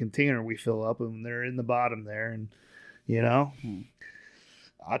we have a container we fill up and they're in the bottom there, and you know.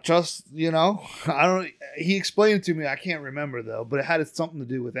 I trust, you know, I don't. He explained it to me. I can't remember though, but it had something to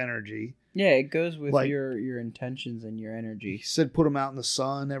do with energy. yeah, it goes with like, your intentions and your He energy. said put them out in the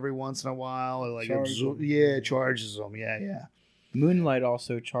sun every once in a while, or like it charges them. Yeah. Moonlight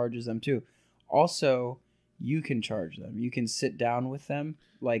also charges them too. Also, you can charge them. You can sit down with them.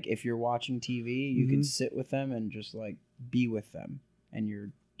 Like if you're watching TV, you can sit with them and just like be with them, and you're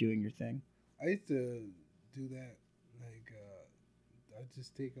doing your thing. I used to do that. Like I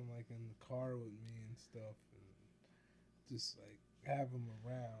just take them like in the car with me and stuff, and just like have them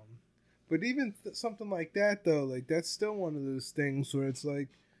around. But even something like that though, like that's still one of those things where it's like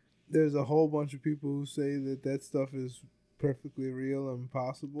there's a whole bunch of people who say that stuff is perfectly real and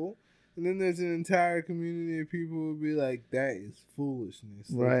possible, and then there's an entire community of people who be like, that is foolishness.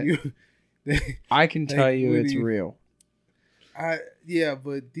 Right. Like I can tell you it's real.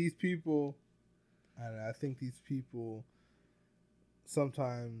 But these people, I think these people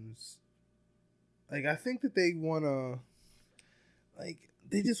sometimes, like, I think that they want to, like,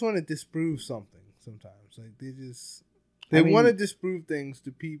 they just want to disprove something sometimes. Like, they want to disprove things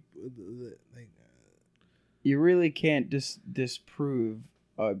to people. Like, you really can't disprove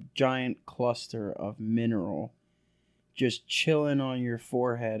a giant cluster of mineral just chilling on your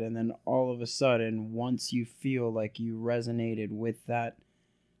forehead, and then all of a sudden, once you feel like you resonated with that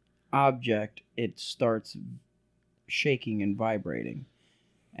object, it starts shaking and vibrating.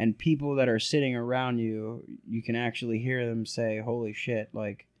 And people that are sitting around you, you can actually hear them say, holy shit,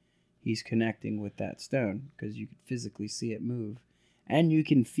 like he's connecting with that stone, because you can physically see it move and you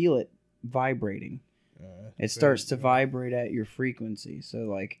can feel it vibrating. It starts to vibrate at your frequency. So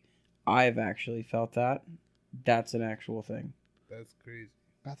like I've actually felt that. That's an actual thing. That's crazy.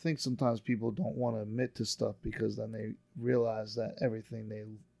 I think sometimes people don't want to admit to stuff because then they realize that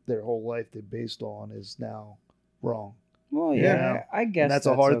everything their whole life they based on is now wrong. Well, yeah, I guess and that's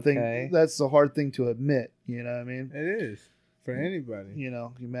a hard okay. thing. That's a hard thing to admit. You know what I mean? It is for anybody. You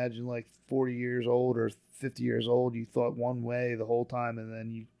know, imagine like 40 years old or 50 years old. You thought one way the whole time, and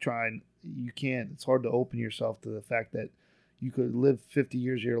then you try and you can't. It's hard to open yourself to the fact that you could live 50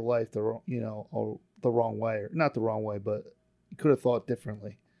 years of your life the wrong way, or not the wrong way, but you could have thought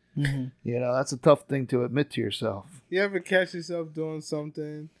differently. Mm-hmm. You know, that's a tough thing to admit to yourself. You ever catch yourself doing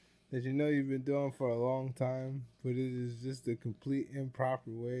something that you know you've been doing for a long time, but it is just a complete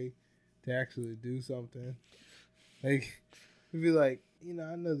improper way to actually do something? Like, you'd be like,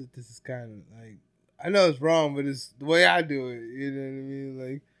 I know that this is kind of like, I know it's wrong, but it's the way I do it. You know what I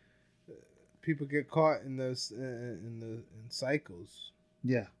mean? Like, people get caught in those in cycles.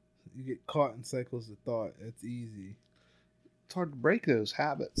 Yeah, you get caught in cycles of thought. It's easy. It's hard to break those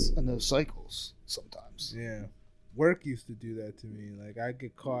habits and those cycles sometimes. Yeah. Work used to do that to me. Like, I'd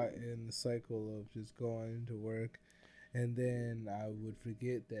get caught in the cycle of just going to work, and then I would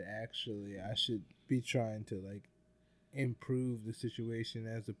forget that actually I should be trying to, like, improve the situation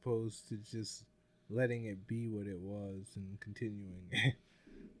as opposed to just letting it be what it was and continuing.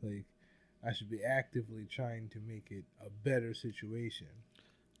 Like, I should be actively trying to make it a better situation.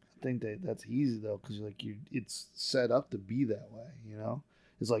 I think that's easy, though, because, like, it's set up to be that way, you know?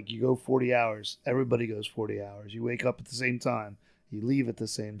 It's like you go 40 hours. Everybody goes 40 hours. You wake up at the same time. You leave at the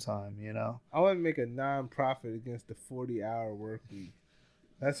same time, you know? I want to make a non-profit against the 40-hour work week.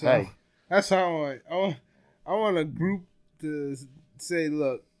 That's how I want. I want a group to say,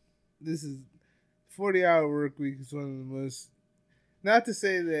 look, this is 40-hour work week is one of the most. Not to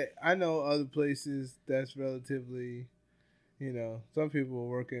say that I know other places that's relatively, some people are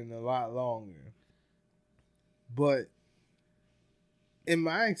working a lot longer, but in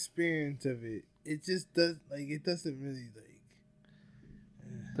my experience of it, it just it doesn't really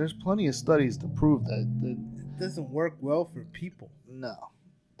There's plenty of studies to prove that it doesn't work well for people. No,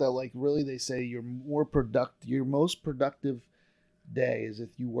 that like really they say your most productive day is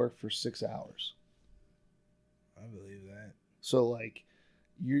if you work for 6 hours. I believe that. So like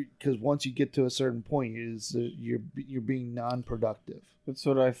because once you get to a certain point, you're being non-productive. That's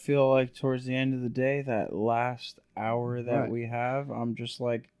what I feel like towards the end of the day. That last hour that Right. we have, I'm just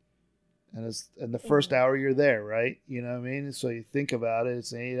like, And the first hour you're there, right? You know what I mean? So you think about it,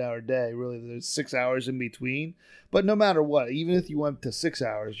 it's an 8-hour day. Really, there's 6 hours in between. But no matter what, even if you went to 6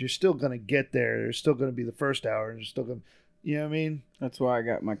 hours, you're still going to get there. There's still going to be the first hour, and you're still going to, you know what I mean? that's why I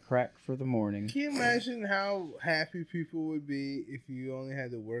got my crack for the morning. Can you imagine how happy people would be if you only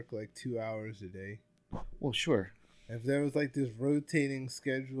had to work like 2 hours a day? Well, sure. If there was like this rotating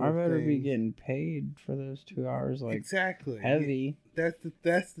schedule, I better be things. getting paid for those 2 hours, like Exactly heavy. That's the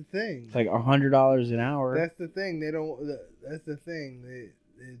thing. It's like $100 an hour. That's the thing. They don't. That's the thing.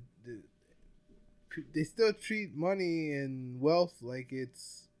 They still treat money and wealth like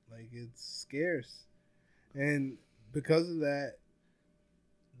it's scarce, and because of that,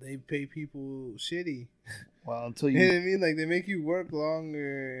 they pay people shitty. Well, until You know you what I mean? Like they make you work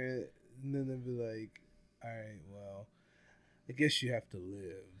longer, and then they'll be like, "All right, well, I guess you have to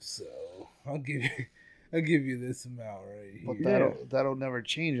live, so I'll give you this amount right but here." that'll never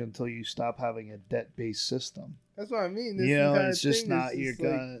change until you stop having a debt-based system. That's what I mean. This You know, entire it's just thing not is you're just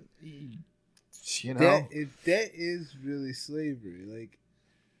like, gonna, you know. Debt is really slavery. Like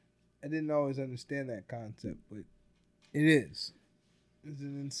I didn't always understand that concept, but it is. It's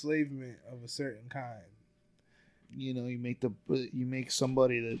an enslavement of a certain kind. You know, you make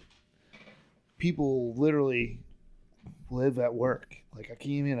somebody that people literally live at work. Like I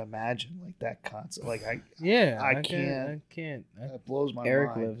can't even imagine like that concept. Like I can't. that blows my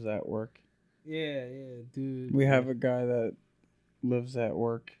Eric mind. lives at work. Yeah, dude. We have a guy that lives at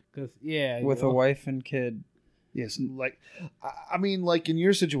work with a you wife and kid. Yes, like I mean, like in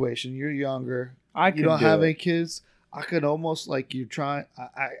your situation, you're younger. I could You don't do have it. any kids. I could almost like you try.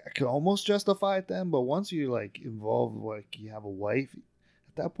 I could almost justify it then, but once you're like involved, like you have a wife,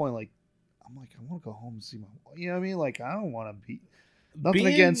 at that point, like I'm like I want to go home and see my. You know what I mean? Like I don't want to be. Nothing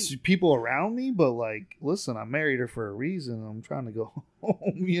against people around me, but like, listen, I married her for a reason. I'm trying to go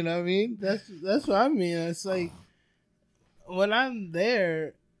home. You know what I mean? That's what I mean. It's like when I'm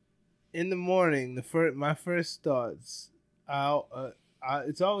there in the morning, my first thoughts,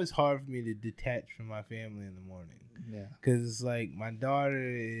 it's always hard for me to detach from my family in the morning. Yeah. Cause it's like my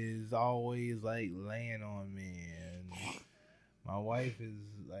daughter is always like laying on me, and my wife is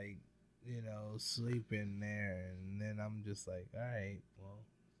like, sleeping there, and then I'm just like, all right, well,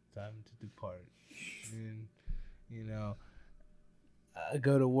 time to depart. And I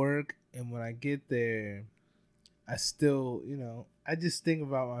go to work, and when I get there, I still, I just think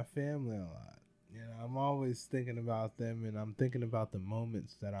about my family a lot. I'm always thinking about them, and I'm thinking about the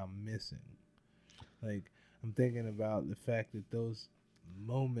moments that I'm missing. Like, I'm thinking about the fact that those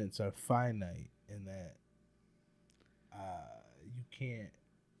moments are finite, and that you can't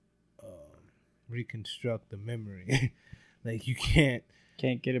reconstruct the memory. Like, you can't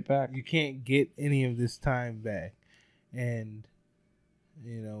get it back. You can't get any of this time back, and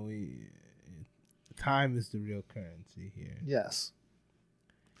time is the real currency here. Yes.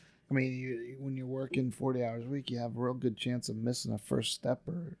 I mean, when you're working 40 hours a week, you have a real good chance of missing a first step,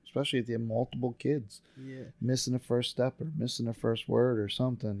 or especially if you have multiple kids. Yeah. Missing a first step or missing a first word or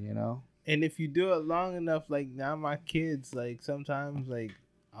something, And if you do it long enough, like now my kids, like sometimes, like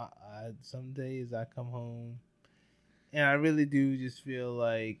some days I come home, and I really do just feel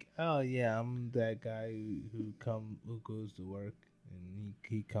like, oh yeah, I'm that guy who goes to work, and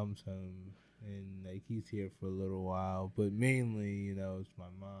he comes home, and like he's here for a little while, but mainly, it's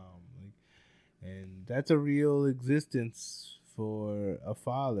my mom, like, and that's a real existence for a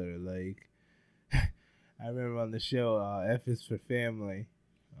father. Like, I remember on the show, F is for Family.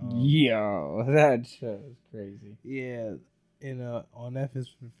 Yo, that show is crazy. Yeah, on F is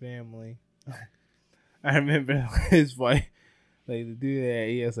for Family. I remember his wife, like the dude that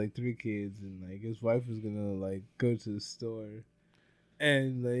he has like 3 kids, and like his wife was gonna like go to the store,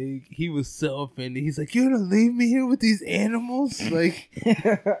 and like he was so offended. He's like, "You're gonna leave me here with these animals?" Like,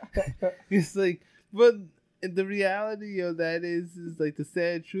 it's like, but the reality of that is like the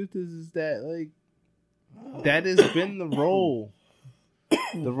sad truth is that like that has been the role.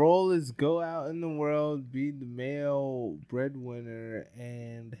 The role is go out in the world, be the male breadwinner,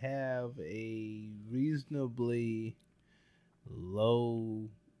 and have a reasonably low,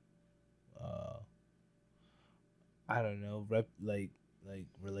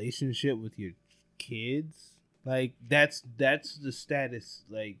 relationship with your kids. Like that's the status.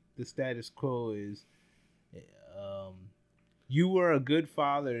 Like the status quo is, you were a good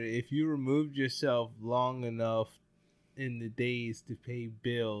father if you removed yourself long enough in the days to pay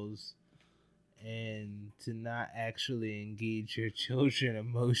bills and to not actually engage your children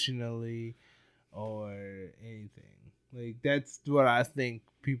emotionally or anything. Like, that's what I think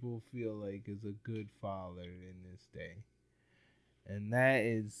people feel like is a good father in this day. And that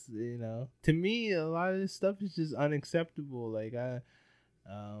is, to me, a lot of this stuff is just unacceptable. Like,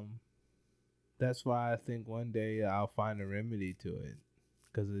 that's why I think one day I'll find a remedy to it,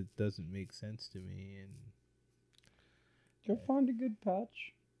 because it doesn't make sense to me. And You'll find a good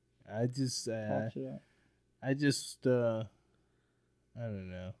patch. I just, Patch it up. I don't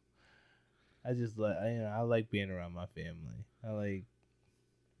know. I just I like being around my family. I like,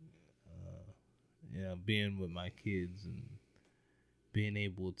 being with my kids and being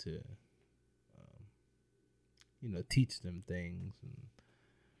able to, teach them things.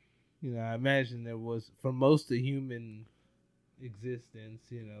 And, I imagine there was, for most of human existence,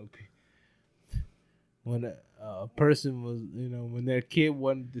 when a person was, when their kid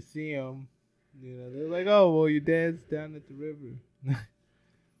wanted to see them, they're like, oh, well, your dad's down at the river.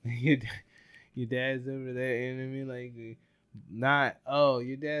 your dad's over there, you know what I mean? Like, not, oh,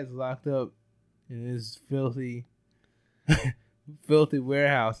 your dad's locked up in this filthy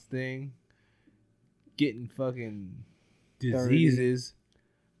warehouse thing, getting fucking diseases,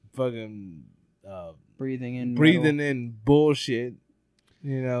 fucking breathing in bullshit,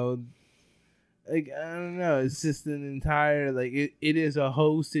 like, I don't know, it's just an entire, like, it is a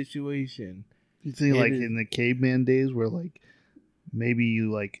whole situation. You think like in the caveman days where like maybe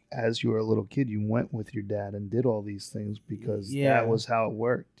you, like, as you were a little kid, you went with your dad and did all these things because that was how it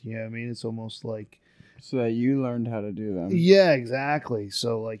worked. You know what I mean? It's almost like, so that you learned how to do them. Yeah, exactly.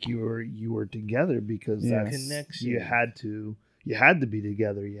 So like you were together because that connection. You had to be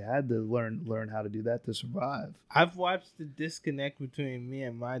together. You had to learn how to do that to survive. I've watched the disconnect between me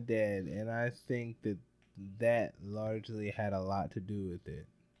and my dad, and I think that largely had a lot to do with it.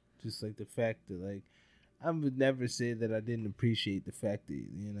 Just like the fact that, like, I would never say that I didn't appreciate the fact that,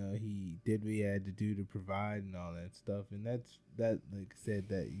 he did what he had to do to provide and all that stuff. And that, like I said,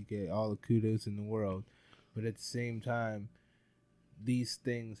 that you get all the kudos in the world. But at the same time, these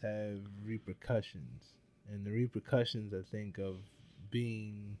things have repercussions. And the repercussions, I think, of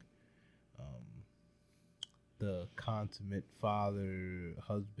being the consummate father,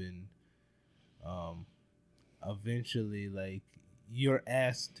 husband, eventually, like, you're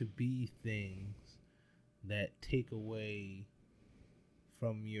asked to be things that take away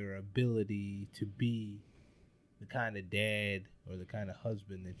from your ability to be the kind of dad or the kind of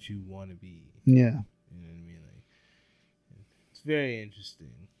husband that you want to be. Yeah. You know what I mean? Like, it's very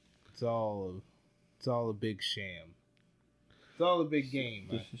interesting. It's all a big sham. It's all a big game.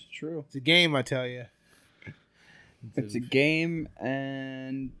 This is true. It's a game, I tell you. It's a game,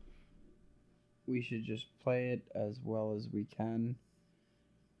 and we should just play it as well as we can.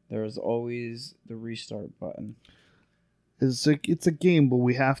 There is always the restart button. It's a game, but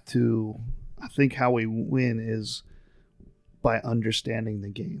we have to. I think how we win is by understanding the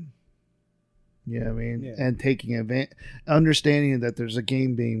game. You know what I mean? Yeah. And taking understanding that there's a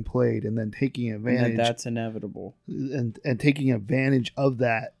game being played, and then taking advantage. And that's inevitable. And taking advantage of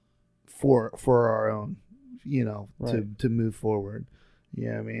that for our own, right. to move forward. You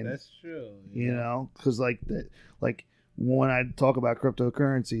know what I mean? That's true. Because like when I talk about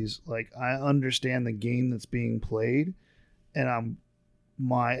cryptocurrencies, like, I understand the game that's being played, and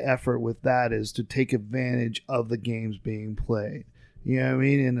my effort with that is to take advantage of the games being played. You know what I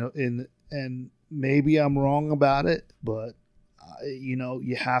mean? And maybe I'm wrong about it, but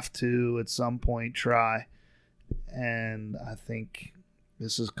you have to at some point try. And I think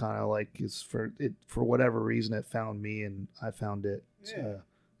this is kind of like, it's for whatever reason it found me and I found it. Yeah. So,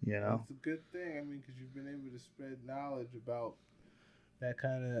 It's a good thing. I mean, because you've been able to spread knowledge about that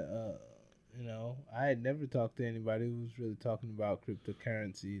kind of, I had never talked to anybody who was really talking about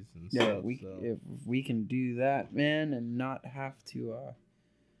cryptocurrencies and stuff. If we can do that, man, and not have to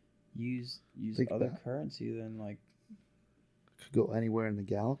use other currency, then, like, could go anywhere in the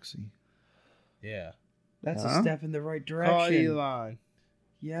galaxy. Yeah. That's a step in the right direction. Call Elon.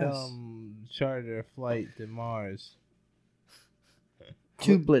 Yes. Charter a flight to Mars.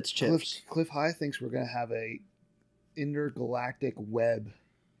 2 blitz chips. Cliff High thinks we're going to have a intergalactic web.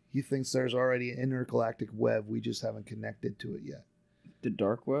 He thinks there's already an intergalactic web. We just haven't connected to it yet. The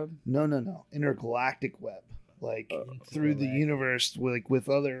dark web? No. Intergalactic web. Like, through the universe, with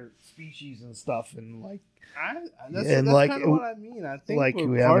other species and stuff. And, like... That's kind of what I mean. I think like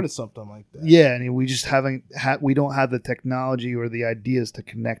we're part of something like that. Yeah, and we just we don't have the technology or the ideas to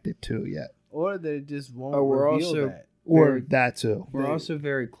connect it to yet. Or they just won't reveal that. or Very- that too. We're also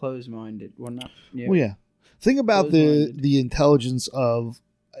very closed-minded. Well, not. Yeah. Well, yeah. Think about Closed-minded. the intelligence of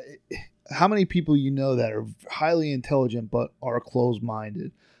how many people you know that are highly intelligent but are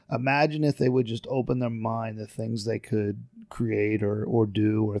closed-minded. Imagine if they would just open their mind to things they could create or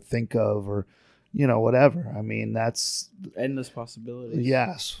do or think of or, whatever. I mean, that's Endless possibilities.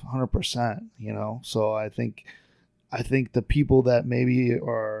 yes, 100%. So I think the people that maybe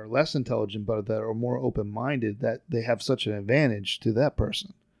are less intelligent but that are more open-minded, that they have such an advantage to that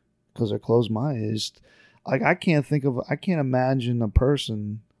person because they're closed-minded. Like I can't imagine a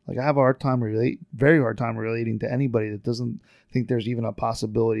person, like I have very hard time relating to anybody that doesn't think there's even a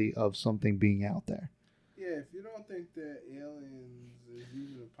possibility of something being out there. Yeah, if you don't think that aliens is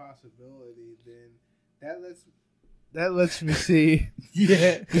even a possibility, then that lets me see.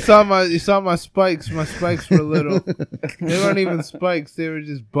 Yeah. You saw my spikes. My spikes were little. They weren't even spikes. They were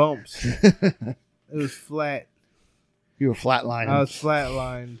just bumps. It was flat. You were flatlining. I was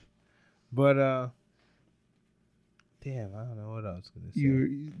flatlined. But damn, I don't know what I was gonna say. You're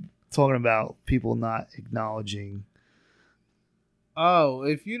talking about people not acknowledging. Oh,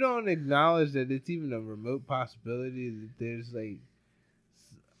 if you don't acknowledge that it's even a remote possibility that there's like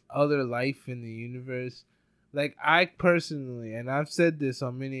other life in the universe, like I personally, and I've said this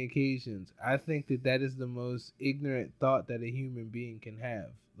on many occasions, I think that is the most ignorant thought that a human being can have.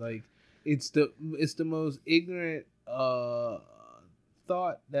 Like it's the most ignorant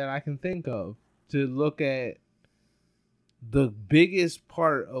thought that I can think of, to look at the biggest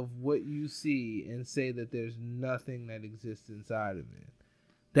part of what you see and say that there's nothing that exists inside of it.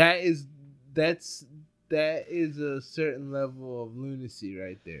 That is a certain level of lunacy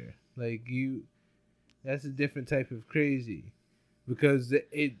right there. Like that's a different type of crazy, because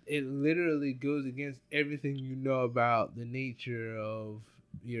it literally goes against everything you know about the nature of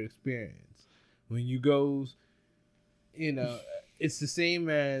your experience. When you go, it's the same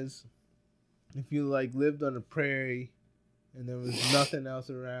as if you like lived on a prairie and there was nothing else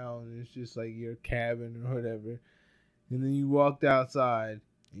around, and it's just like your cabin or whatever. And then you walked outside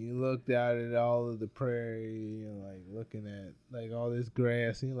and you looked out at all of the prairie and like looking at like all this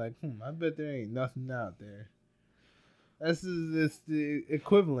grass, and you're like, I bet there ain't nothing out there. It's the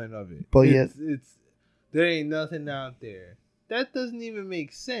equivalent of it. But yet, it's there ain't nothing out there. That doesn't even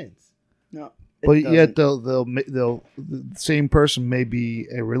make sense. No. But yet the same person may be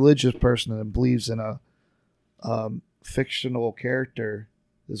a religious person and believes in a fictional character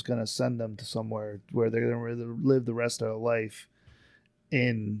is going to send them to somewhere where they're going to live the rest of their life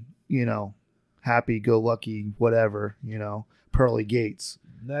in, happy-go-lucky, whatever, pearly gates.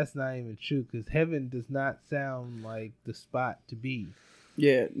 That's not even true, because heaven does not sound like the spot to be.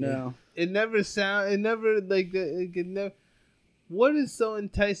 Yeah, no. It never. What is so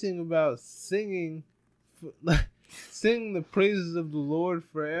enticing about singing the praises of the Lord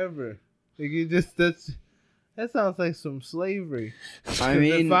forever? Like that sounds like some slavery. I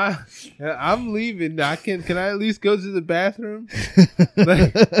mean, I'm leaving. Can I at least go to the bathroom?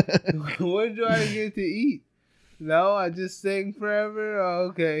 Like, what do I get to eat? No, I just sing forever. Oh,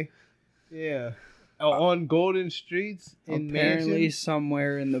 okay, yeah. On golden streets in apparently mansions?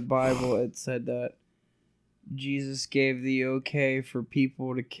 somewhere in the Bible it said that Jesus gave the okay for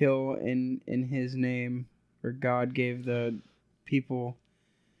people to kill in his name, or God gave the people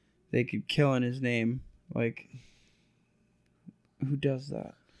they could kill in his name. Like, who does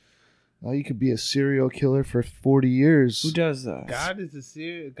that? Well, you could be a serial killer for 40 years. Who does that? The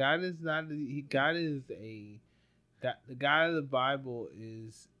God of the Bible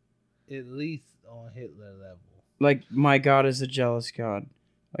is at least on Hitler level. Like, my God is a jealous God.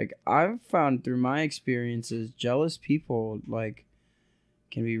 Like, I've found through my experiences, jealous people, like,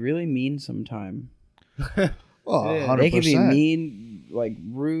 can be really mean sometimes. Well, 100%. They can be mean, like,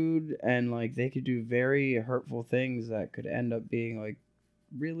 rude, and, like, they could do very hurtful things that could end up being, like,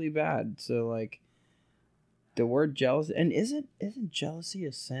 really bad. So, like, the word jealous, and isn't jealousy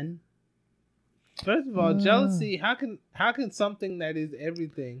a sin? First of all, jealousy, how can something that is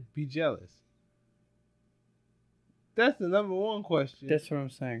everything be jealous? That's the number one question. That's what I'm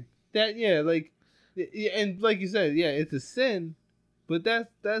saying. And like you said, yeah, it's a sin, but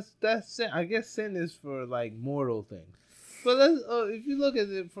that's sin. I guess sin is for like mortal things. But if you look at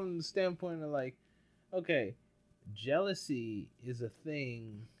it from the standpoint of like, okay, jealousy is a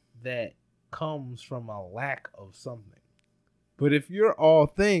thing that comes from a lack of something. But if you're all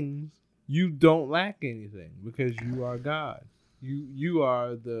things, you don't lack anything because you are God. You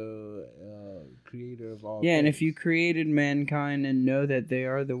are the creator of all things. Yeah, and if you created mankind and know that they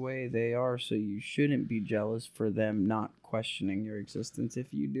are the way they are, so you shouldn't be jealous for them not questioning your existence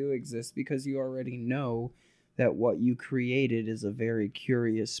if you do exist, because you already know that what you created is a very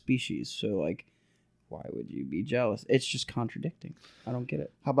curious species. So, like, why would you be jealous? It's just contradicting. I don't get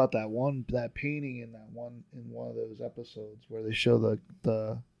it. How about that painting in one of those episodes where they show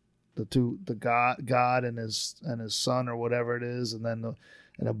the God and his son or whatever it is, and then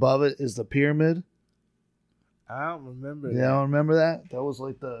and above it is the pyramid. I don't remember. You don't remember that? That was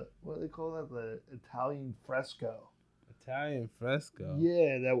like what do they call that? The Italian fresco. Italian fresco.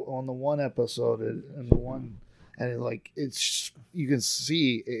 Yeah, that on the one episode and the one, and it's you can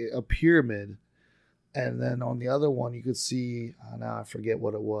see a pyramid, and then on the other one you could see now I forget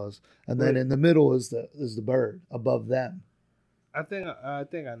what it was, and then in the middle is the bird above them. I think I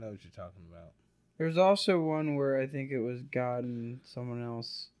know what you're talking about. There's also one where I think it was God and someone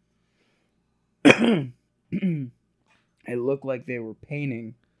else. It looked like they were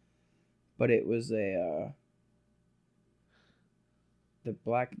painting, but it was the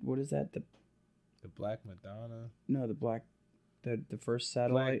black. What is that? The Black Madonna. No, the first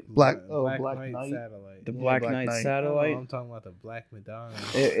satellite. Black Night Knight satellite. The Black Knight satellite. Oh, I'm talking about the Black Madonna.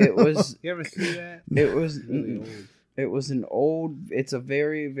 It was. You ever see that? It was really old. It was an old. It's a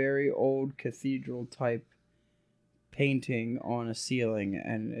very, very old cathedral type painting on a ceiling,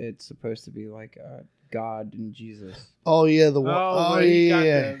 and it's supposed to be like God and Jesus. Oh yeah, the one. Oh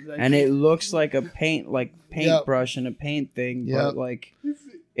yeah. And it looks like a paintbrush and a paint thing, but like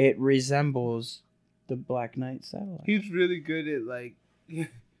it resembles the Black Knight satellite. He's really good at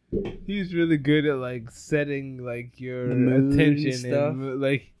He's really good at setting your attention stuff.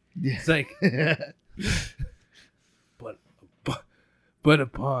 And it's like. But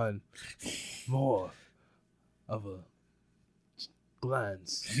upon more of a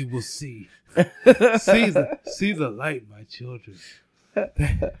glance, you will see the light, my children. See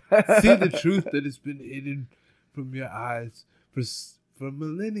the truth that has been hidden from your eyes for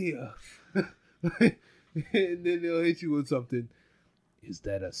millennia. And then they'll hit you with something. Is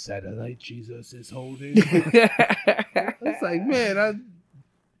that a satellite Jesus is holding? It's like, man,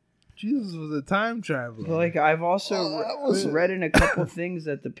 Jesus was a time traveler. Like I've also read in a couple things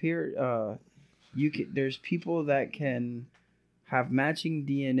that there's people that can have matching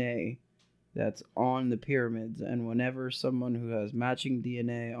DNA that's on the pyramids, and whenever someone who has matching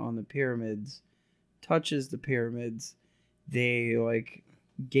DNA on the pyramids touches the pyramids, they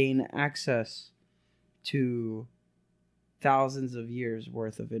gain access to thousands of years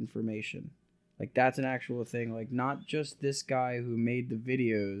worth of information. That's an actual thing. Not just this guy who made the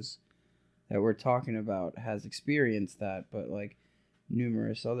videos that we're talking about has experienced that, but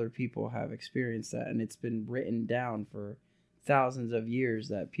numerous other people have experienced that, and it's been written down for thousands of years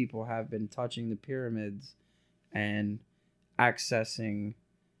that people have been touching the pyramids and accessing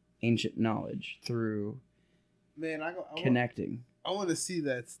ancient knowledge through connecting. I want to see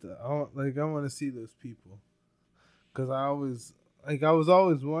that stuff. I want to see those people, because I was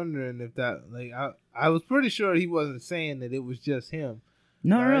always wondering if that I was pretty sure he wasn't saying that it was just him.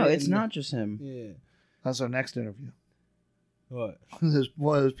 No, it's not just him. Yeah. That's our next interview. What? There's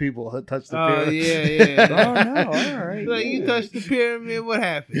one of those people that touched the pyramid. Oh, yeah. Oh, no, all right. You touched the pyramid, what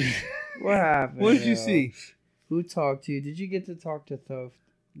happened? What happened? What did you see? Who talked to you? Did you get to talk to Thoth?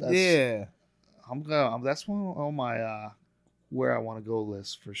 Yeah. That's one on my where I want to go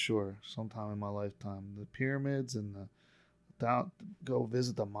list for sure sometime in my lifetime. The pyramids and go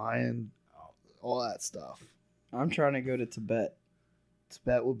visit the Mayan, all that stuff. I'm trying to go to Tibet.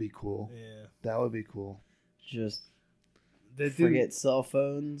 Tibet would be cool. Yeah. That would be cool. Just forget cell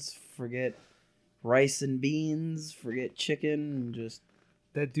phones, forget rice and beans, forget chicken, and just...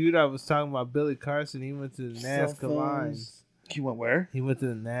 That dude I was talking about, Billy Carson, he went to the Nazca Lines. He went where? He went to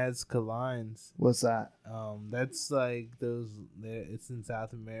the Nazca Lines. What's that? That's those... It's in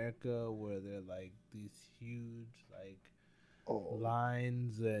South America where they're these huge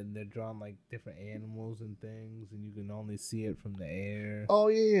lines, and they're drawn different animals and things, and you can only see it from the air. Oh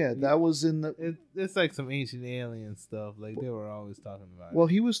yeah. That was in the. It's some ancient alien stuff. They were always talking about. Well,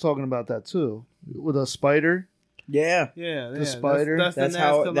 he was talking about that too, with a spider. Yeah. The spider. That's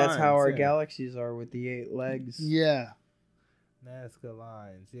how our galaxies are with the 8 legs. Yeah. Nazca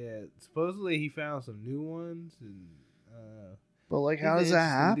Lines. Yeah. Supposedly he found some new ones, and. But how does that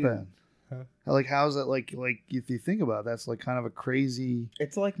happen? Huh? How's that if you think about it, that's kind of a crazy.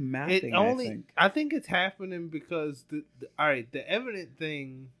 It's mapping. I think it's happening because the evident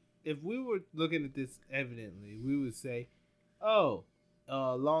thing. If we were looking at this evidently, we would say, "Oh,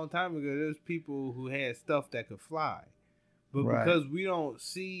 a long time ago, there's people who had stuff that could fly," but because we don't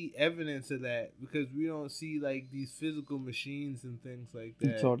see evidence of that, because we don't see these physical machines and things like that,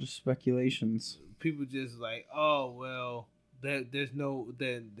 it's all just speculations. People just oh well. There's no.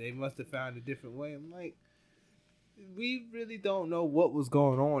 Then they must have found a different way. I'm like, we really don't know what was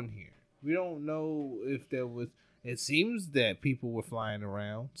going on here. We don't know if there was. It seems that people were flying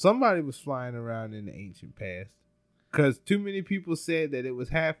around. Somebody was flying around in the ancient past, because too many people said that it was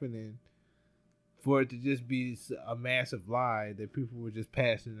happening for it to just be a massive lie that people were just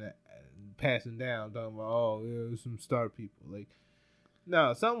passing down, talking about, oh, yeah, there's some star people. Like,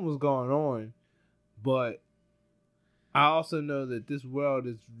 no, something was going on, but I also know that this world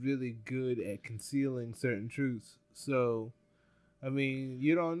is really good at concealing certain truths. So, I mean,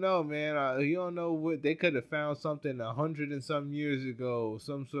 you don't know, man. You don't know what they could have found something 100 and some years ago,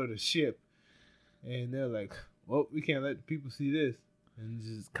 some sort of ship, and they're like, well, we can't let the people see this. And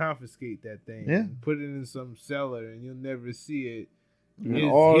just confiscate that thing. Yeah. And put it in some cellar, and you'll never see it. And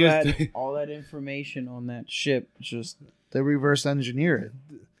all that information on that ship, just they reverse engineer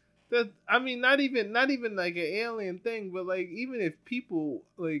it. I mean, not even like an alien thing, but like even if people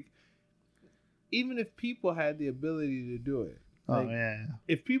had the ability to do it. Like, Oh yeah.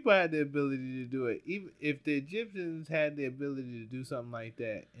 If people had the ability to do it, even if the Egyptians had the ability to do something like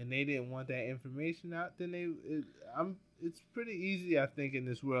that, and they didn't want that information out, then it's pretty easy, I think, in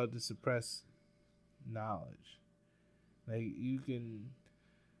this world to suppress knowledge. Like,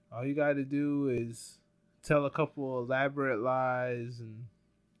 all you got to do is tell a couple elaborate lies, and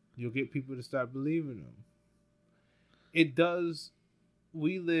you'll get people to start believing them.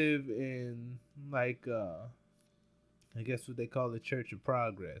 We live in, like, I guess what they call the Church of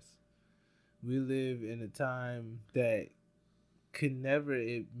Progress. We live in a time that could never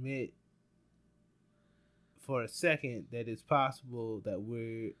admit for a second that it's possible that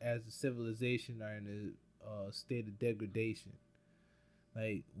we're, as a civilization, are in a state of degradation.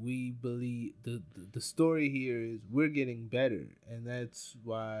 Like, we believe the story here is we're getting better, and that's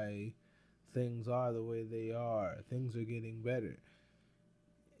why things are the way they are. Things are getting better.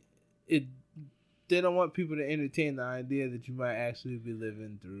 They don't want people to entertain the idea that you might actually be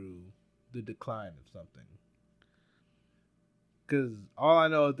living through the decline of something. Because all I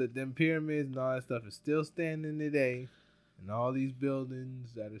know is that them pyramids and all that stuff is still standing today. And all these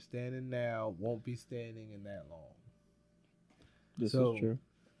buildings that are standing now won't be standing in that long. This is true.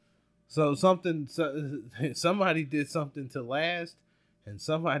 So somebody did something to last, and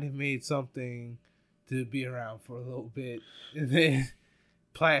somebody made something to be around for a little bit. And then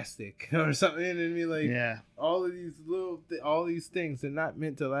plastic or something. You know what I mean? Like, yeah. All of these all these things, they're not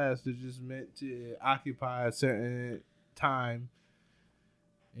meant to last. They're just meant to occupy a certain time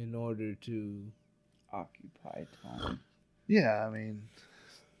in order to occupy time. Yeah, I mean,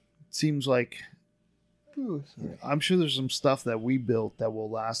 it seems like I'm sure there's some stuff that we built that will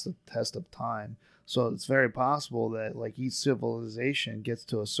last the test of time. So it's very possible that like each civilization gets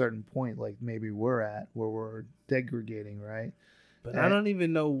to a certain point, like maybe we're at, where we're degrading, right? But I don't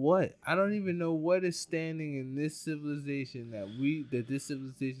even know what. I don't even know what is standing in this civilization that this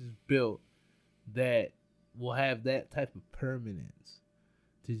civilization is built that will have that type of permanence.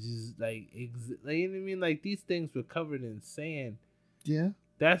 To just like, you know what I mean? Like, these things were covered in sand. Yeah.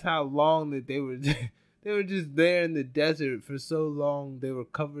 That's how long that they were. They were just there in the desert for so long. They were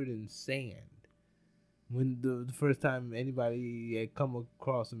covered in sand. When the first time anybody had come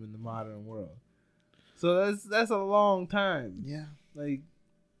across them in the modern world. So that's a long time. Yeah. Like,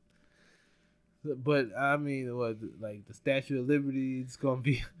 but I mean, what, like the Statue of Liberty is gonna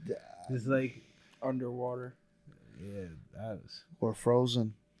be just like underwater. Yeah, that was. Or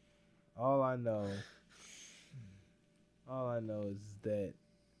frozen. All I know is that,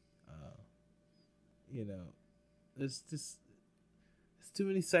 there's too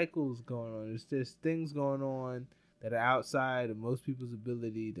many cycles going on. There's things going on that are outside of most people's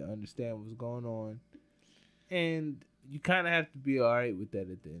ability to understand what's going on, and you kind of have to be all right with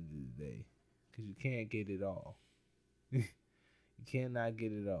that at the end of the day, because you can't get it all. You cannot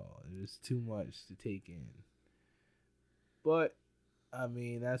get it all. There's too much to take in. But I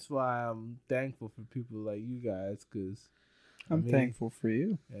mean, that's why I'm thankful for people like you guys, because I'm thankful for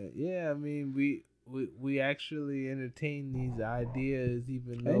you. Yeah, I mean, we actually entertain these ideas,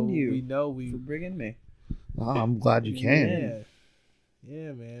 even though and you we know we for bringing me. Oh, I'm glad you came.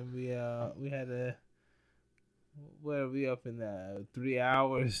 Yeah, man. We had a. What are we up in 3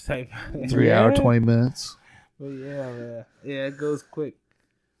 hours type? 3 hour 20 minutes. But yeah, man. Yeah, it goes quick.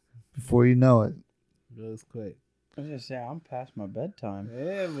 Before you know it. It goes quick. I was gonna say I'm past my bedtime.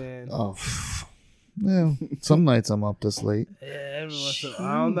 Yeah, man. Oh, yeah. Some nights I'm up this late. Yeah,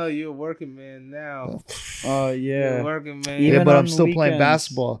 I don't know. You're a working man now. Oh yeah, you're a working man. Yeah, but I'm still weekends. playing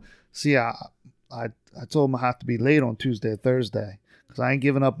basketball. See, I told him I have to be late on Tuesday, Thursday, because I ain't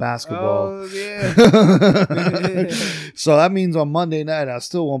giving up basketball. Oh, yeah. So that means on Monday night, I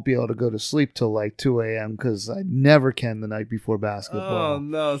still won't be able to go to sleep till like 2 a.m. because I never can the night before basketball. Oh,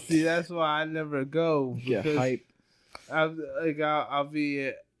 no. See, that's why I never go. Get hype. I'll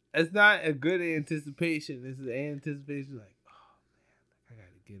be... It's not a good anticipation. It's an anticipation like, oh, man, I got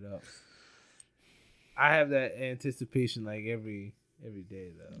to get up. I have that anticipation like every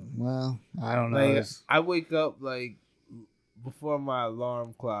day, though. Well, I don't know. Like, I wake up like before my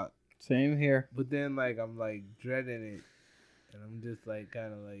alarm clock. Same here. But then like I'm like dreading it, and I'm just like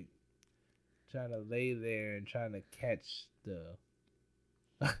kind of like trying to lay there and trying to catch the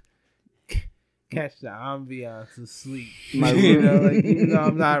ambiance of sleep. Even though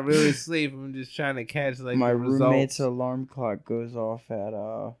I'm not really asleep, I'm just trying to catch like my the roommate's results. alarm clock goes off at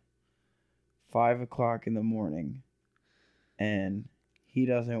 5:00 in the morning, and he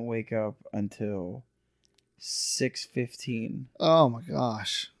doesn't wake up until 6:15. Oh my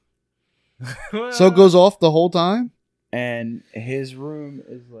gosh! So it goes off the whole time. And his room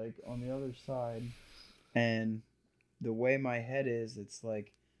is like on the other side, and the way my head is, it's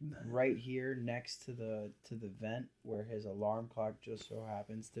like right here next to the vent where his alarm clock just so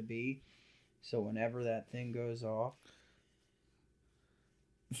happens to be. So whenever that thing goes off,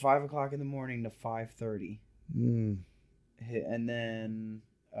 5:00 in the morning to 5:30, and then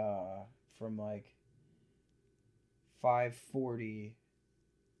from like 5:40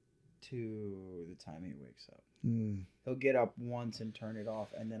 to the time he wakes up. He'll get up once and turn it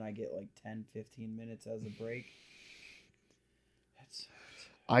off, and then I get like 10-15 minutes as a break.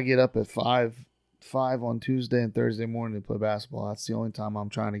 I get up at 5 on Tuesday and Thursday morning to play basketball. That's the only time I'm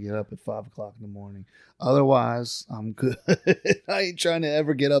trying to get up at 5 o'clock in the morning. Otherwise, I'm good. I ain't trying to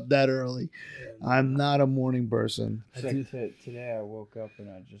ever get up that early. I'm not a morning person. Today I woke up and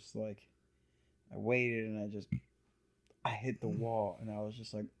I just like, I waited and I hit the wall and I was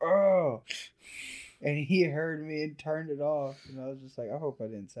just like, oh. And he heard me and turned it off. And I was just like, I hope I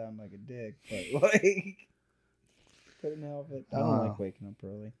didn't sound like a dick. But like, couldn't help it. I don't like waking up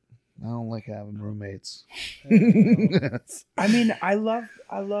early. I don't like having roommates. I mean, I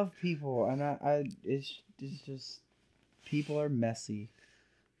love people, and it's just people are messy.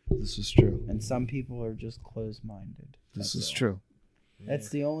 This is true. And some people are just closed-minded. This is true. That's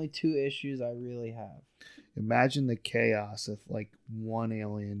the only two issues I really have. Imagine the chaos if like one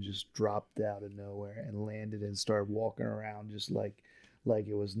alien just dropped out of nowhere and landed and started walking around just like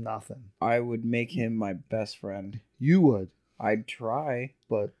it was nothing. I would make him my best friend. You would. I'd try.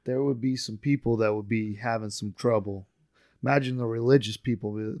 But there would be some people that would be having some trouble. Imagine the religious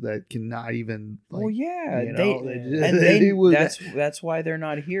people that cannot even. Like, well, yeah, you know, they would. That's why they're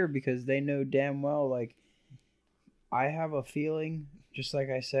not here, because they know damn well. Like, I have a feeling, just like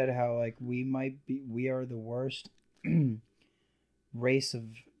I said, how like we are the worst race of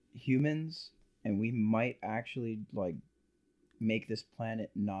humans, and we might actually like make this planet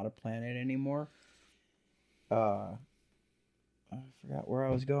not a planet anymore. I forgot where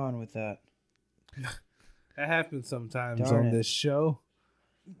I was going with that. That happens sometimes Darn on it. this show.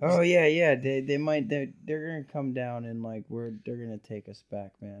 Oh yeah. They might they're gonna come down and like they're gonna take us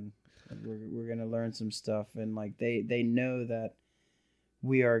back, man. We're gonna learn some stuff, and like they know that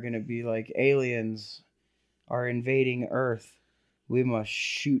we are gonna be like aliens are invading Earth. We must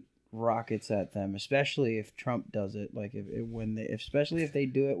shoot rockets at them, especially if Trump does it. Like especially if they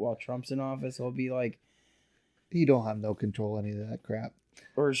do it while Trump's in office, it'll be like, he don't have no control any of that crap.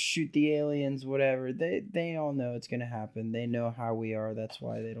 Or shoot the aliens, whatever. They all know it's gonna happen. They know how we are. That's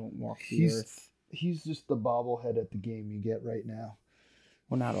why they don't walk the earth. He's just the bobblehead at the game you get right now.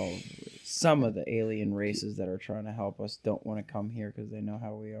 Well, not all. Some of the alien races that are trying to help us don't want to come here because they know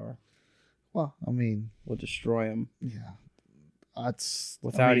how we are. Well, I mean, we'll destroy them. Yeah, that's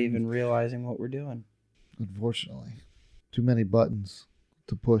without even realizing what we're doing. Unfortunately, too many buttons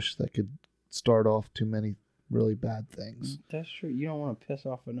to push that could start off too many really bad things. That's true. You don't want to piss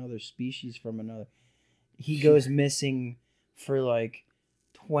off another species from another. He goes missing for like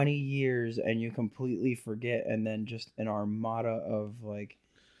 20 years and you completely forget, and then just an armada of like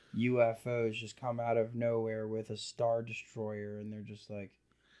UFOs just come out of nowhere with a star destroyer, and they're just like,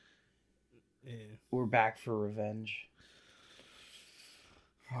 yeah, we're back for revenge.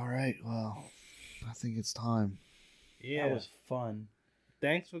 All right, well, I think it's time. Yeah, that was fun.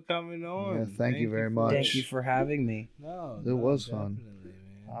 Thanks for coming on. Yeah, thank you very much. Thank you for having me. It was fun.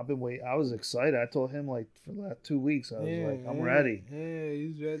 Man. I've been waiting. I was excited. I told him like for the last 2 weeks. I was like, I'm ready. Yeah,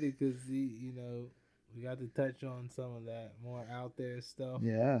 he's ready because we got to touch on some of that more out there stuff.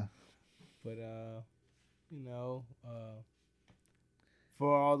 Yeah. But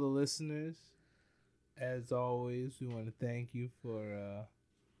for all the listeners, as always, we want to thank you for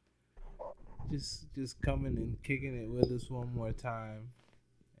just coming and kicking it with us one more time.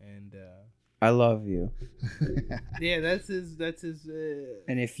 And I love you. yeah, that's his.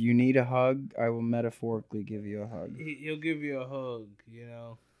 And if you need a hug, I will metaphorically give you a hug. He'll give you a hug. You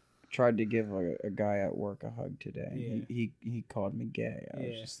know. Tried to give a guy at work a hug today. Yeah. He called me gay. I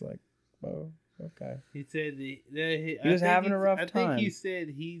was just like, oh, okay. He said he was having a rough I time. think he said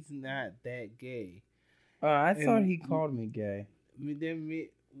he's not that gay. I thought he called me gay.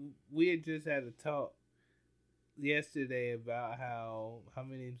 We had just had a talk yesterday about how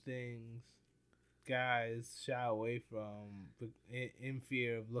many things guys shy away from in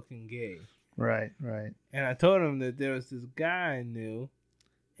fear of looking gay. Right. And I told him that there was this guy I knew,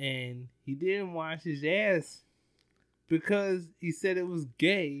 and he didn't wash his ass because he said it was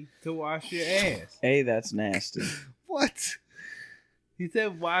gay to wash your ass. Hey, that's nasty. What? He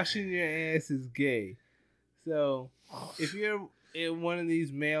said washing your ass is gay. So if you're one of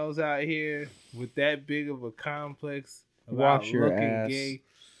these males out here with that big of a complex about Wash your looking ass. gay,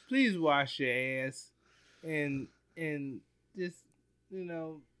 please wash your ass and just,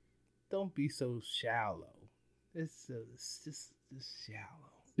 don't be so shallow. It's just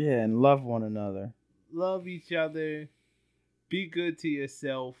shallow. Yeah, and love one another. Love each other. Be good to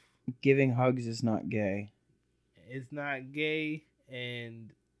yourself. Giving hugs is not gay. It's not gay, and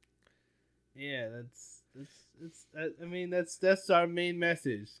yeah, that's our main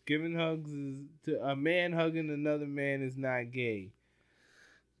message. Giving hugs to a man hugging another man is not gay.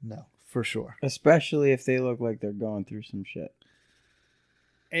 No, for sure. Especially if they look like they're going through some shit.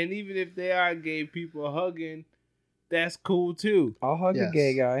 And even if they are gay people hugging, that's cool too. I'll hug Yes. a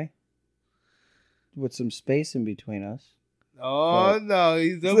gay guy with some space in between us. Oh no,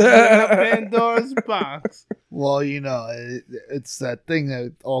 he's opening up Pandora's box. Well, it's that thing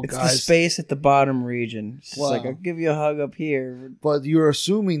that all It's guys. the space at the bottom region. It's just Wow. like, I'll give you a hug up here. But you're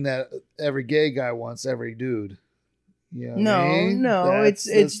assuming that every gay guy wants every dude. You know what No, I mean? no, That's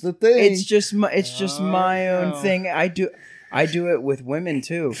it's the thing. It's just my own no. thing. I do it with women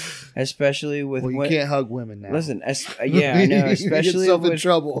too, especially with well, you can't hug women now. Listen, yeah, I know, You get especially yourself in with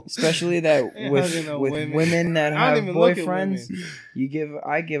trouble. especially that Ain't with hugging no women. women. That I have don't even look at boyfriends. women.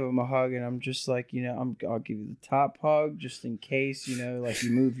 I give them a hug, and I'm just like, I'll give you the top hug just in case, like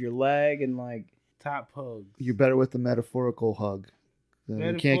you move your leg and like Top hugs. You're better with the metaphorical hug. You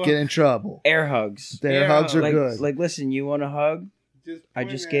can't Metaphor- get in trouble. air hugs. Their Air hugs are hugs. good. Like, listen, you want a hug? I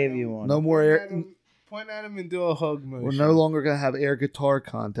point just at gave him. you one. No more air. Point at him and do a hug motion. We're no longer going to have air guitar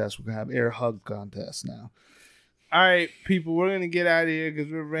contests. We're going to have air hug contests now. All right, people, we're going to get out of here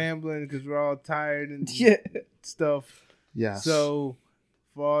because we're rambling because we're all tired and Yeah. stuff. Yes. So,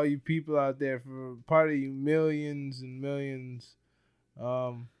 for all you people out there, for part of you millions and millions,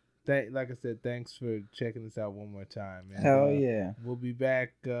 like I said, thanks for checking us out one more time. And, Hell yeah. We'll be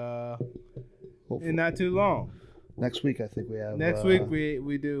back Hopefully. in not too long. Next week, I think we have. Next week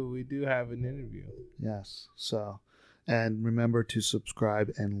we do have an interview. Yes. So, and remember to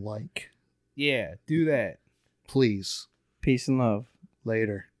subscribe and like. Yeah, do that. Please. Peace and love.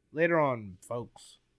 Later. Later on, folks.